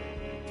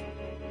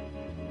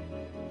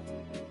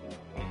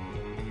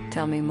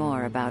 Tell me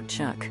more about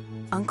Chuck.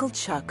 Uncle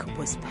Chuck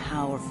was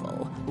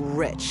powerful,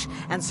 rich,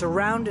 and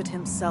surrounded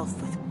himself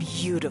with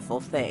beautiful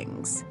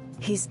things.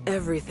 He's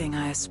everything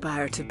I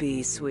aspire to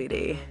be,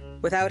 sweetie.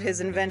 Without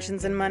his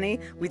inventions and money,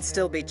 we'd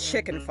still be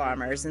chicken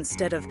farmers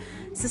instead of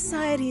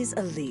society's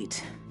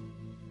elite.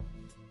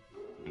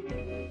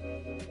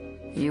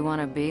 You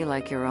want to be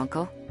like your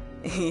uncle?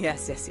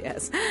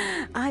 Yes.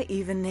 I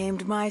even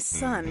named my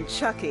son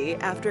Chucky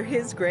after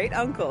his great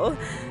uncle.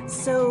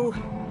 So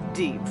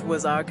deep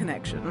was our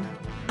connection.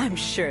 I'm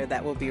sure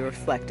that will be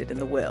reflected in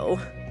the will.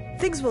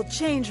 Things will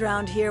change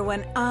around here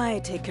when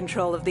I take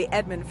control of the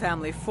Edmund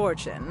family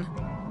fortune.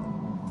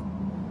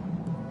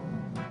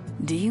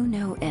 Do you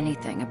know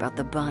anything about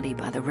the body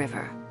by the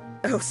river?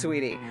 Oh,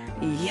 sweetie.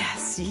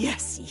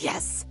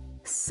 Yes.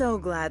 So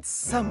glad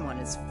someone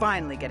is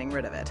finally getting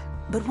rid of it.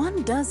 But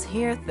one does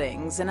hear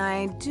things, and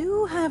I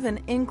do have an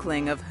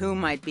inkling of who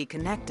might be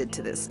connected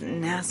to this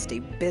nasty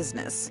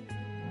business.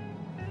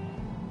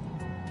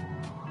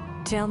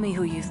 Tell me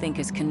who you think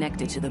is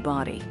connected to the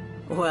body.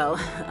 Well,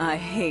 I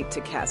hate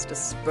to cast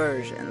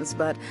aspersions,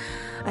 but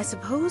I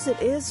suppose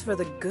it is for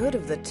the good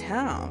of the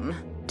town.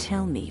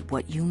 Tell me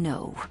what you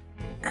know.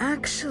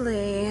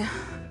 Actually,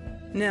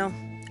 no,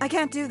 I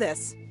can't do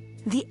this.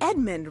 The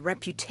Edmund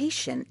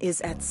reputation is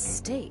at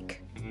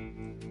stake.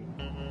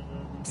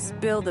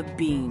 Spill the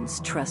beans,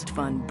 trust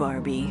fund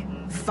Barbie.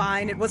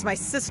 Fine, it was my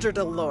sister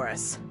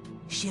Dolores.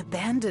 She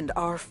abandoned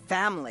our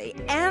family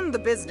and the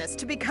business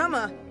to become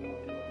a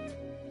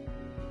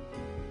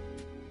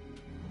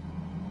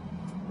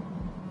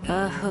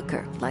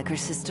hooker, like her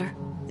sister?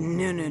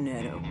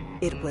 No.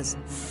 It was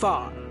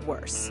far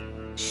worse.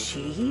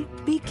 She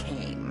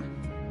became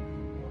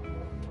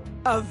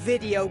a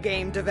video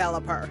game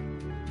developer.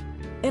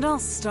 It all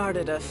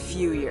started a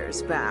few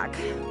years back.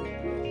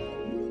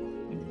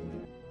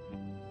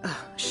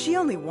 She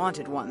only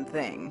wanted one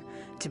thing,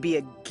 to be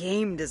a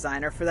game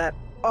designer for that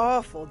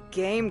awful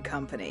game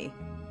company.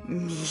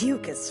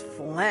 Mucus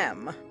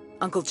Phlegm.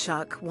 Uncle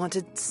Chuck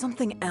wanted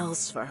something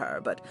else for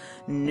her, but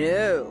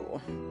no.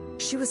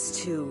 She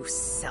was too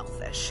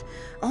selfish.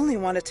 Only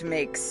wanted to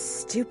make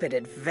stupid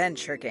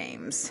adventure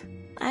games.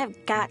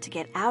 I've got to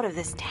get out of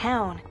this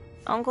town.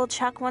 Uncle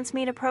Chuck wants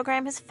me to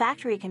program his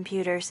factory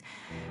computers,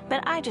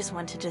 but I just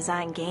want to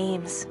design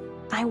games.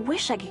 I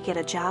wish I could get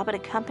a job at a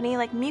company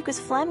like Mucus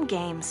Phlegm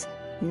Games.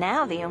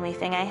 Now the only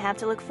thing I have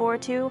to look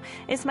forward to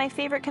is my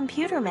favorite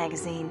computer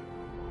magazine.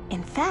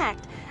 In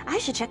fact, I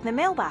should check the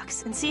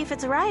mailbox and see if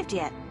it's arrived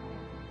yet.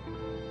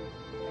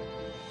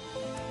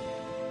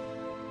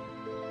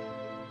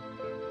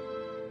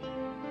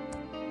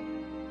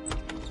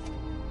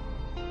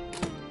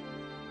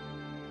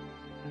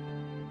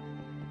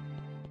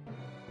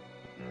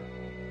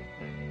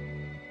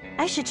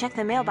 I should check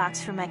the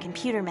mailbox for my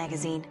computer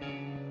magazine.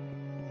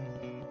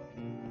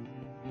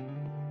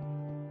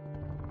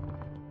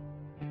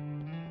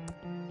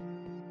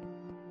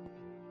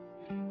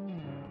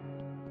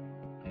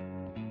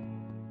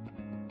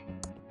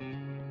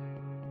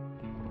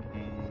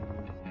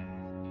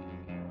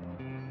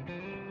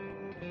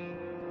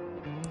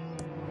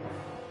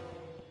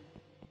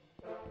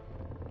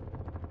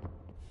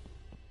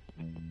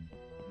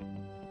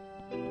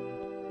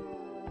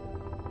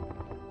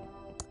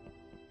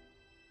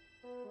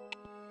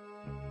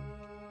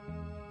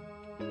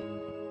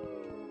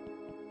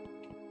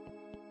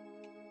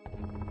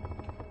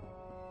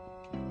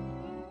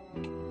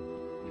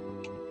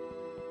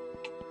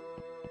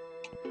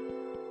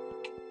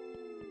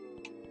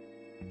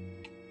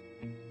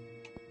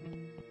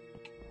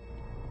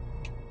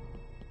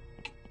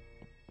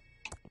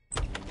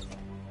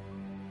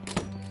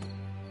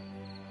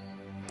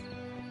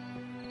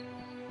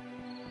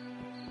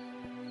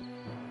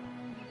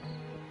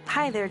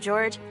 Hi there,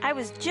 George. I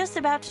was just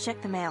about to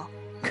check the mail.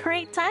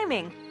 Great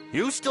timing.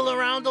 You still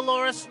around,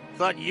 Dolores?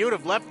 Thought you'd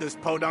have left this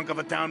podunk of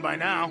a town by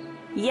now.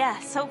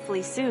 Yes,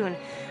 hopefully soon.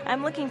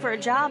 I'm looking for a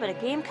job at a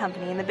game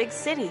company in the big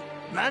city.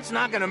 That's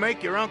not gonna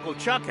make your Uncle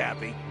Chuck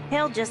happy.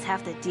 He'll just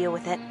have to deal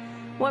with it.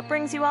 What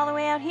brings you all the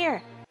way out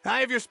here? I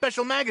have your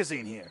special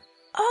magazine here.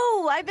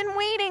 Oh, I've been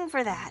waiting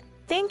for that.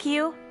 Thank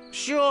you.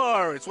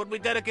 Sure, it's what we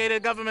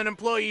dedicated government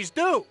employees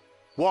do.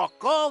 Walk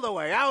all the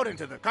way out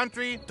into the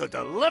country to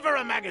deliver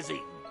a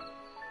magazine.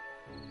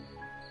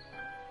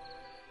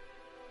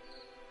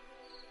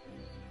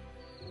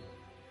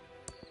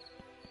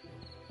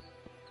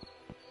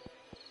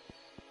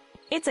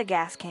 It's a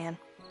gas can.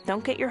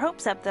 Don't get your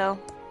hopes up, though.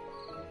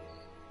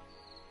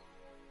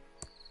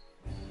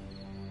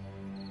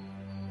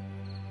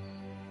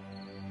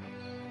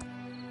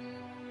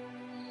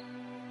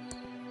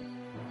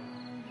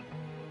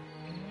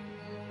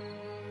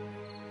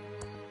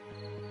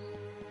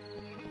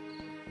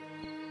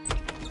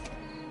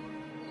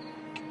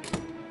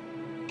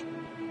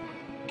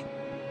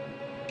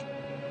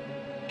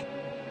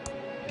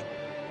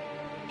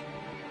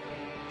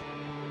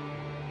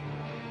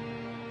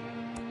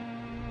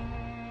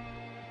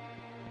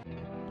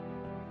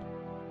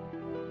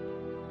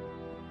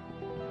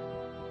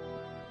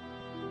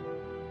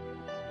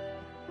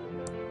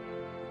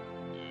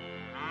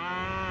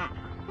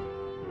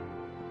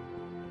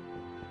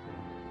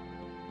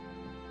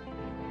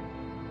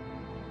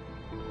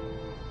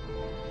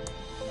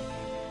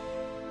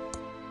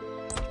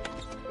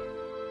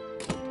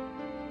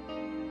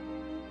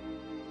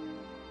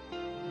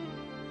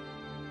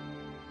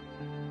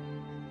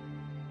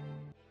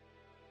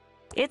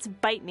 It's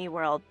Bite Me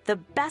World, the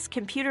best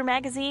computer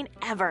magazine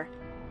ever.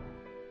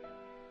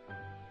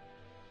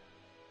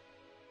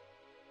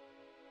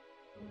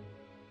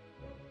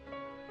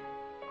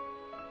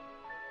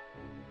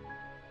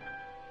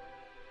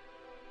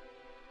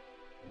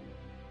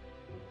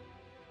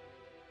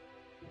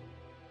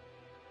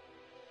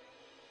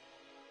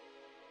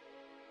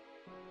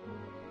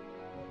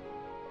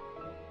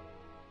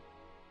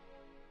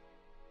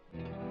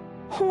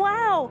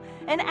 Wow!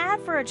 An ad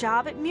for a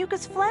job at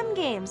Mucus Phlegm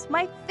Games,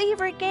 my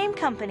favorite game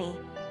company.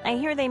 I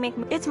hear they make...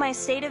 It's my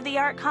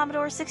state-of-the-art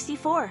Commodore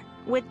 64,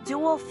 with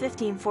dual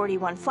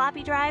 1541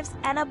 floppy drives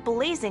and a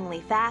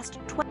blazingly fast...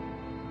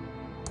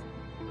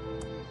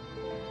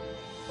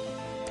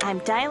 I'm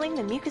dialing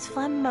the Mucus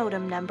Phlegm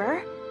modem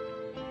number.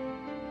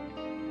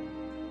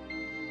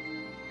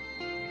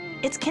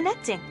 It's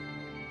connecting.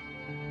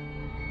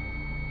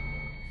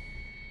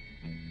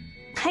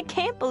 I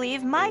can't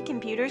believe my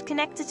computer's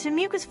connected to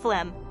Mucus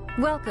Phlegm.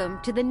 Welcome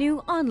to the new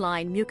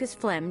online Mucus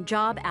Phlegm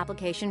job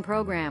application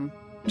program.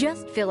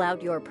 Just fill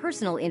out your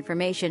personal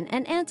information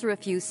and answer a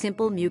few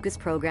simple mucus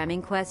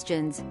programming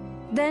questions.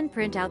 Then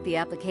print out the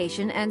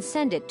application and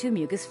send it to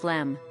Mucus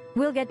Phlegm.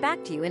 We'll get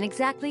back to you in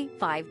exactly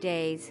 5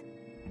 days.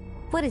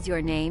 What is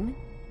your name?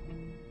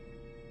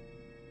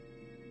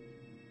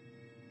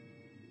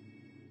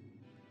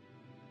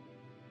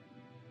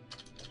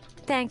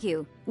 Thank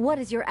you. What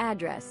is your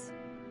address?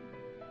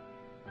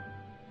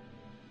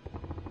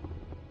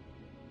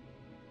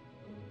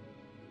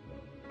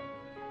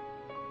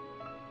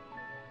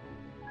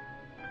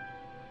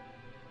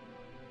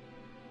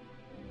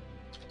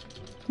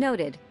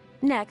 Noted.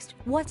 Next,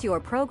 what's your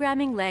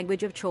programming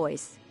language of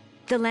choice?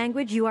 The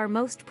language you are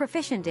most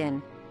proficient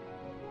in.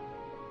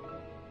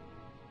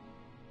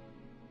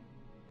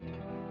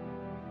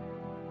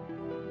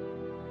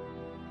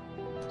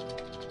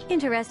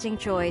 Interesting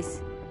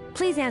choice.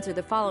 Please answer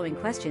the following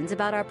questions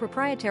about our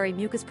proprietary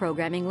mucus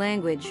programming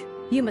language.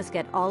 You must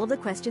get all of the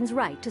questions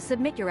right to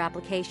submit your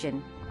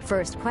application.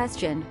 First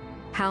question: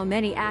 how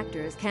many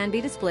actors can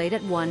be displayed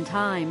at one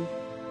time?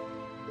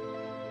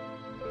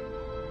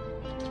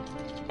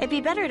 It'd be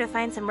better to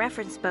find some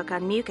reference book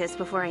on mucus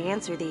before I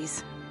answer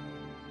these.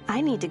 I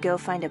need to go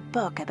find a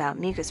book about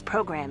mucus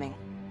programming.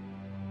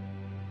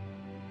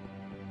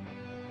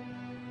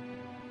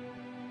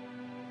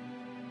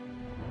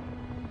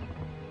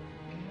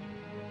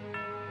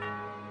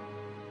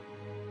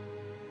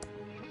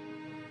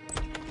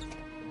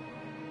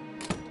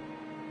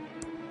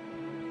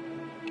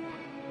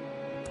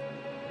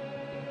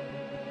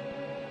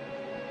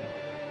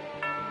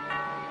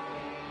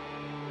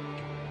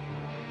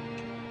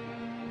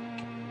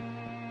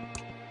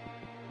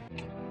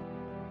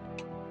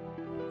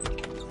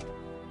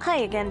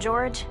 Hi again,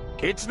 George.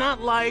 It's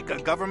not like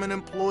a government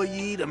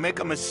employee to make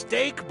a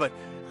mistake, but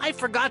I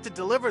forgot to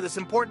deliver this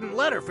important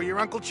letter for your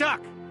Uncle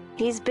Chuck.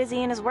 He's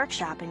busy in his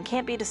workshop and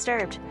can't be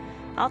disturbed.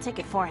 I'll take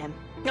it for him.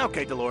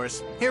 Okay,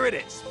 Dolores, here it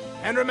is.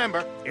 And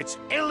remember, it's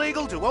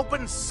illegal to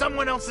open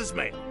someone else's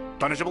mail.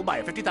 Punishable by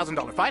a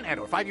 $50,000 fine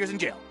and/or 5 years in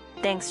jail.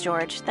 Thanks,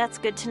 George. That's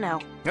good to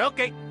know.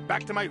 Okay,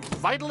 back to my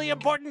vitally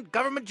important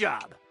government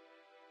job.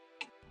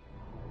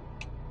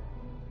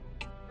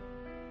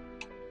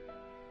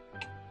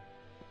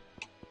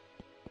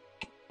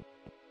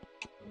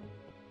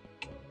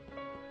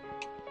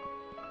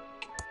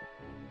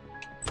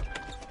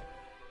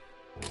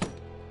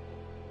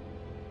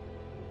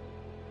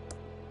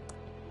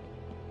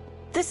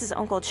 This is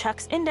Uncle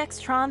Chuck's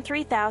Indextron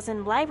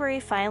 3000 library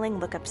filing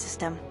lookup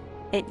system.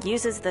 It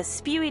uses the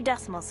Spewy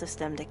Decimal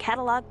System to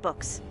catalog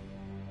books.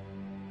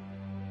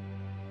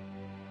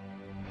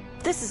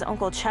 This is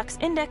Uncle Chuck's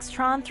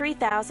Indextron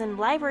 3000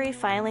 library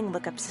filing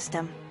lookup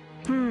system.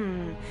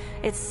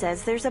 It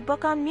says there's a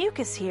book on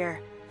mucus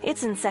here.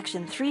 It's in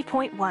section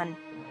 3.1.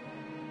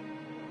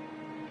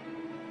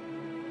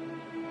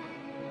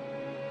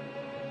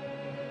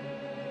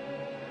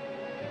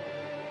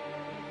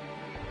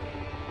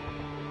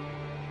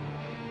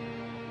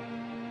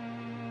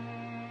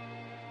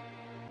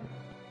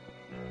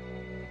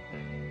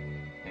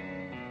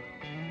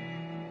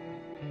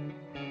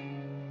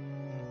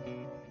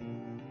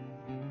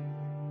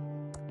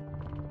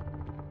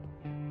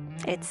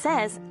 It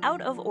says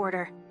out of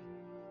order.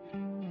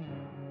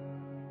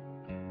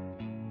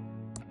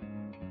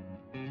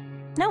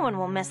 No one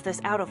will miss this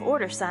out of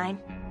order sign.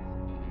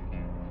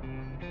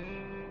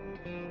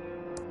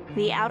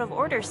 The out of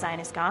order sign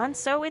is gone,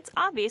 so it's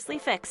obviously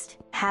fixed.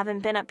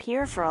 Haven't been up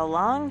here for a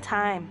long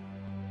time.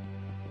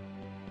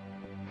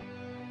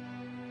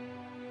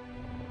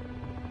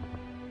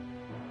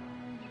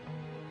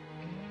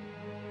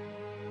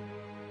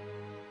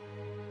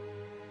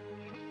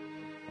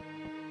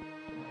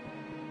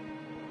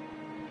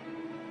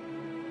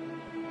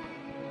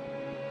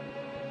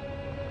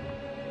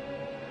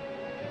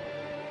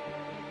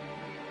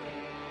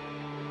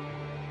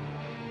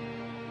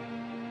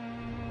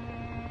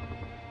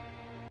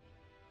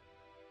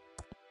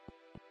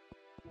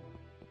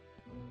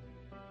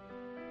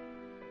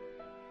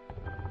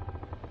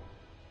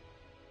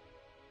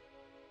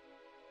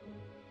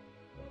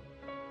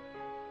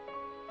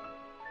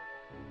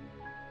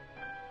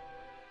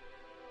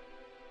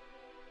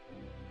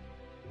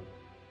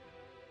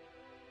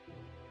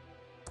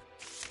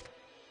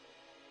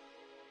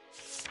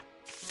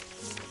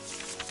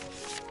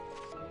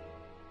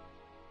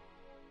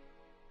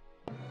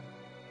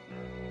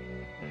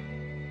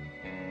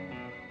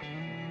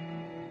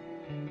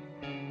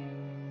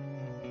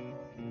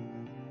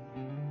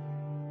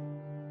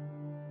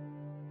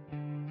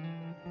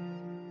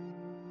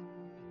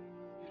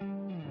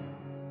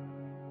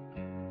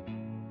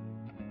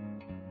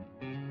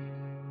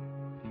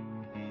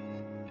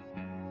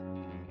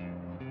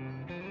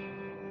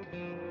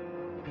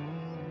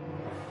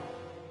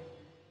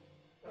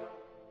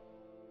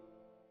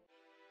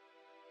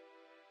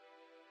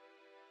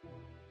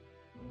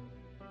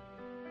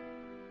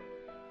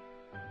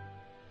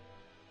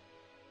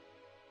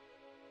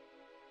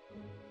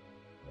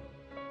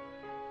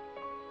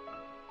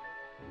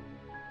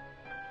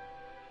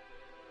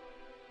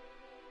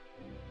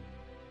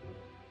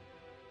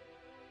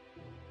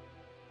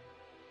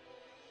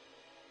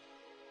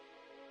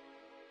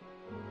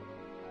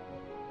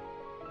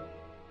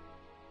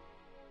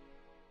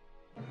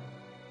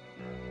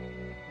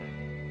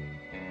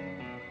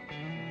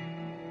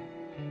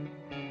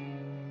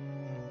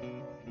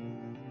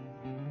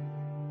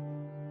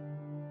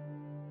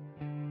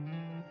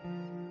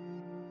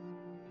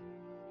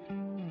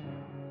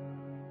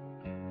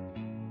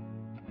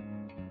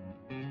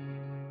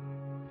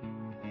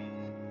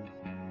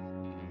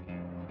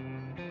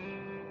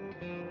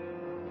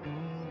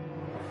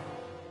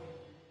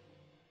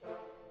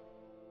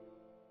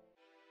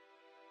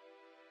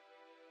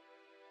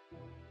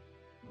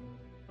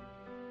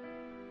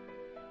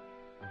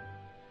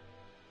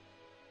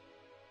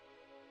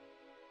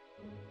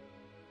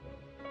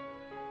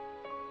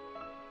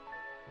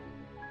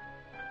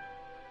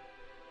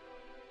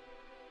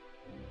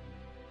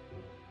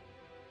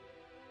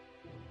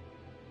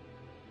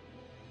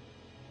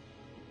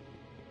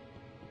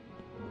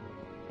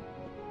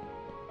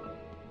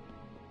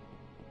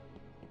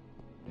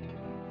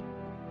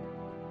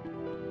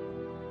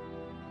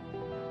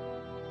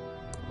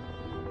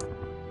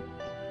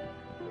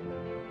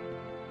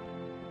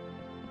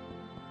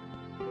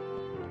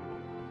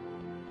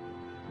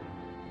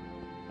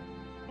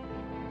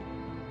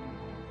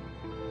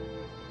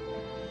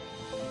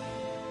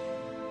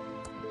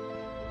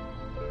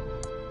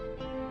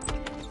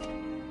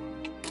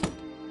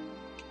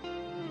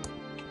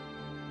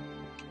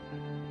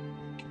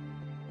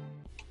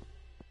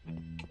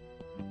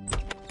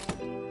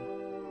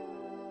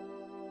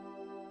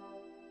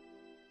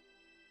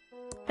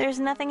 There's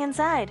nothing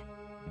inside.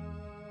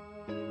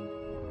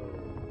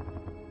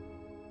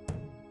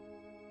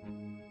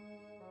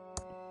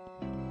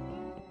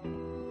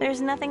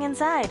 There's nothing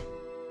inside.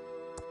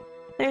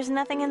 There's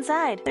nothing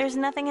inside. There's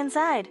nothing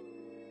inside.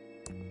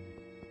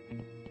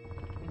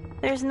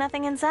 There's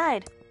nothing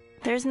inside.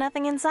 There's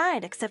nothing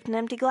inside except an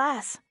empty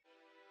glass.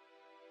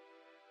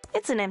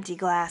 It's an empty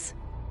glass.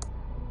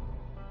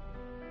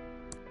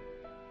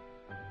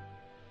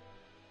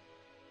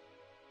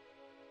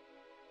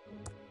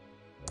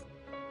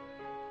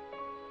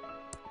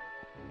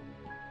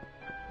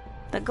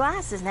 The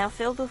glass is now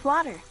filled with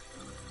water.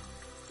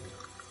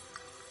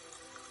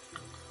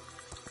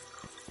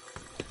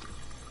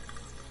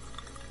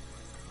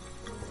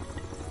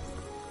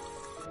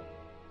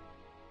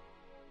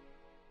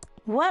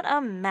 What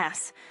a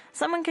mess.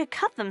 Someone could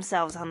cut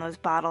themselves on those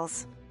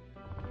bottles.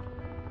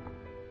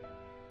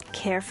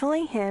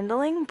 Carefully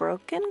handling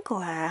broken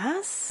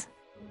glass.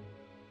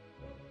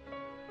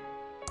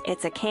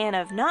 It's a can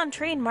of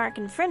non-trademark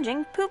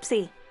infringing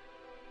Poopsie.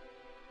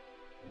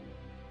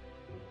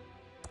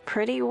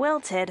 Pretty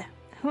wilted.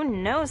 Who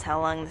knows how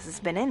long this has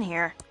been in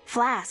here?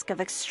 Flask of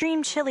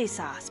extreme chili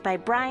sauce by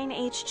Brian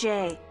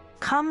H.J.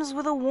 Comes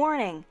with a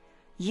warning.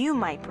 You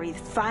might breathe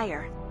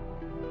fire.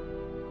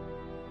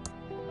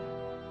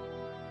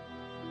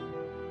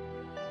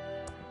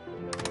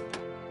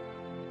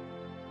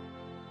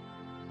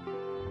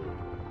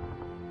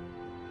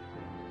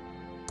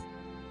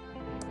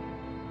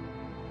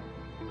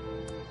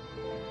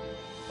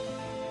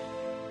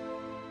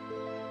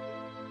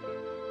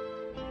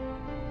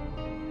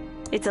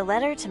 It's a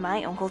letter to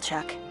my Uncle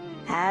Chuck.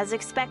 As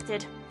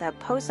expected, the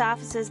post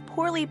office's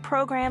poorly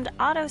programmed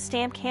auto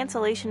stamp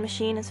cancellation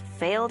machine has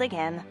failed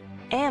again.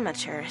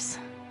 Amateurs.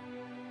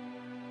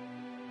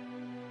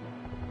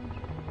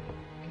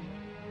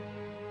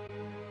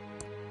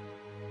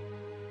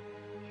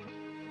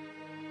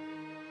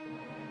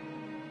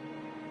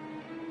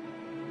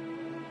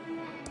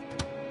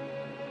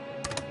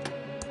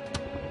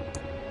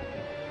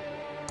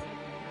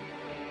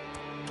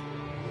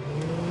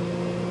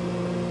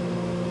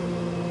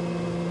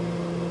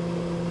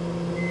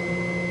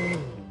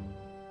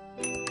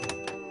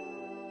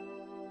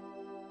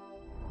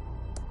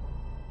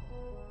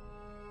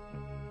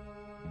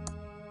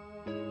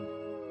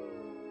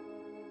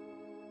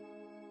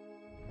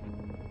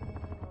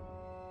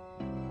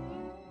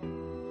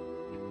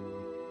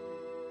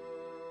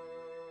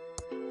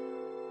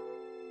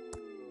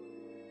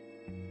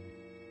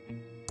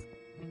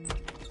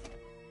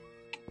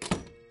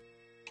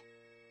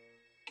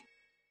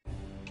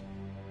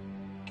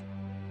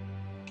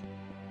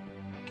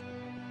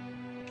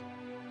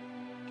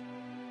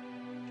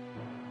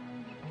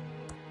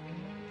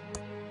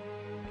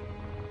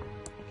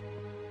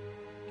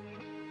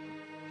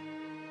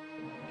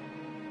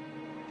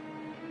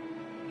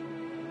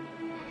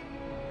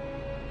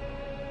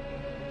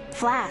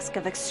 Flask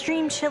of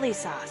extreme chili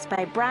sauce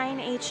by Brian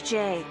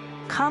H.J.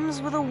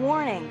 Comes with a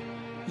warning.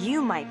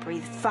 You might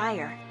breathe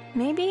fire.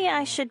 Maybe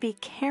I should be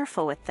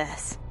careful with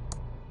this.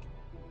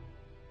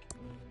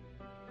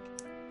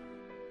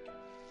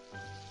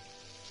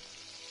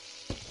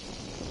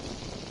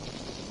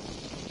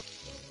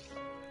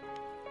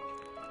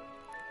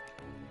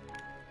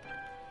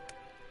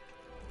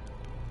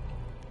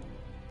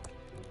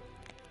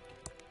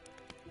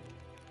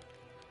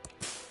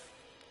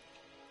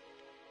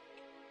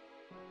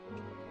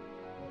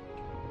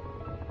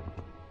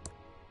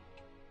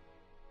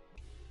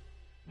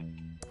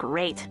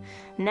 Great.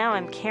 Now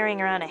I'm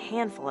carrying around a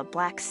handful of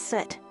black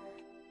soot.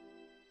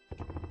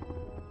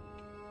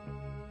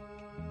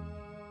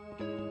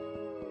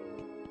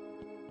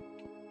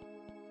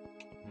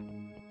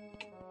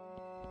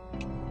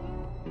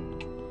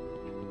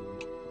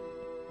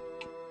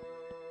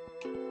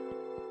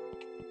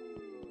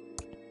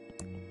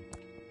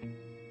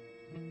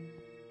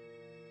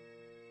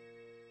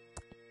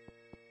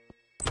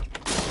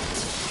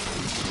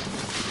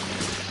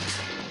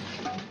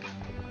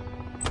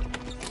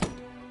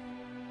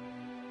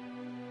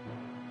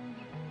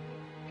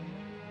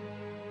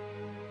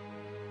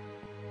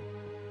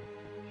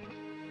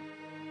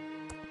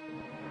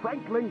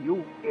 Franklin,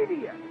 you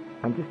idiot!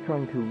 I'm just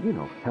trying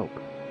to, help.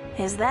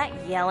 Is that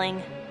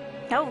yelling?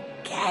 Oh,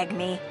 gag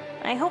me.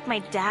 I hope my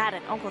dad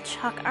and Uncle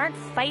Chuck aren't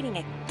fighting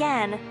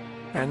again.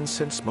 And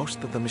since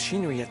most of the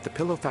machinery at the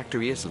pillow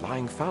factory is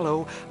lying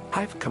fallow,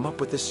 I've come up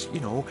with this,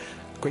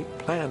 great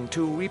plan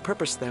to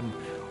repurpose them.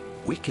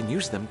 We can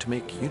use them to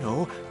make,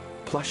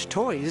 plush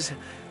toys.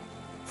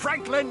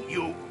 Franklin,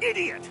 you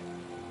idiot!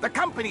 The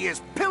company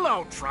is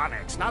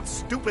Pillowtronics, not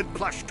stupid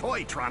plush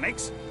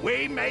Toytronics.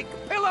 We make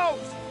pillows!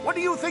 What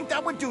do you think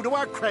that would do to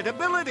our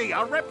credibility,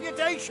 our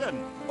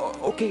reputation?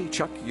 Okay,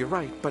 Chuck, you're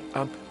right, but,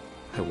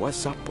 I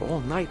was up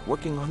all night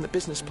working on the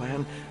business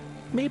plan.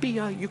 Maybe,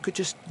 you could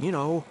just,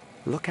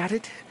 look at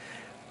it?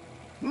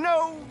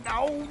 No,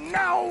 no,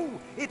 no!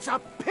 It's a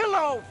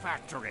pillow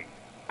factory!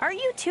 Are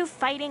you two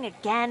fighting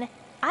again?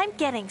 I'm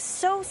getting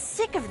so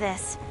sick of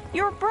this.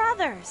 You're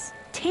brothers.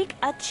 Take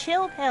a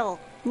chill pill.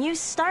 You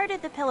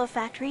started the pillow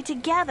factory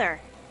together.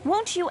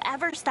 Won't you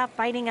ever stop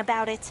fighting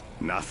about it?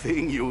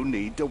 Nothing you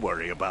need to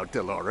worry about,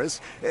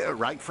 Dolores.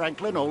 Right,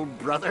 Franklin, old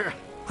brother?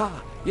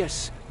 Ah,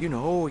 yes,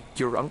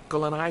 your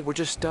uncle and I were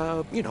just,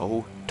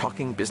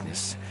 talking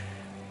business.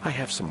 I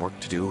have some work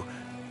to do.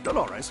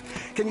 Dolores,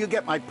 can you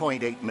get my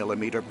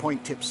 .8mm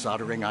point-tip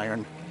soldering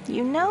iron?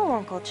 You know,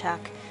 Uncle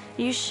Chuck,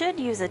 you should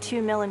use a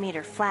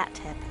 2mm flat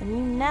tip, and you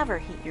never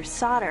heat your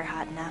solder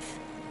hot enough.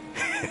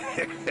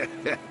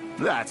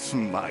 That's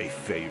my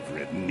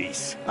favorite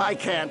niece. I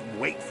can't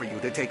wait for you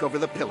to take over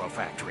the pillow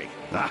factory.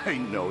 I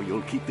know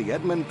you'll keep the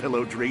Edmund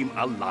pillow dream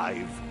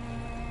alive.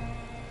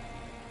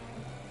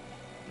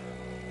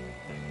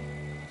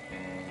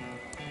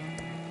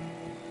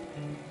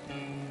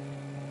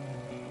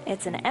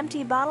 It's an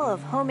empty bottle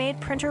of homemade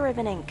printer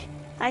ribbon ink.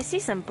 I see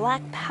some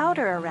black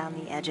powder around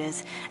the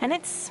edges, and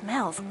it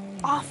smells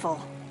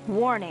awful.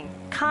 Warning,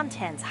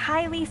 contents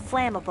highly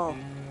flammable.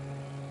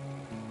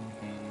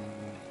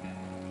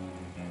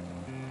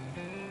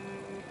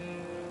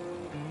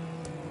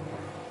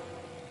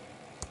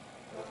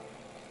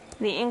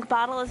 The ink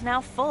bottle is now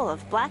full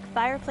of black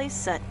fireplace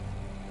soot.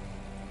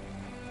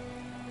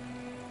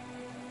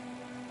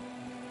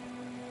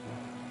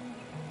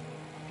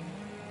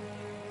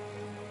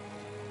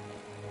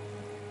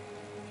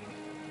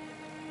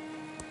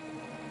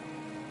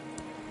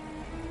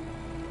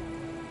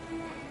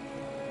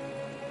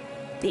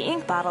 The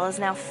ink bottle is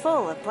now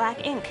full of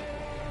black ink.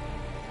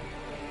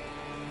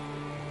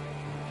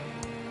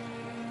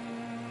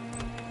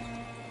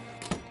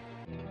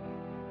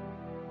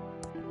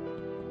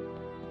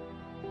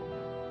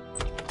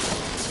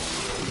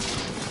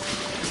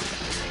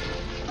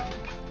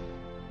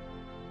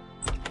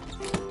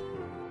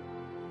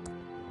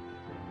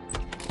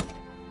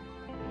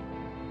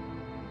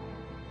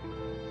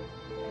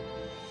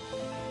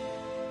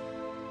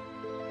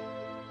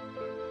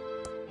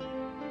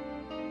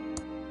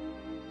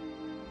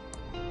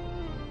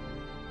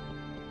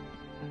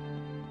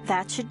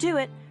 That should do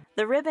it.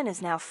 The ribbon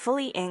is now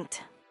fully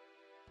inked.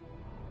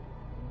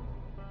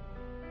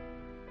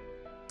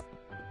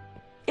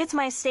 It's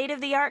my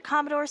state-of-the-art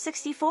Commodore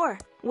 64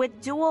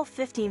 with dual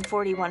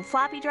 1541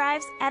 floppy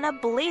drives and a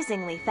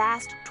blazingly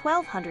fast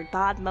 1200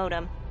 baud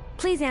modem.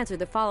 Please answer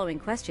the following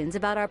questions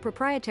about our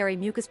proprietary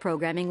mucus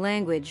programming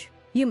language.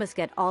 You must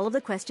get all of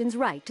the questions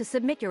right to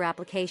submit your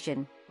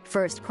application.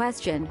 First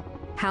question: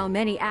 how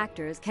many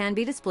actors can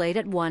be displayed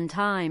at one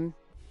time?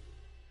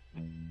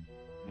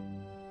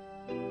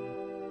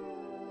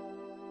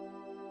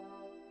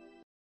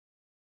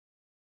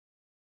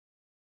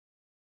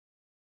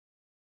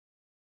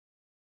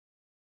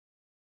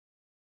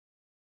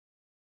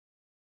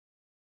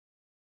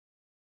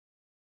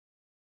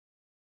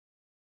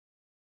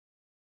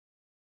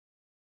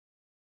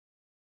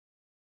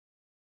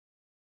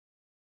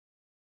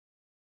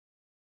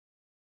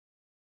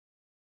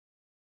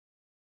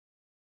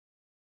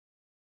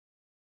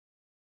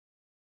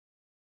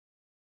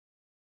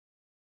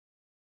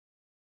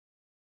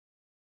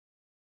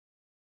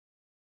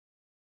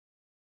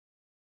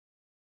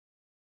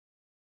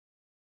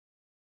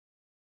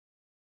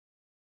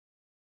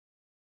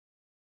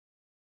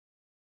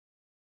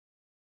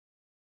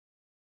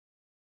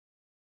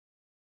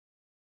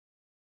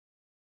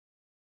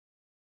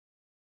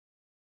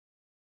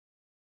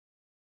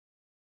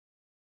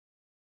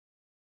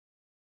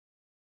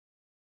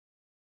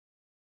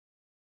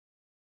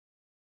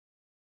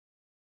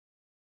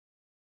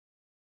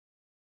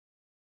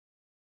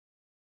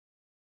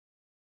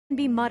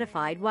 Be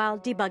modified while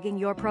debugging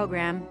your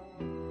program.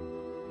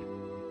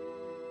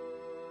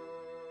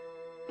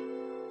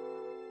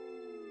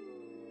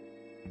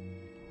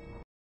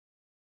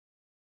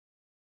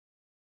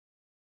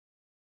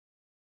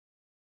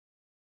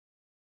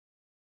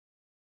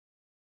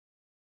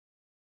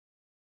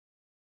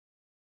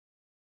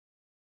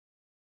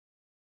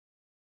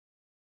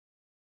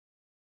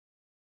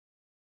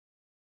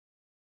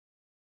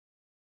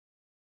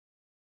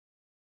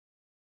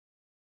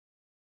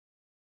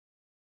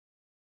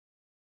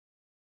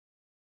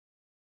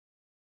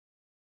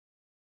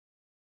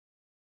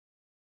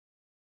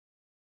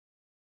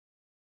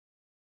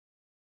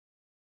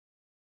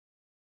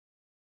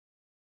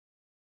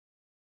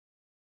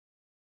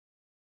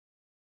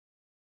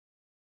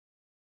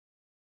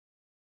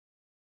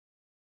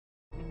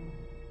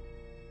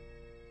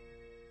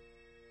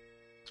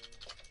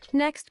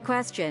 Next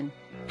question: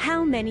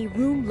 how many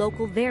room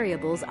local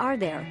variables are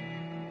there?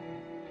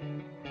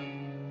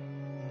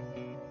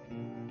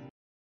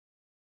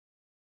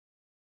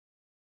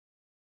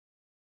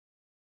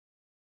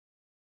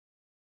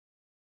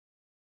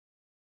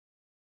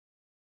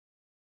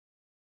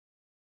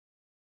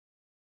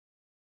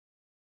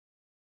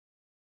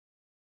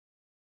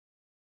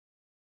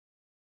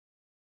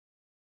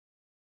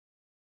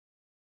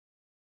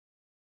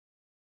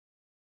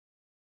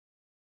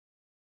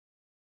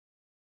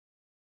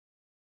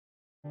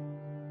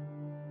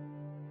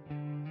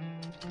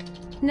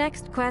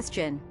 Next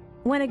question: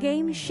 when a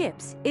game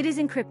ships, it is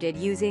encrypted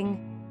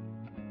using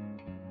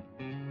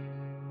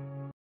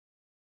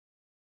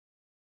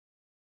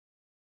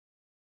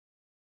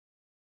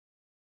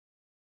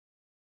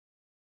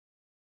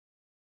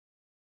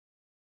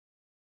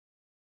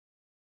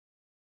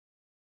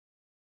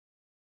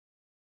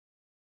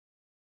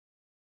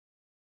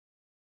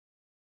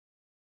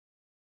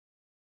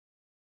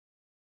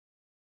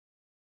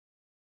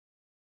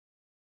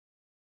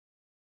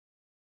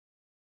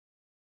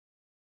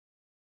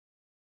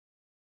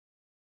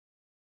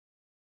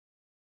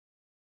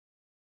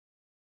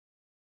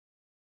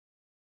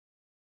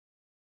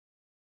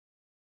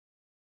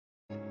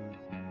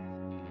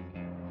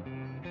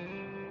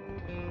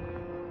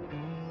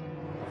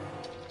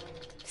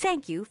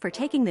Thank you for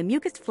taking the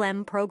Mucus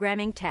Phlegm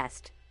programming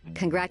test.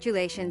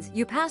 Congratulations,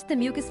 you passed the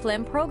Mucus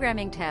Phlegm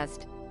programming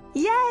test.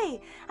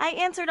 Yay! I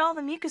answered all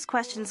the mucus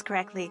questions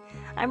correctly.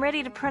 I'm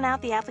ready to print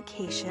out the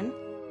application.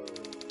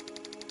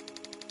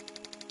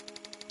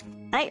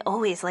 I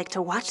always like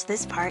to watch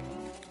this part.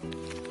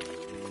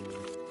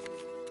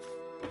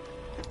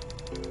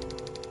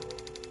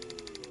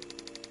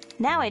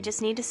 Now I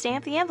just need to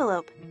stamp the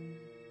envelope.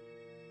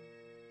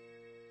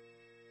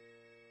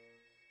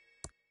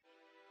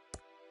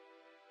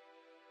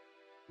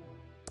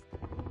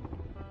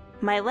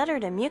 My letter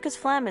to Mucus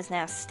Phlegm is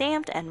now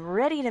stamped and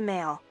ready to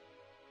mail.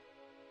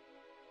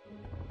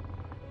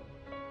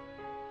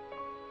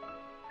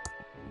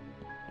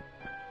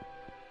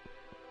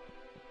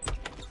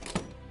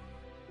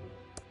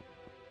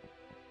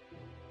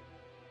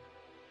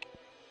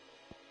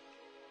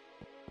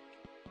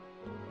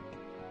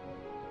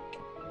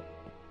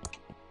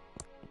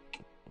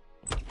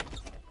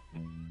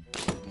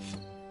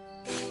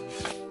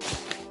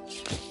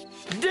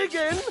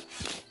 Diggin'!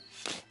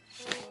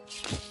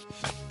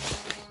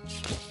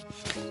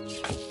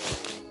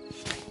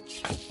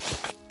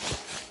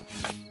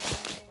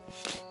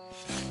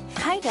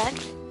 Hi, Doug.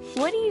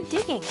 What are you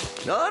digging?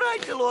 All right,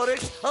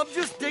 Dolores. I'm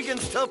just digging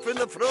stuff in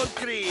the front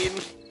green.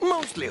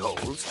 Mostly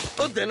holes.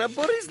 But then I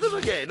buries them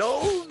again,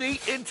 all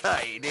neat and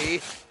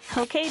tidy.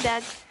 Okay,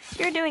 Doug.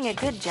 You're doing a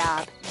good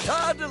job.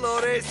 Ta,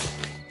 Dolores.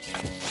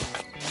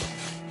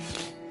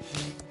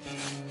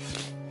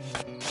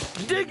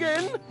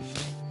 Digging!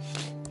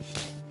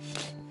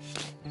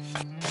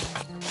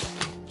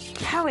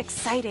 How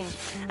exciting.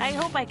 I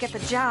hope I get the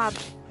job.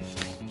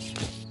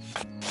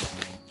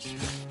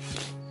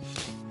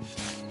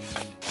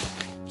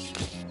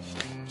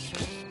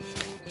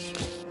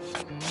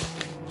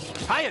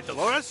 Hiya,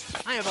 Dolores.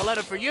 I have a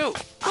letter for you.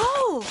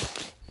 Oh!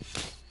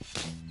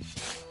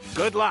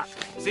 Good luck.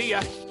 See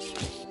ya.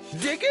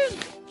 Digging?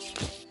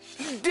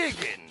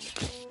 Digging.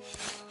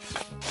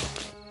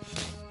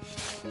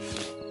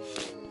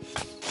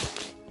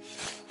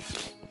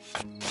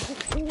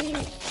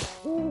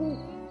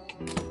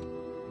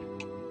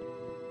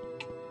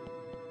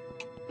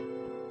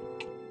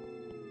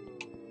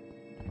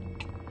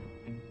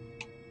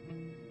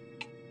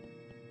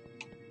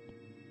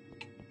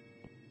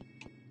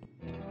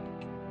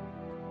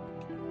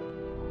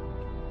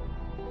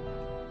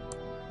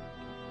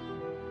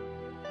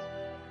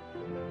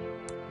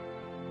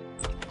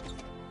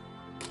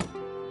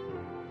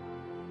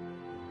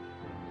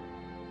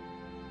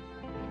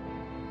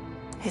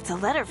 It's a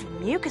letter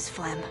from Mucus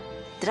Phlegm.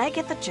 Did I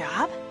get the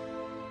job?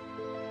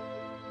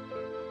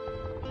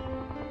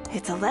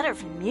 It's a letter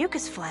from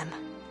Mucus Phlegm.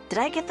 Did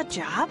I get the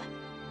job?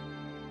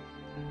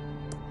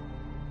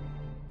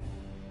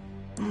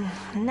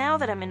 Now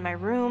that I'm in my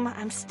room,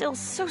 I'm still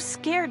so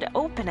scared to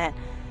open it.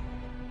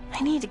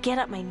 I need to get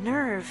up my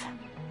nerve.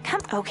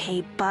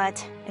 Okay,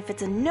 but if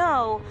it's a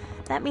no,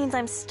 that means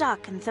I'm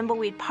stuck in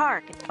Thimbleweed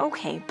Park.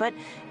 Okay, but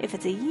if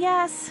it's a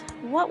yes,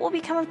 what will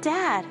become of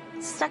Dad?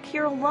 Stuck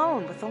here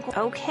alone with Uncle...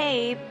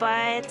 Okay,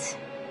 but...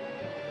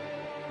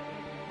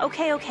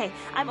 Okay,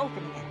 I'm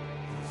opening it.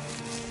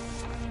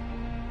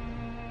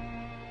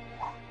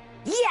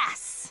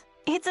 Yes!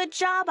 It's a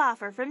job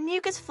offer from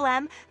Mucus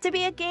Phlegm to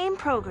be a game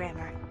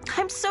programmer.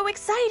 I'm so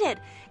excited!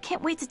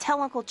 Can't wait to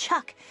tell Uncle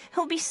Chuck.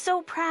 He'll be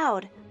so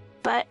proud.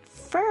 But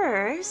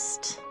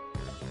first...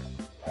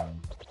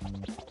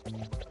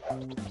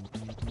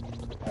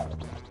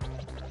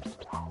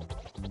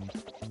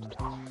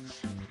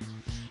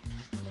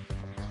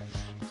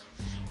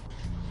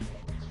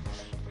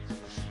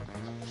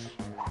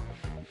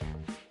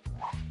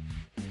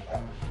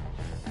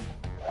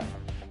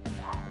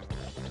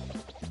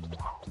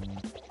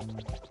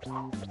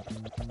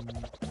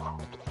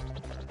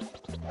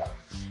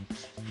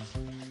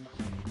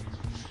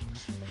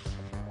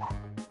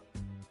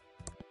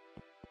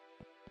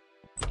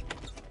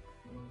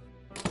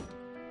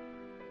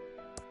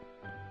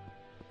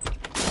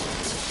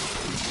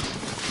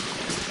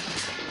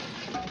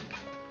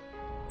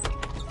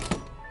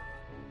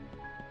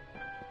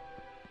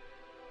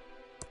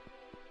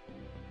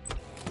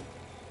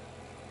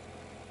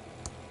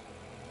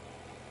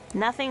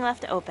 Nothing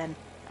left to open.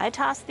 I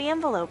tossed the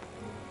envelope.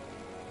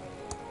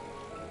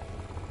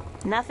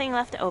 Nothing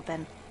left to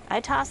open. I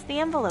tossed the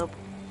envelope.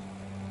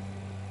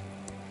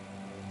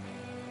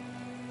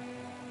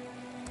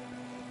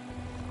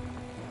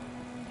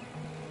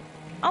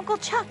 Uncle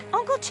Chuck!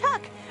 Uncle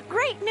Chuck!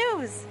 Great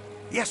news!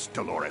 Yes,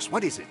 Dolores,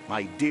 what is it,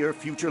 my dear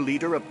future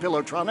leader of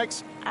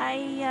Pillowtronics?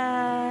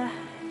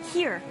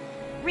 Here,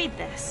 read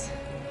this.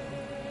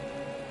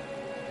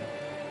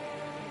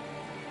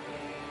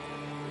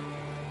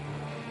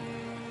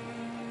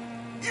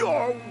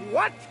 You're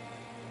what?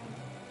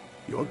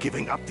 You're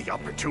giving up the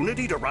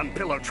opportunity to run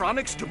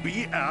Pillowtronics to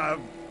be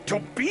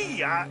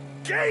a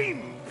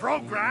game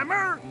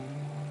programmer?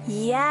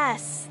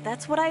 Yes,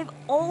 that's what I've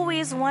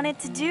always wanted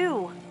to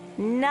do.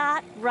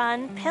 Not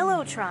run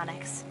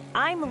Pillowtronics.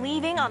 I'm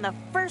leaving on the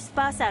first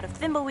bus out of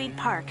Thimbleweed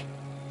Park.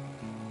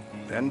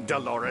 Then,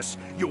 Dolores,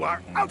 you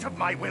are out of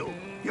my will.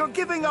 You're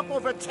giving up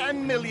over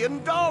 $10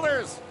 million.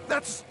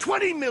 That's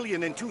 $20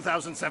 million in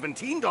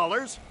 2017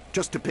 dollars.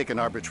 Just to pick an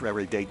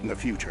arbitrary date in the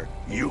future.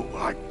 You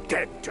are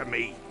dead to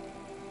me.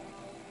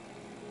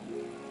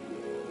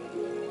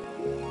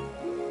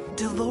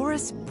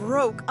 Dolores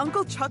broke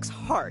Uncle Chuck's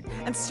heart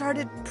and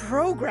started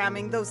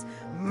programming those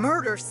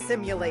murder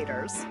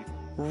simulators.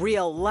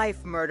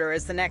 Real-life murder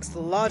is the next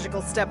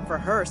logical step for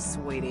her,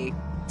 sweetie.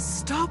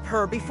 Stop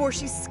her before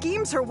she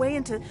schemes her way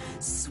into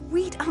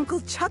sweet Uncle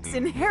Chuck's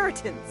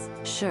inheritance.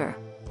 Sure,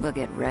 we'll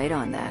get right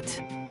on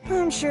that.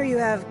 I'm sure you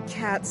have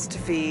cats to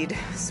feed,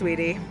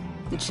 sweetie.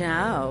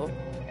 Ciao.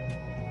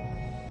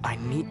 I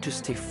need to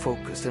stay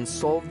focused and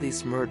solve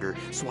this murder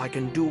so I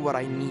can do what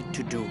I need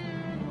to do.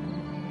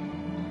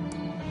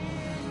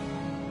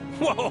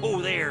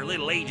 Whoa there,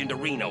 little Agent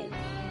Reno.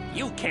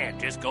 You can't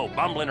just go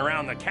bumbling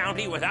around the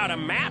county without a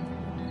map.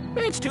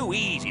 It's too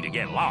easy to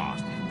get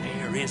lost.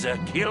 There is a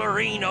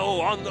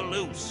killerino on the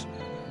loose.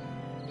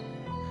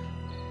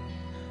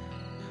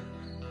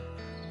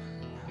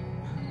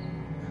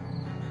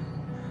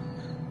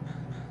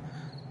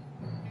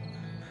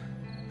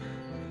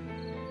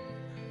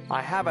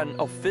 I have an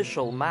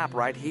official map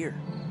right here.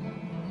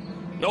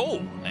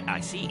 Oh, I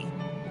see.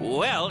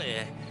 Well,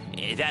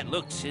 that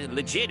looks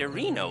legit,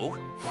 Reno.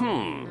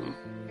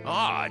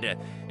 Odd.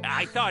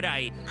 I thought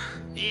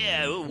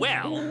yeah,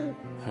 well,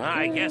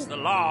 I guess the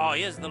law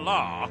is the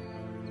law.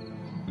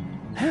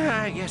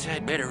 I guess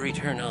I'd better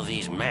return all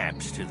these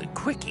maps to the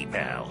Quickie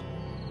Pal.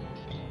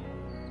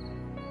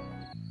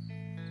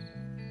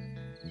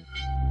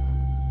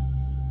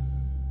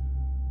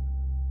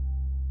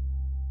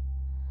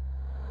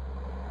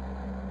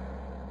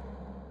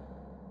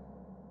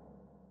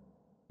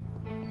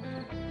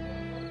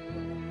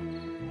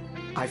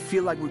 I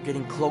feel like we're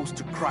getting close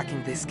to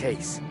cracking this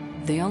case.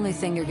 The only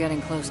thing you're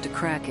getting close to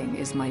cracking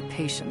is my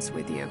patience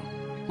with you.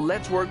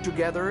 Let's work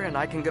together and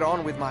I can get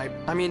on with my...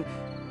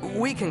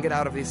 we can get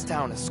out of this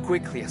town as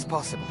quickly as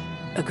possible.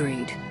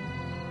 Agreed.